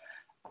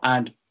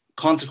 and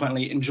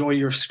consequently enjoy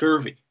your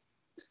scurvy.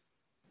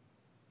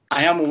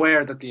 I am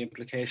aware that the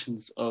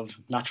implications of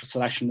natural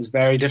selection is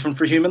very different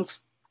for humans.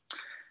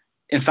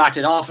 In fact,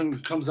 it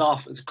often comes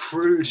off as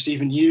crude to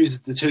even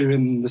use the two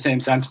in the same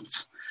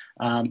sentence.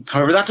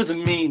 However, that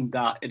doesn't mean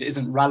that it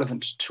isn't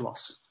relevant to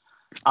us.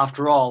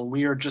 After all,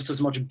 we are just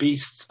as much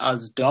beasts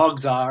as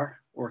dogs are,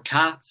 or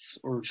cats,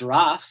 or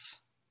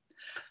giraffes.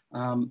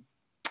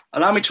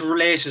 Allow me to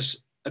relate it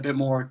a bit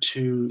more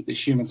to the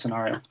human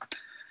scenario.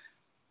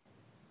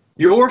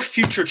 Your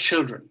future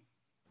children,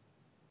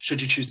 should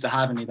you choose to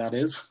have any, that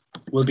is,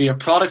 will be a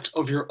product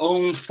of your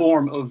own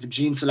form of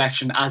gene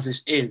selection as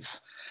it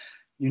is.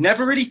 You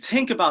never really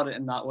think about it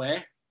in that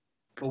way,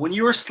 but when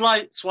you are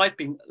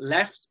swiping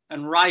left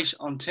and right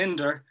on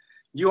Tinder,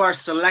 you are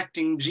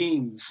selecting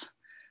genes.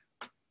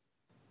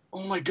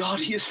 Oh my God,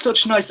 he has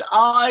such nice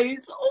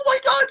eyes. Oh my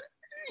God,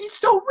 he's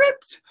so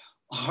ripped.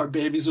 Our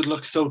babies would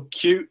look so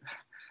cute.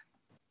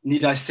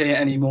 Need I say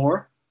any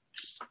more?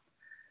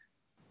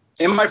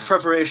 In my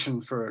preparation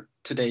for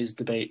today's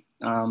debate,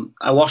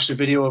 I watched a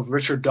video of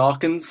Richard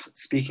Dawkins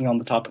speaking on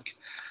the topic.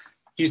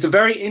 He used a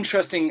very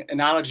interesting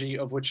analogy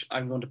of which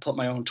I'm going to put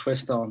my own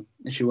twist on,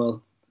 if you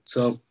will.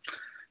 So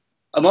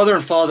a mother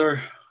and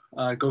father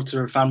go to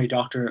their family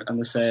doctor and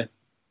they say,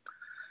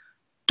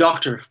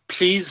 "Doctor,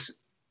 please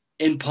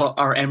input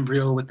our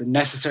embryo with the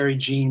necessary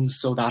genes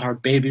so that our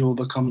baby will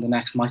become the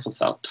next Michael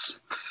Phelps."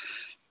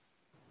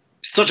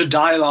 Such a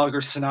dialogue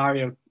or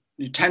scenario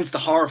tends to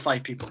horrify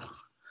people.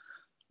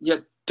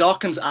 Yet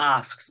Dawkins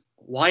asks,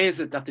 why is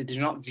it that they do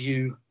not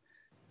view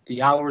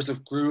the hours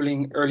of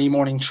grueling early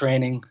morning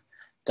training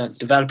that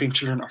developing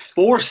children are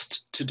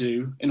forced to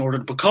do in order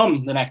to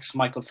become the next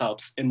Michael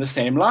Phelps in the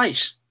same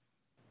light?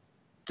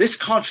 This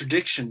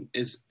contradiction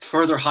is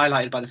further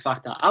highlighted by the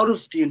fact that out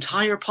of the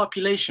entire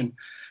population,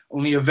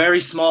 only a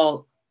very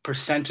small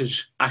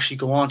percentage actually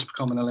go on to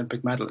become an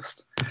Olympic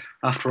medalist.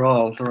 After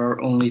all, there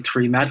are only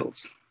 3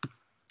 medals.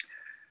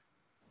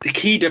 The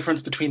key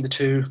difference between the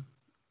two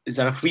is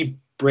that if we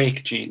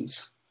break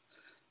genes,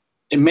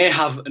 it may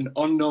have an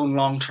unknown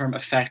long-term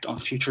effect on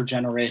future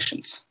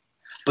generations.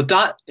 But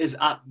that is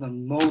at the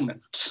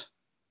moment.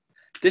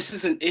 This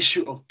is an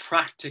issue of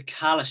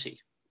practicality.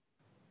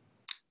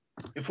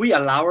 If we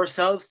allow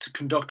ourselves to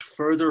conduct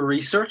further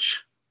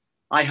research,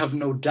 I have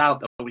no doubt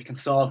that we can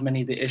solve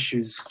many of the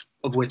issues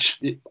of which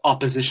the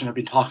opposition have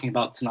been talking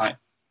about tonight.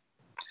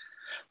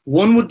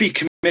 One would be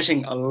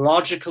committing a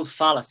logical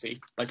fallacy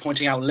by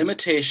pointing out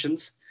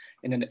limitations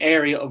in an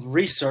area of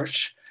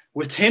research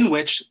within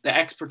which the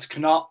experts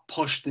cannot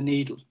push the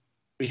needle.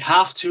 We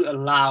have to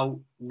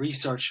allow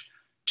research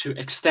to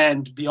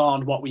extend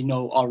beyond what we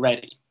know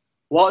already?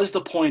 What is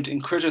the point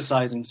in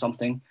criticizing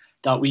something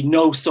that we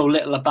know so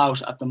little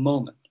about at the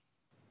moment?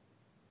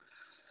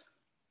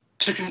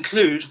 To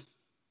conclude,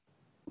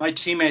 my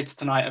teammates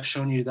tonight have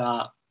shown you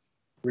that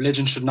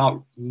religion should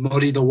not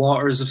muddy the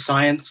waters of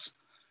science.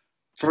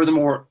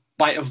 Furthermore,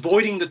 by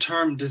avoiding the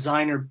term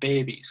designer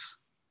babies,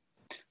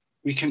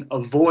 we can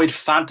avoid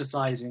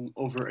fantasizing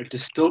over a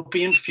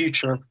dystopian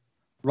future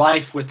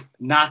rife with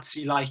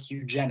Nazi-like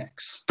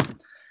eugenics.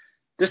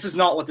 This is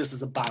not what this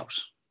is about.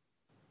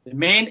 The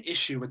main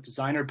issue with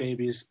designer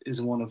babies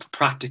is one of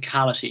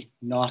practicality,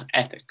 not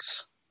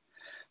ethics.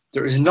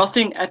 There is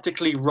nothing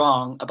ethically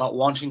wrong about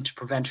wanting to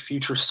prevent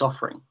future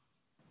suffering.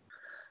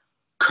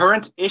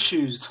 Current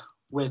issues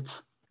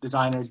with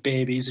designer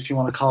babies, if you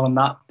want to call them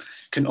that,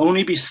 can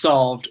only be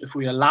solved if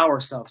we allow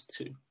ourselves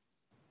to.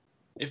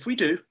 If we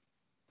do,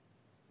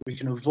 we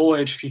can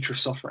avoid future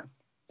suffering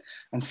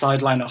and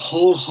sideline a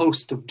whole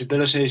host of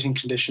debilitating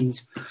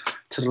conditions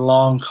to the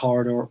long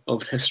corridor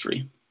of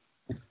history.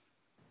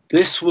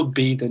 This will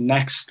be the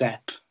next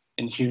step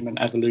in human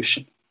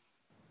evolution.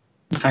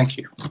 Thank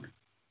you.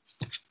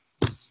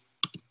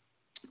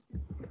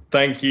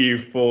 Thank you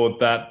for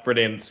that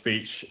brilliant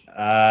speech.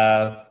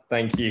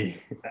 Thank you.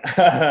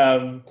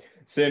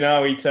 So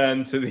now we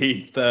turn to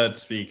the third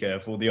speaker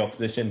for the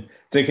opposition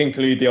to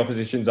conclude the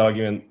opposition's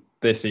argument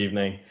this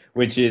evening,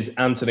 which is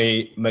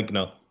Anthony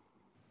McNutt.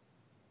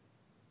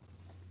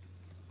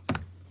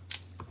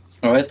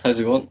 All right, how's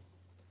it going?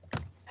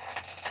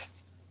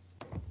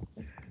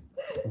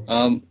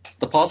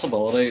 The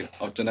possibility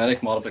of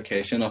genetic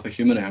modification of a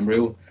human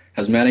embryo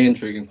has many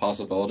intriguing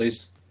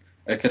possibilities.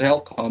 It could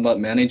help combat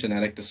many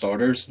genetic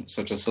disorders,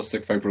 such as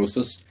cystic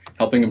fibrosis,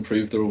 helping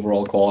improve the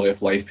overall quality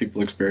of life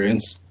people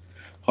experience.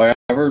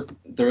 However,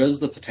 there is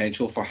the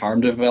potential for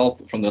harm to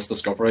develop from this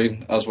discovery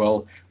as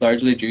well,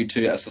 largely due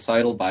to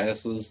societal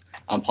biases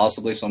and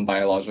possibly some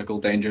biological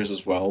dangers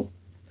as well.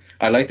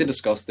 I'd like to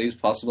discuss these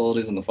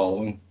possibilities in the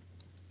following.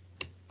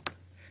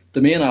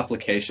 The main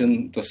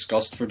application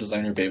discussed for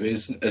designer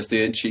babies is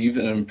to achieve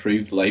an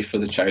improved life for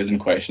the child in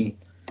question.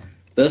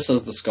 This,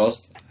 as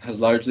discussed,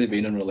 has largely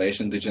been in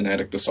relation to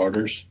genetic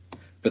disorders,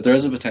 but there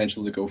is a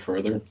potential to go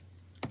further.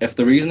 If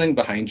the reasoning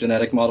behind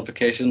genetic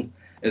modification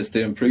is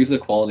to improve the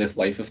quality of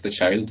life of the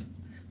child,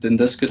 then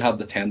this could have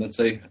the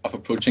tendency of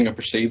approaching a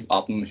perceived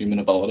optimum human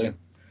ability.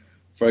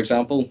 For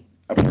example,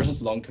 a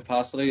person's lung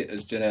capacity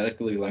is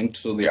genetically linked,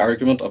 so the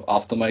argument of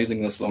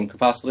optimizing this lung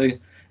capacity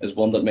is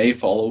one that may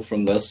follow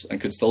from this and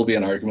could still be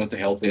an argument to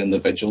help the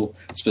individual,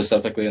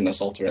 specifically in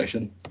this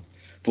alteration.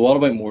 But what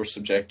about more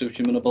subjective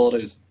human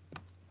abilities?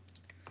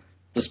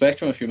 The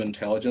spectrum of human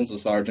intelligence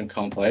is large and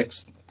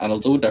complex, and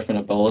although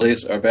different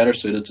abilities are better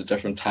suited to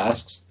different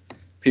tasks,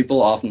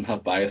 people often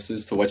have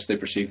biases to which they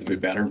perceive to be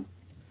better.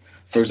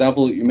 For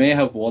example, you may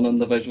have one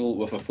individual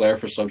with a flair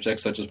for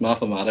subjects such as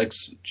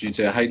mathematics due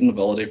to a heightened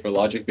ability for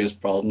logic-based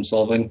problem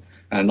solving,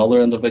 and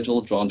another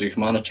individual drawn to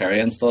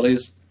humanitarian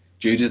studies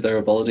due to their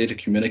ability to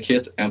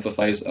communicate,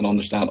 empathise and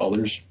understand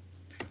others.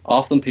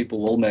 Often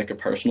people will make a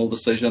personal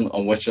decision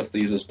on which of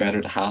these is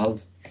better to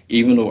have,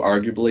 even though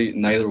arguably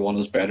neither one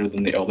is better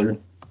than the other.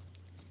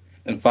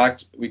 In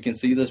fact, we can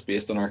see this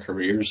based on our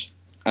careers.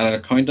 An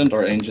accountant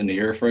or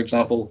engineer, for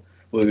example,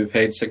 will be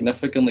paid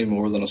significantly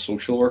more than a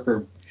social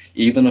worker,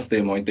 even if the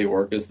amount they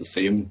work is the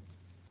same.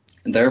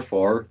 And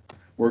therefore,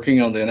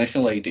 working on the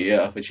initial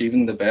idea of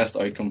achieving the best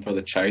outcome for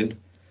the child,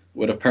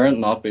 would a parent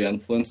not be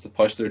influenced to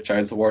push their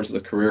child towards the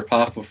career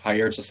path with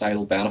higher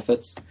societal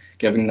benefits,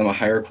 giving them a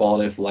higher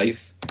quality of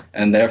life,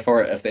 and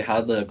therefore, if they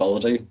had the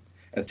ability,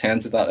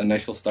 attend to that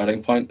initial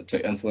starting point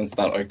to influence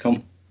that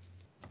outcome?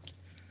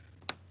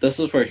 This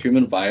is where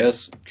human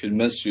bias could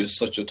misuse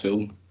such a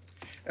tool.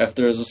 If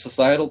there is a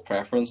societal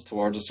preference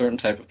towards a certain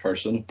type of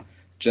person,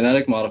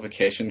 genetic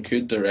modification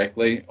could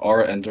directly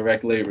or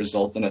indirectly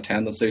result in a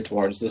tendency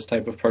towards this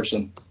type of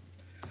person.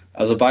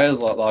 As a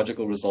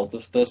biological result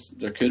of this,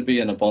 there could be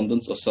an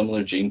abundance of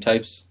similar gene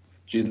types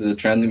due to the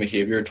trending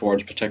behaviour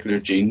towards particular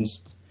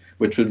genes,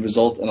 which would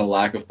result in a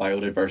lack of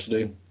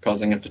biodiversity,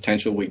 causing a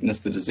potential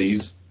weakness to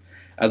disease.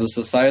 As a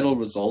societal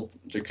result,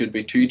 there could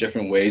be two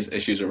different ways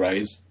issues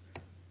arise.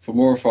 For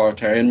more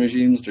authoritarian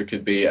regimes, there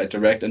could be a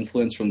direct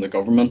influence from the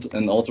government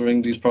in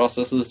altering these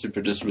processes to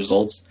produce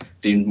results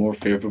deemed more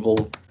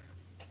favourable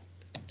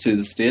to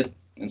the state.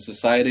 In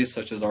societies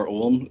such as our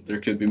own,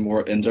 there could be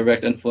more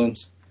indirect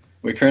influence.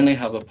 We currently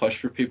have a push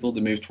for people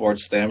to move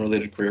towards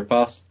STEM-related career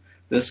paths.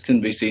 This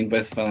can be seen by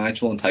the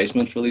financial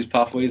enticement for these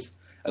pathways,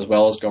 as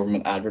well as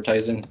government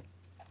advertising.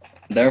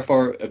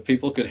 Therefore, if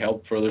people could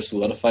help further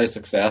solidify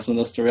success in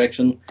this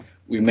direction,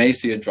 we may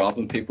see a drop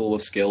in people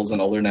with skills in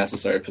other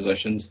necessary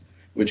positions,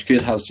 which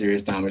could have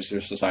serious damage to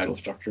their societal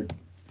structure.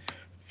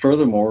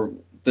 Furthermore,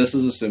 this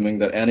is assuming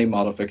that any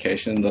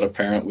modification that a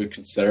parent would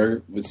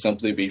consider would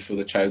simply be for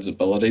the child's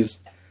abilities.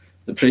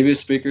 The previous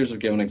speakers have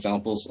given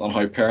examples on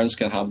how parents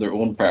can have their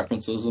own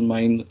preferences in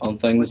mind on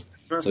things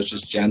such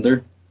as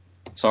gender.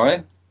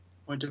 Sorry?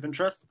 Point of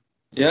interest?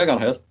 Yeah, go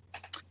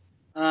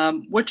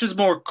ahead. Which is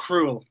more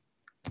cruel?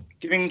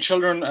 giving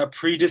children a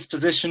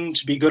predisposition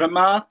to be good at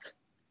math,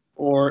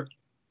 or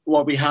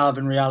what we have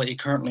in reality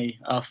currently,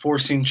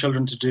 forcing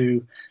children to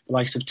do the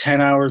likes of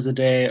 10 hours a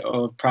day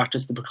of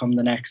practice to become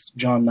the next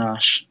John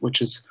Nash,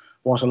 which is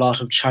what a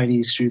lot of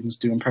Chinese students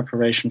do in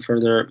preparation for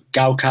their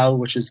Gaokao,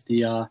 which is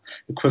the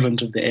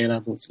equivalent of the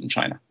A-levels in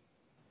China.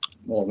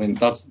 Well, I mean,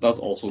 that's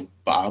also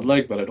bad,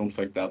 like, but I don't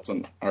think that's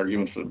an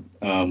argument for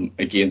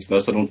against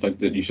this. I don't think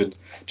that you should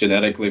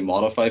genetically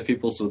modify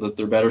people so that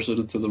they're better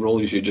suited to the role.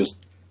 You should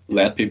just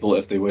let people,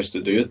 if they wish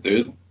to do it.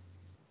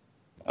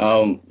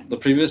 The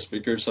previous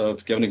speakers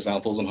have given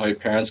examples on how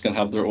parents can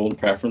have their own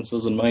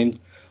preferences in mind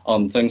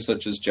on things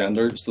such as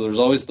gender. So there's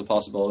always the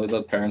possibility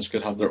that parents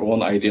could have their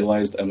own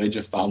idealized image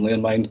of family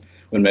in mind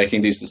when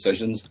making these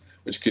decisions,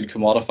 which could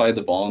commodify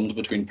the bond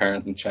between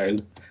parent and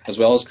child, as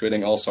well as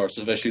creating all sorts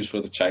of issues for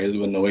the child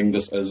when knowing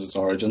this is its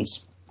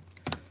origins.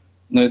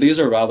 Now, these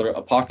are rather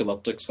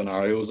apocalyptic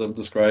scenarios I've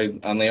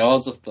described, and the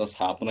odds of this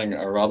happening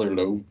are rather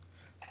low,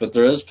 but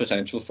there is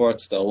potential for it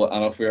still,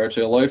 and if we are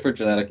to allow for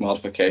genetic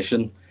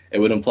modification, it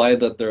would imply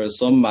that there is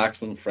some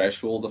maximum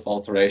threshold of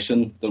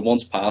alteration that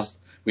once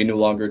passed, we no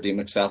longer deem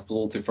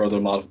acceptable to further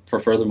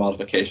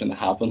modification to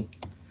happen.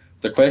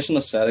 The question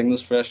of setting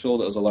this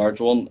threshold is a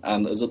large one,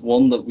 and is it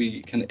one that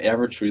we can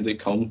ever truly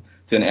come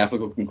to an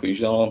ethical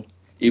conclusion on,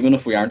 even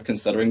if we aren't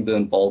considering the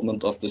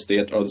involvement of the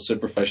state or the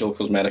superficial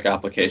cosmetic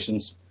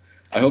applications?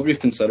 I hope you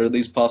consider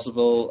these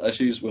possible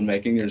issues when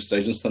making your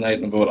decisions tonight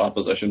and vote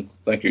opposition.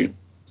 Thank you.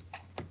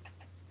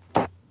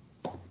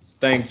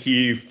 Thank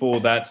you for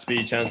that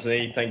speech,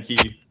 Anthony. Thank you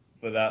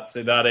for that.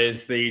 So that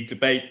is, the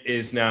debate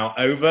is now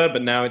over,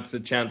 but now it's a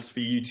chance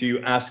for you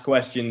to ask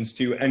questions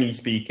to any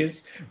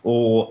speakers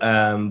or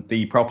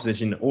the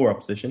proposition or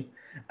opposition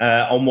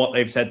on what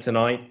they've said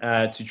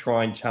tonight to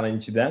try and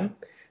challenge them.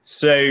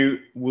 So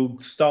we'll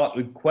start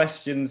with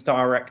questions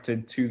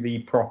directed to the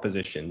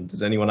proposition.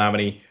 Does anyone have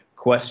any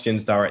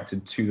questions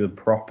directed to the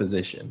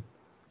proposition?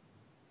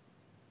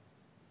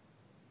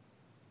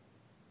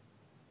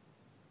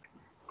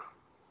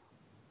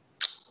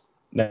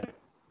 No.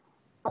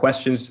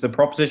 Questions to the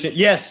proposition?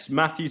 Yes,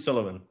 Matthew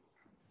Sullivan.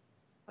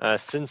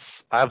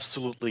 Since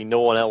absolutely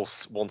no one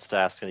else wants to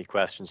ask any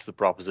questions to the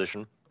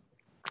proposition,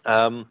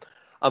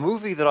 a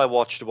movie that I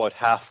watched about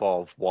half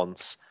of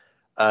once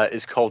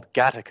is called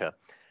Gattaca,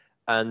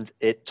 and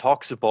it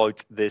talks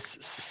about this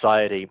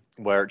society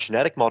where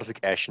genetic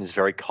modification is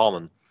very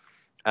common,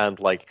 and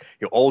like,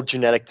 you know, all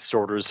genetic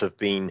disorders have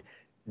been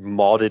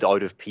modded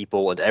out of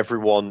people, and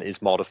everyone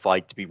is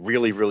modified to be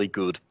really, really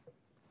good.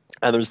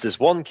 And there's this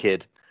one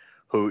kid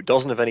who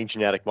doesn't have any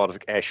genetic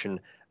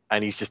modification,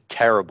 and he's just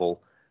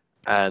terrible.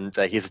 And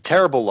he has a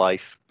terrible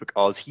life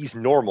because he's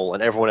normal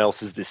and everyone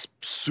else is this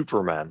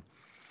Superman.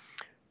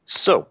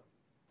 So,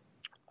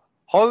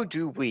 how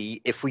do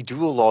we, if we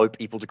do allow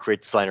people to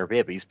create designer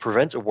babies,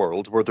 prevent a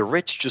world where the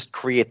rich just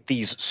create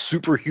these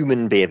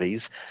superhuman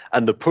babies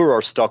and the poor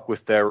are stuck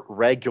with their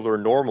regular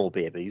normal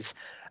babies,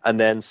 and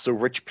then so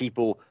rich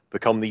people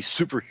become these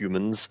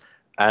superhumans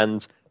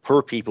and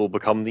poor people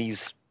become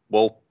these,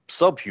 well,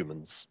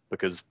 subhumans,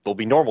 because they'll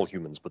be normal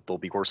humans, but they'll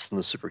be worse than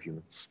the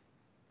superhumans?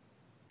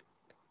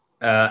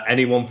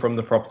 Anyone from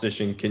the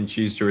proposition can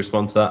choose to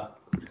respond to that.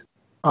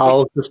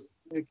 I'll just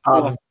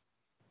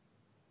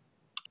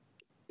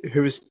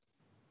who's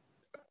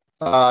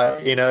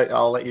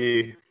I'll let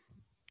you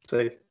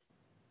say.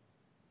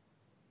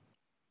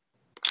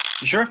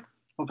 You sure?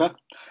 Okay.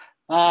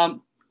 The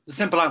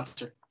simple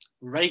answer: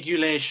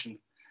 regulation.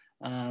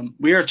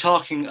 We are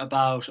talking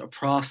about a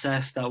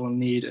process that will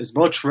need as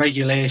much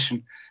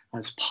regulation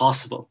as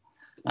possible.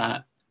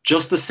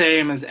 Just the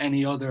same as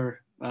any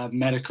other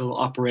medical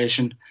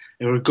operation,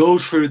 it will go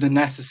through the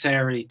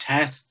necessary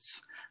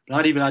tests,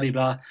 blah, blah, blah,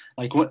 blah.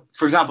 Like,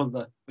 for example,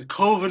 the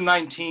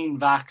COVID-19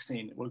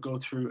 vaccine will go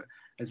through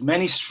as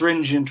many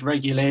stringent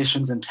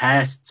regulations and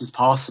tests as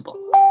possible.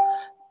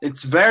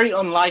 It's very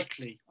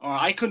unlikely, or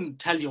I couldn't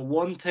tell you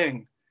one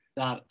thing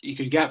that you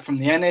could get from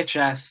the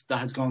NHS that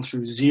has gone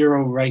through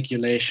zero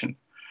regulation.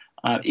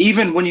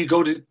 Even when you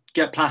go to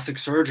get plastic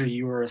surgery,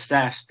 you are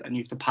assessed and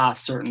you have to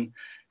pass certain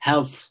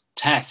health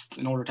tests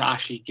in order to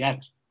actually get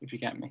it, if you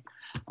get me.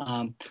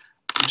 In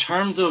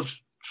terms of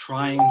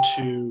trying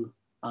to,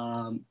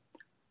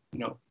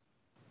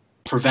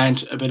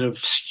 prevent a bit of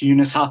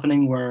skewness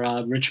happening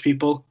where rich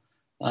people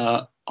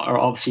are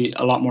obviously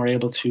a lot more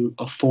able to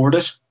afford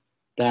it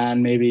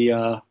than maybe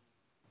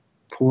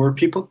poor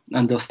people,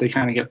 and thus they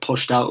kind of get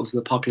pushed out of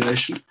the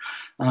population.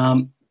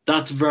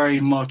 That's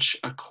very much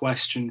a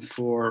question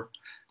for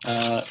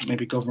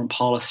maybe government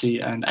policy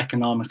and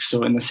economics.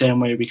 So in the same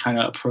way we kind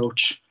of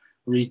approach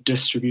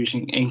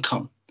redistributing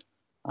income,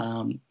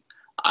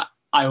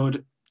 I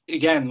would,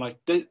 again,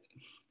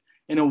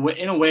 in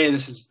a way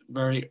this is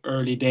very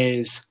early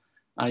days.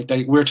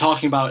 We're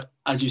talking about,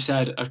 as you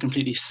said, a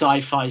completely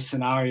sci-fi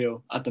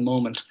scenario at the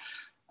moment,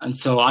 and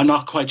so I'm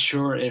not quite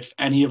sure if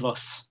any of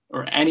us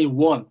or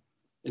anyone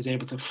is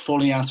able to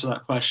fully answer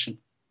that question.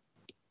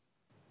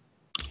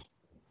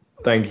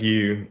 Thank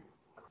you,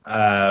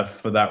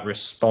 for that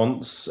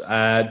response.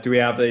 Do we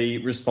have a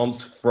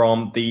response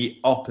from the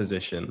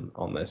opposition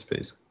on this,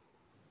 please?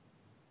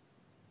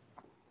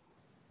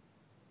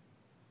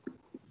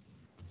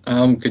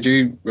 Could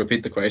you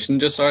repeat the question,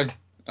 just sorry?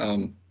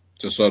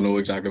 Just so I know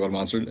exactly what I'm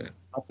answering.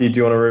 Do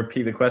you want to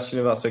repeat the question,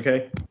 if that's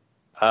okay?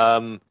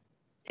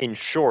 In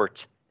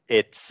short,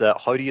 it's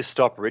how do you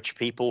stop rich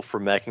people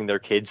from making their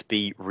kids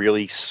be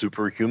really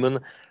superhuman,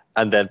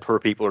 and then poor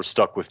people are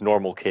stuck with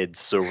normal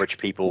kids, so rich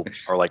people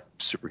are like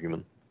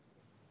superhuman?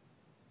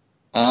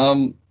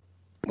 Well,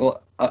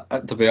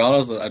 to be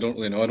honest, I don't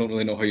really know. I don't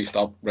really know how you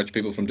stop rich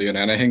people from doing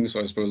anything. So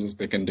I suppose if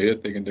they can do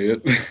it, they can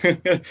do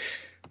it.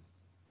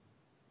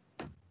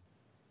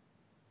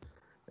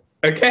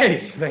 Okay,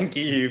 thank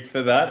you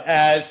for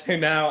that. So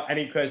now,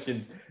 any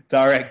questions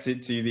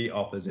directed to the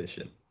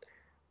opposition?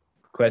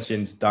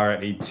 Questions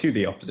directly to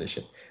the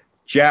opposition.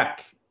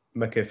 Jack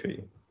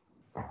McAfee.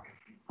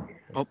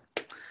 Oh,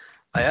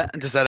 I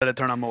decided to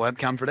turn on my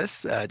webcam for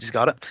this. Just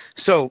got it.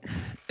 So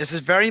this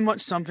is very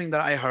much something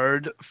that I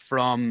heard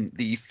from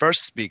the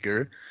first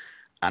speaker,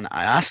 and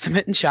I asked him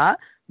it in chat,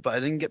 but I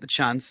didn't get the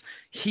chance.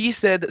 He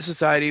said that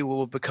society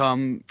will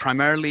become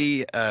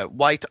primarily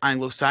white,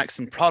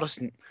 Anglo-Saxon,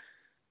 Protestant.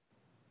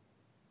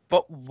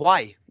 But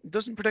why? It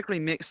doesn't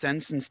particularly make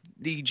sense, since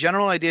the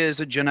general idea is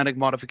that genetic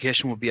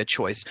modification will be a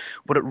choice.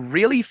 What it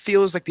really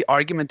feels like the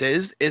argument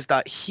is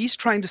that he's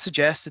trying to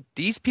suggest that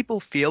these people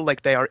feel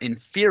like they are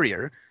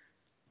inferior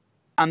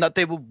and that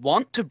they will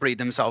want to breed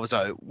themselves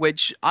out,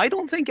 which I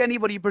don't think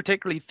anybody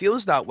particularly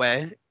feels that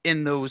way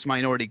in those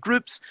minority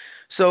groups.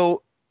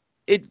 So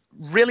it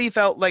really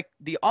felt like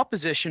the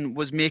opposition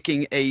was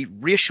making a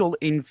racial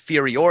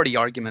inferiority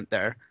argument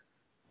there.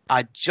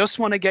 I just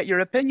want to get your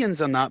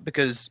opinions on that,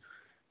 because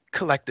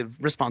collective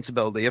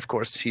responsibility, of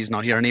course, he's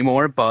not here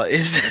anymore, but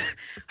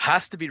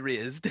has to be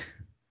raised.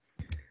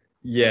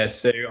 Yes,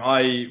 so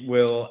I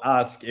will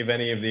ask if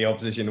any of the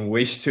opposition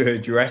wish to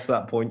address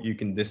that point. You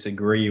can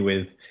disagree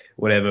with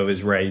whatever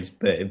was raised,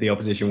 but if the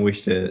opposition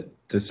wish to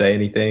say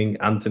anything,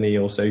 Anthony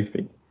or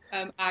Sophie.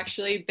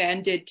 Actually,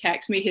 Ben did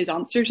text me his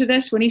answer to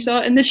this when he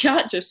saw it in the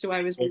chat, just so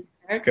I was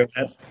prepared. Go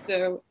ahead.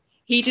 So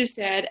he just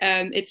said,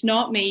 it's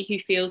not me who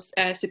feels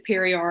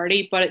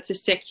superiority, but it's a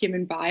sick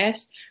human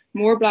bias.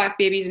 More black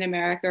babies in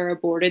America are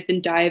aborted than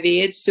die of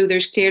AIDS, so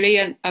there's clearly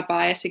a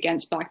bias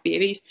against black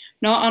babies.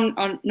 Not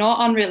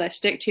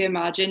unrealistic to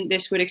imagine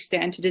this would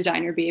extend to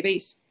designer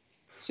babies.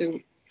 So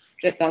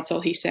that's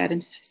all he said,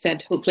 and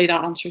said hopefully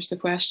that answers the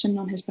question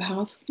on his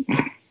behalf.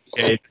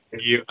 Okay,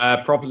 you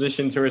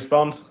proposition to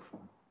respond?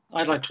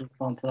 I'd like to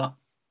respond to that.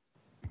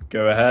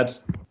 Go ahead.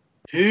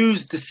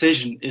 Whose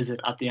decision is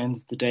it at the end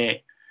of the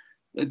day?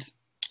 This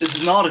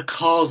is not a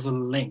causal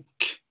link.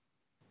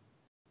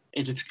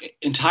 It is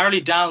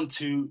entirely down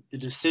to the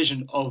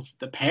decision of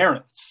the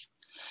parents.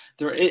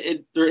 There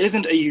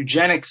isn't a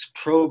eugenics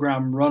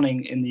program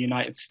running in the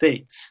United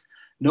States.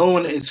 No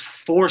one is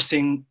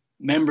forcing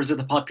members of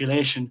the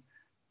population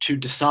to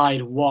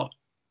decide what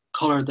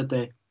color that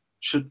they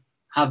should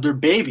have their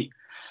baby.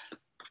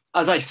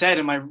 As I said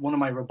in one of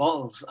my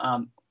rebuttals,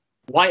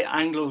 white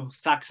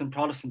Anglo-Saxon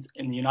Protestants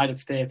in the United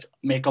States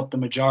make up the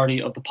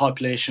majority of the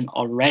population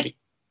already.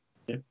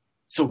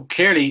 So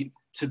clearly,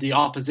 to the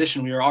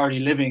opposition, we are already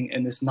living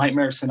in this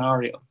nightmare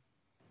scenario.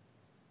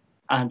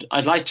 And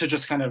I'd like to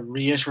just kind of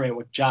reiterate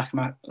what Jack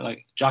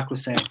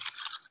was saying.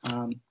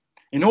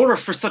 In order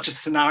for such a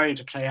scenario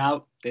to play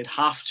out, they'd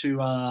have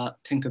to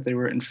think that they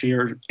were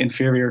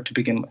inferior to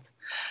begin with.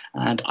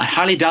 And I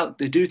highly doubt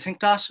they do think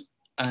that,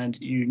 and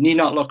you need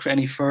not look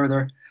any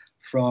further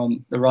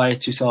from the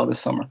riots you saw this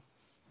summer.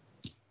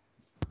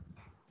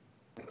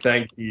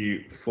 Thank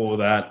you for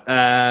that.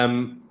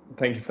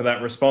 Thank you for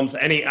that response.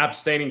 Any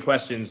abstaining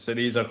questions? So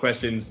these are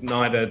questions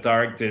neither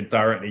directed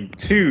directly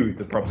to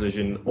the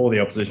proposition or the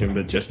opposition,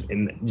 but just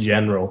in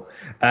general.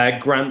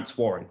 Grant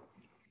Warren.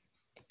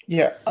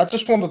 Yeah, I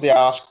just wanted to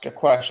ask a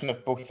question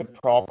of both the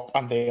prop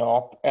and the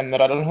op, and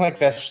that I don't think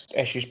this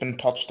issue's been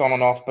touched on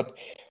enough, but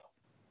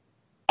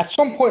at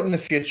some point in the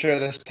future,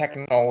 this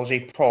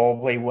technology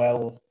probably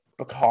will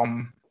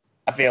become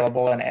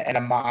available in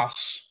a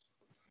mass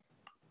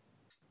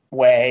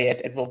way.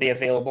 It will be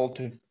available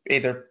to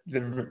either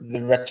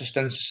the richest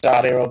in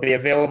society, or it will be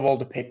available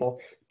to people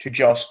to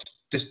just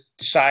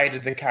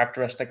decide the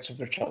characteristics of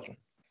their children.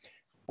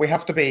 We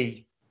have to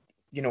be,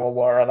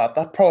 aware of that.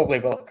 That probably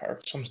will occur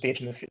at some stage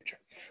in the future.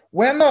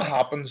 When that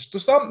happens,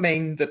 does that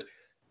mean that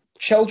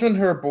children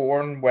who are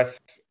born with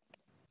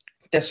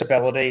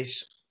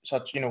disabilities,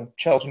 such,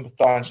 children with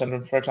Down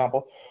syndrome, for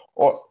example,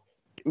 or,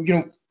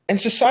 in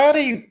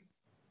society,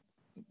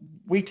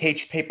 we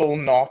teach people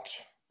not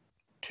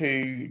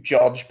to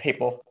judge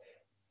people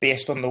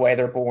based on the way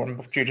they're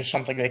born due to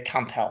something they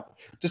can't help.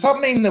 Does that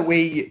mean that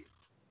we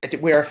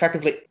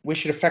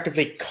should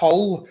effectively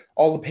cull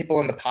all the people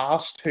in the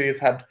past who have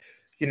had,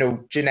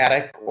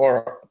 genetic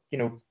or,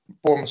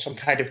 born with some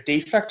kind of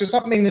defect? Does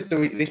that mean that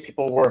these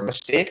people were a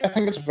mistake? I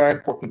think it's a very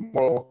important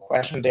moral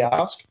question to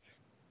ask.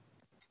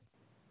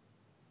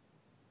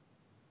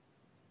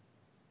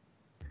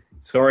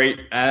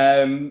 Sorry,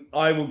 I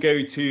will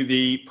go to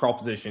the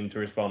proposition to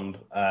respond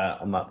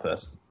on that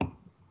first.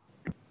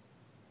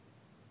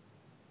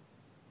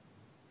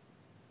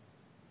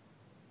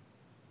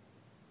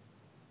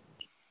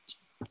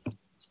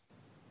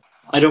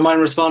 I don't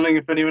mind responding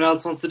if anyone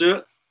else wants to do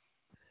it.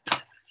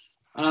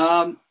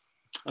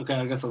 Okay,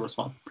 I guess I'll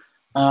respond.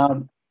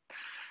 The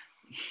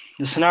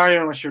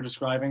scenario in which you're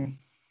describing,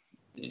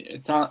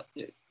 it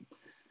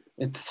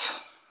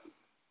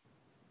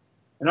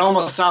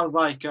almost sounds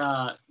like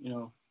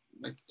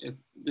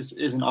this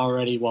isn't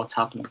already what's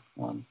happening.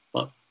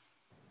 But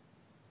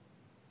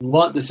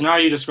what the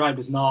scenario you described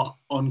is not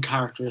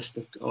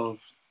uncharacteristic of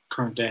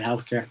current day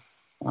healthcare,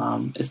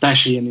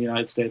 especially in the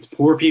United States.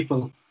 Poor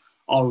people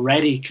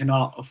already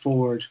cannot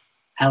afford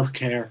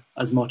healthcare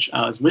as much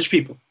as rich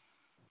people.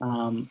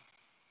 To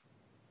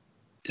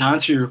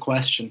answer your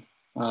question,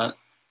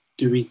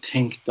 do we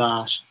think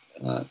that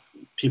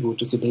people with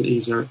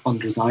disabilities are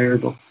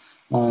undesirable?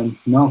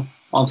 No,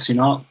 obviously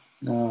not.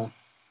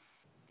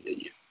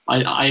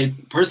 I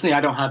personally,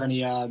 I don't have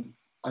any. I'm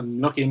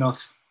lucky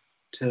enough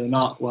to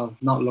not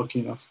lucky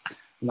enough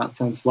in that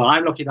sense. Well,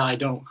 I'm lucky that I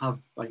don't have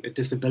like a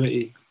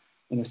disability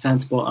in a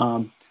sense, but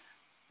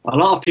a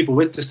lot of people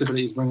with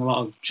disabilities bring a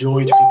lot of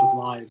joy to people's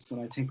lives,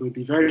 and I think it would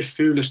be very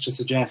foolish to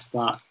suggest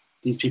that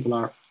these people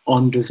are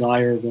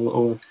undesirable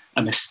or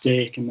a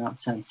mistake in that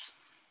sense.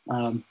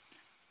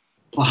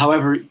 But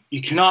however,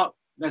 you cannot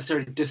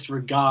necessarily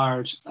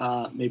disregard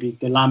maybe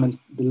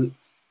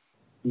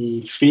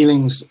the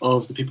feelings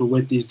of the people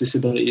with these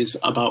disabilities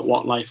about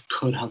what life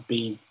could have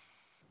been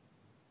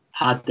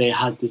had they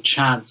had the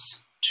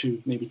chance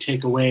to maybe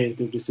take away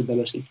their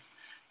disability.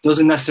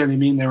 Doesn't necessarily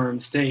mean they were a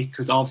mistake,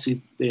 because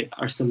obviously they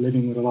are still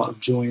living with a lot of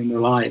joy in their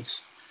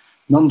lives.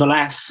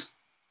 Nonetheless,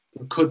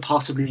 there could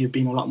possibly have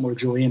been a lot more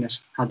joy in it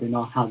had they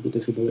not had the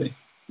disability.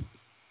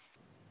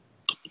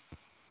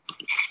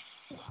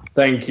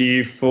 Thank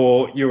you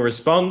for your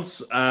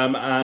response.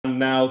 And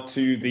now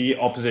to the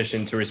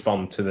opposition to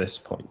respond to this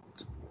point.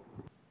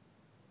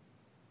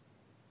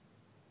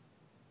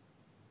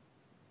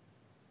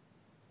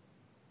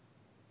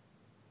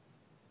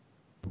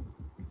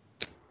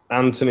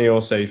 Anthony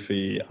or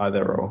Sophie,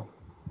 either or.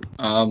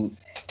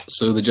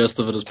 So the gist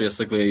of it is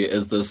basically,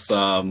 is this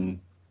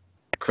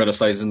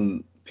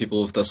criticizing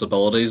people with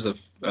disabilities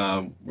if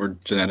we're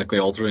genetically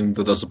altering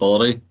the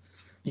disability?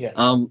 Yeah.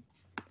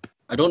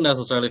 I don't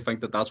necessarily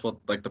think that that's what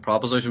like the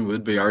proposition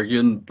would be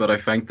arguing, but I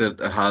think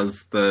that it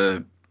has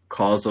the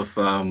cause of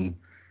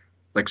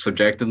like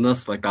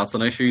subjectiveness, like that's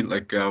an issue.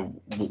 Like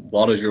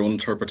what is your own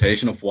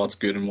interpretation of what's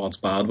good and what's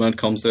bad when it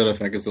comes to it? I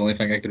think is the only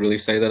thing I could really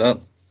say to that.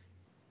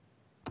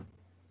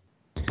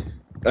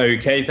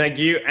 Okay, thank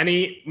you.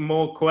 Any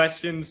more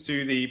questions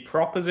to the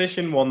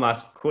proposition? One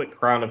last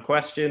quick round of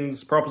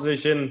questions.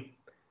 Proposition?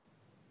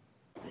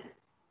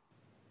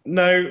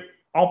 No.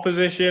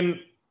 Opposition?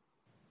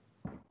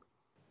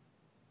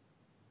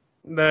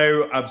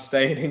 No.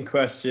 Abstaining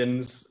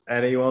questions?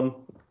 Anyone?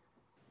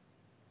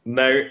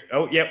 No.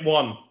 Oh, yeah,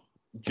 one.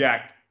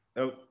 Jack.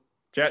 Oh,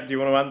 Jack, do you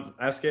want to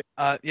ask it?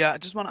 Yeah, I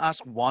just want to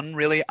ask one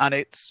really,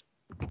 and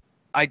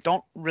I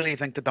don't really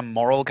think that the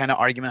moral kind of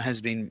argument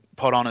has been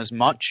put on as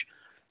much.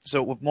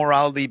 So with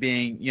morality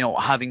being,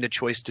 having the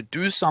choice to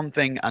do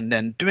something and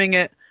then doing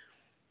it,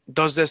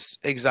 is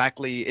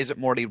it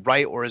morally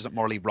right or is it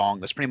morally wrong?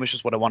 That's pretty much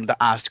just what I wanted to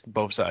ask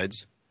both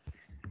sides.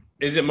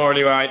 Is it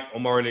morally right or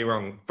morally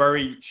wrong?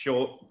 Very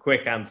short,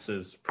 quick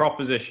answers.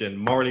 Proposition,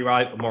 morally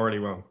right or morally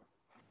wrong?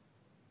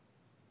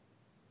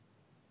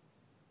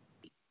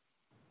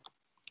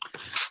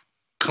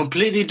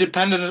 Completely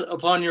dependent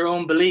upon your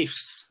own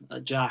beliefs,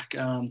 Jack.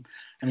 I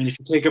mean, if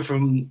you take it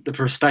from the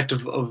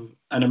perspective of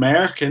an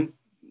American,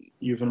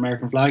 you have an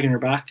American flag in your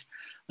back.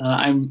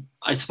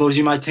 I suppose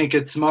you might think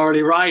it's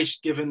morally right,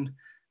 given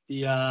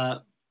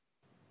the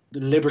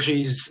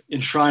liberties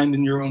enshrined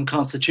in your own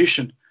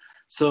constitution.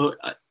 So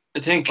I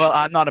think. Well,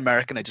 I'm not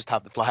American. I just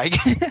have the flag.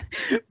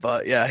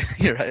 But yeah,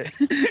 you're right.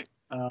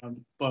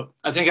 But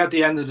I think at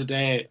the end of the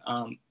day,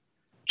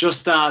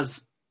 just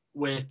as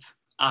with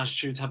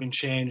attitudes having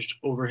changed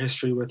over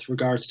history with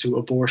regards to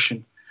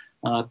abortion,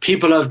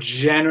 people have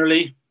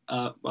generally,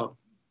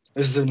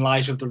 this is in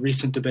light of the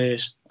recent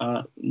debate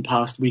in the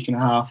past week and a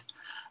half,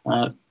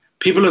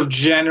 people have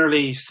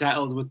generally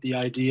settled with the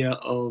idea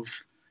of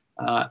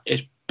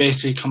it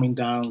basically coming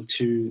down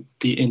to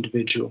the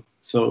individual,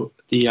 so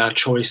the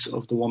choice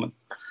of the woman.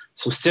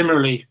 So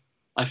similarly,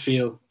 I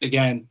feel,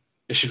 again,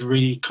 it should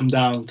really come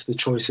down to the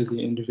choice of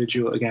the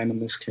individual again in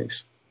this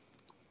case.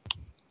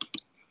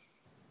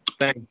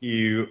 Thank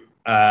you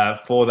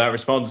for that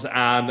response.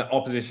 And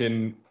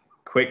opposition,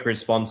 quick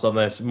response on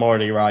this,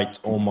 morally right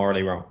or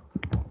morally wrong?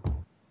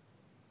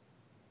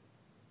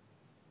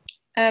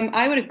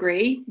 I would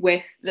agree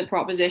with the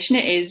proposition.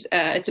 It's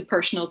a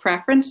personal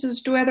preference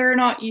as to whether or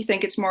not you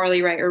think it's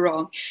morally right or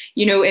wrong.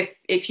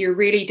 If you're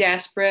really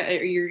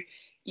desperate or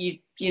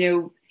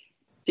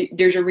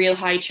there's a real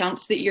high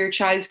chance that your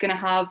child's going to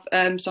have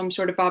some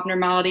sort of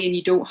abnormality and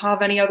you don't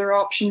have any other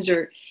options,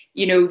 or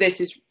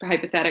this is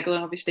hypothetical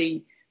and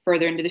obviously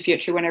further into the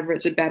future whenever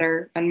it's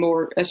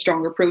a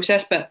stronger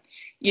process. But,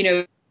 you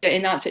know,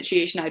 in that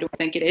situation, I don't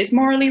think it is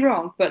morally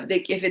wrong. But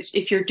like,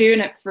 if you're doing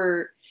it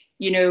for,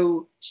 you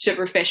know,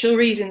 superficial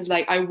reasons,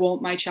 like I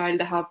want my child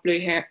to have blue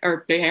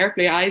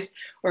eyes,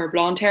 or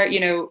blonde hair, you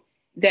know,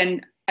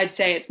 then I'd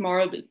say it's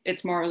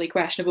morally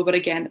questionable. But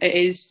again,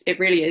 it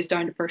really is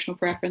down to personal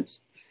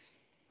preference.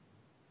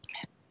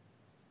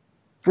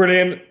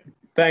 Brilliant.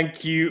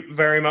 Thank you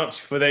very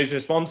much for those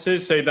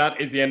responses. So that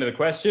is the end of the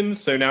questions.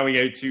 So now we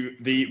go to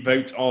the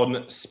vote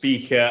on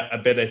speaker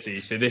ability.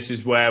 So this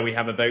is where we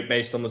have a vote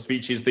based on the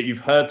speeches that you've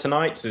heard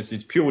tonight. So this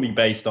is purely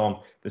based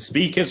on the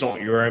speakers, not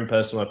your own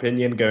personal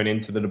opinion going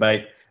into the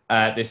debate.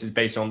 This is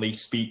based on the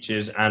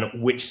speeches and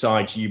which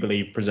side you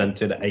believe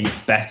presented a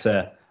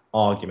better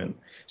argument.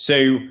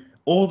 So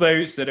all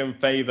those that are in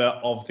favour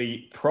of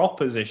the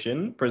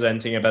proposition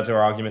presenting a better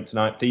argument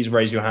tonight, please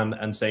raise your hand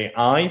and say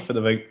aye for the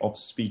vote of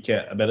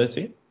speaker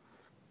ability.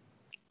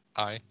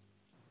 Aye.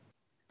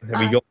 There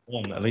we got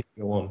one, at least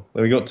we got one.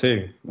 There we got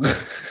two.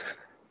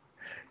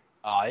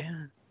 Aye.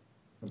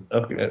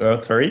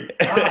 Okay, three.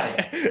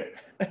 Aye.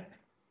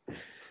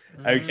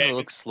 Okay.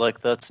 Looks like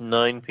that's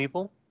 9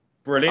 people.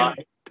 Brilliant.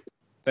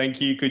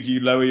 Thank you. Could you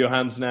lower your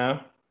hands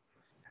now?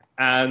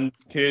 And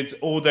could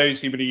all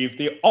those who believe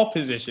the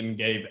opposition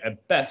gave a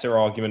better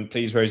argument,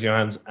 please raise your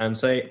hands and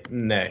say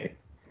nay.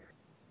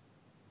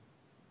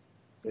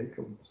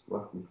 Jacob's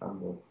left his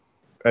hand up.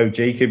 Oh,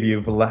 Jacob,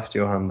 you've left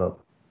your hand up.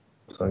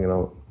 So I'm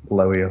going to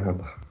lower your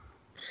hand.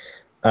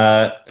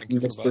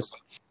 Mr.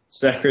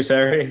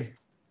 Secretary?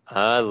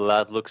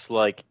 That looks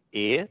like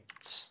 8.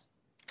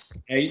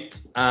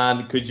 8.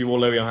 And could you all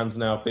lower your hands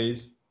now,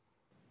 please?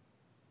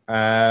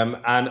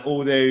 And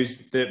all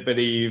those that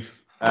believe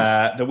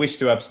that wish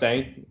to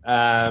abstain,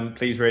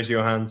 please raise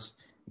your hands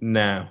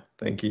now.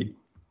 Thank you.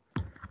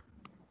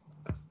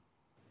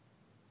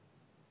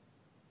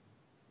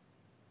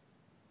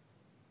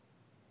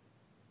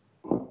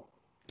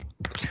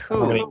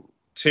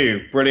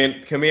 Two.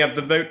 Brilliant. Can we have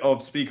the vote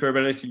of speaker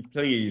ability,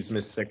 please,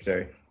 Mr.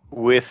 Secretary?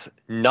 With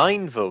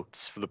 9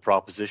 votes for the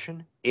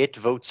proposition, 8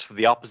 votes for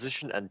the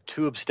opposition, and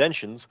 2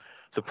 abstentions,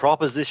 the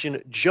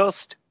proposition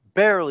just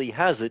barely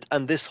has it,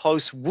 and this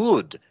House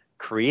would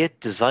create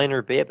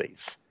designer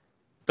babies.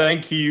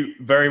 Thank you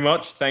very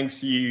much.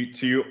 Thanks you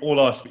to all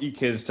our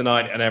speakers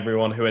tonight and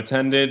everyone who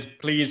attended.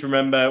 Please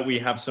remember we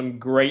have some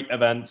great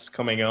events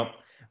coming up,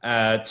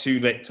 2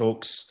 Lit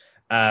Talks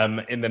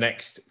in the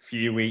next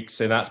few weeks.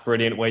 So that's a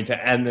brilliant way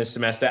to end this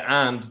semester.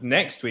 And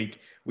next week,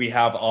 we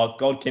have our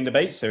Godkin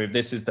debate. So if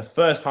this is the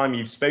first time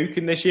you've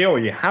spoken this year or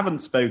you haven't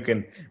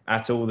spoken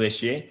at all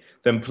this year,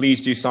 then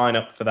please do sign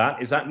up for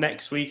that. Is that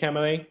next week,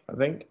 Emily, I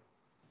think?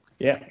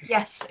 Yeah.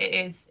 Yes, it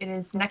is. It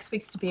is next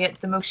week's debate.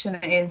 The motion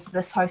is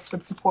this House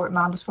would support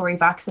mandatory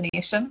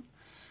vaccination.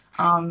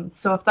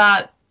 So if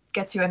that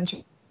gets you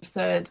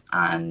interested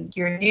and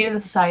you're new to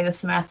the society this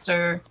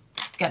semester,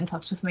 get in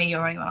touch with me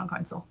or anyone on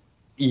council.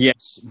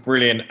 Yes,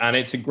 brilliant. And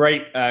it's a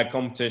great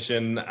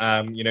competition.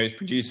 You know, it's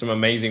produced some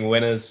amazing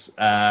winners,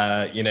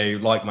 you know,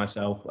 like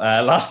myself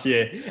last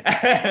year.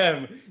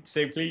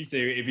 So please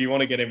do, if you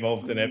want to get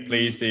involved in it,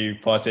 please do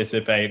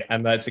participate.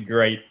 And that's a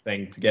great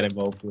thing to get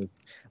involved with.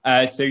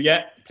 So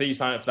yeah, please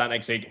sign up for that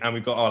next week. And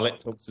we've got our Lit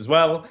Talks as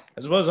well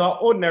as our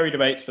ordinary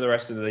debates for the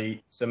rest of the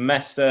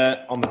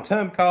semester on the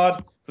term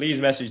card. Please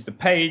message the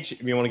page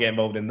if you want to get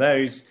involved in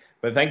those.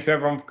 But thank you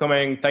everyone for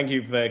coming. Thank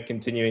you for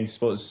continuing to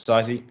support the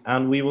society,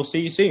 and we will see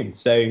you soon.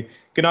 So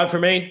good night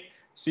from me.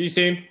 See you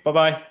soon.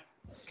 Bye-bye.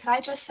 Can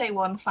I just say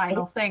one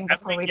final thing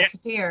before we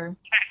disappear?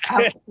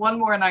 I have one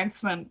more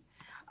announcement.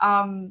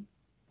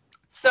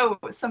 So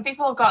some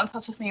people have got in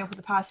touch with me over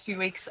the past few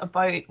weeks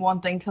about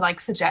wanting to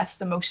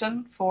suggest a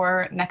motion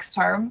for next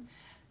term.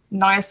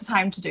 Now is the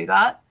time to do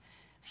that.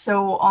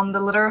 So on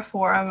the Literate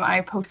Forum, I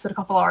posted a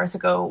couple hours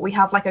ago, we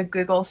have a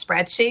Google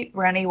spreadsheet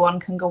where anyone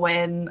can go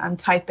in and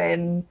type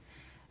in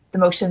the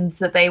motions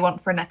that they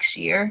want for next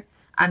year.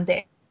 And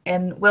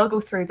then we'll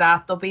go through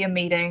that. There'll be a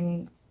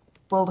meeting.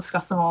 We'll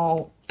discuss them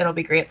all. It'll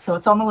be great. So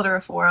it's on the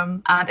Literate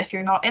Forum. And if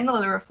you're not in the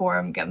Literate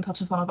Forum, get in touch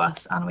with one of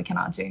us and we can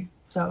add you.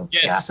 So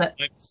yes, yeah, that's it.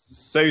 I'm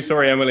so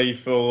sorry, Emily,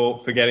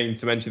 for forgetting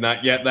to mention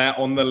that. Yeah, there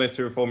on the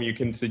Literate Forum, you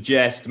can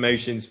suggest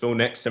motions for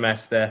next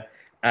semester.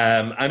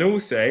 And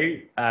also,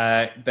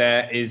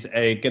 there is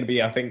going to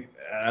be, I think,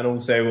 and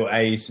also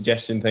a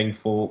suggestion thing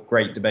for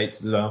great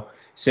debates as well.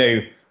 So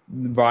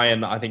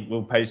Ryan, I think,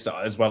 will post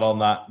as well on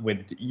that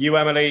with you,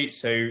 Emily.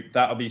 So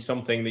that'll be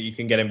something that you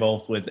can get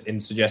involved with in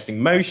suggesting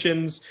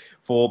motions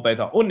for both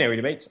our ordinary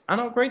debates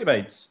and our great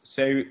debates.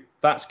 So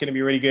that's going to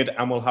be really good.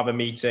 And we'll have a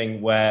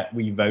meeting where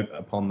we vote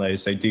upon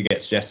those. So do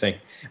get suggesting.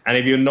 And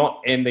if you're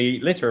not in the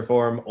Literate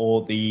Forum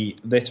or the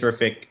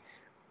Literific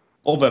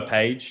other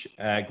page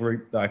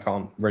group that I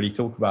can't really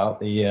talk about,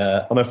 the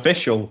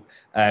unofficial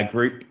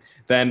group,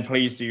 then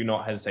please do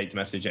not hesitate to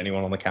message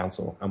anyone on the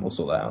council and we'll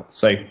sort that out.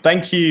 So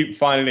thank you.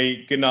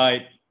 Finally, good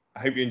night. I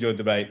hope you enjoyed the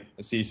debate.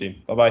 I'll see you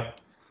soon. Bye-bye.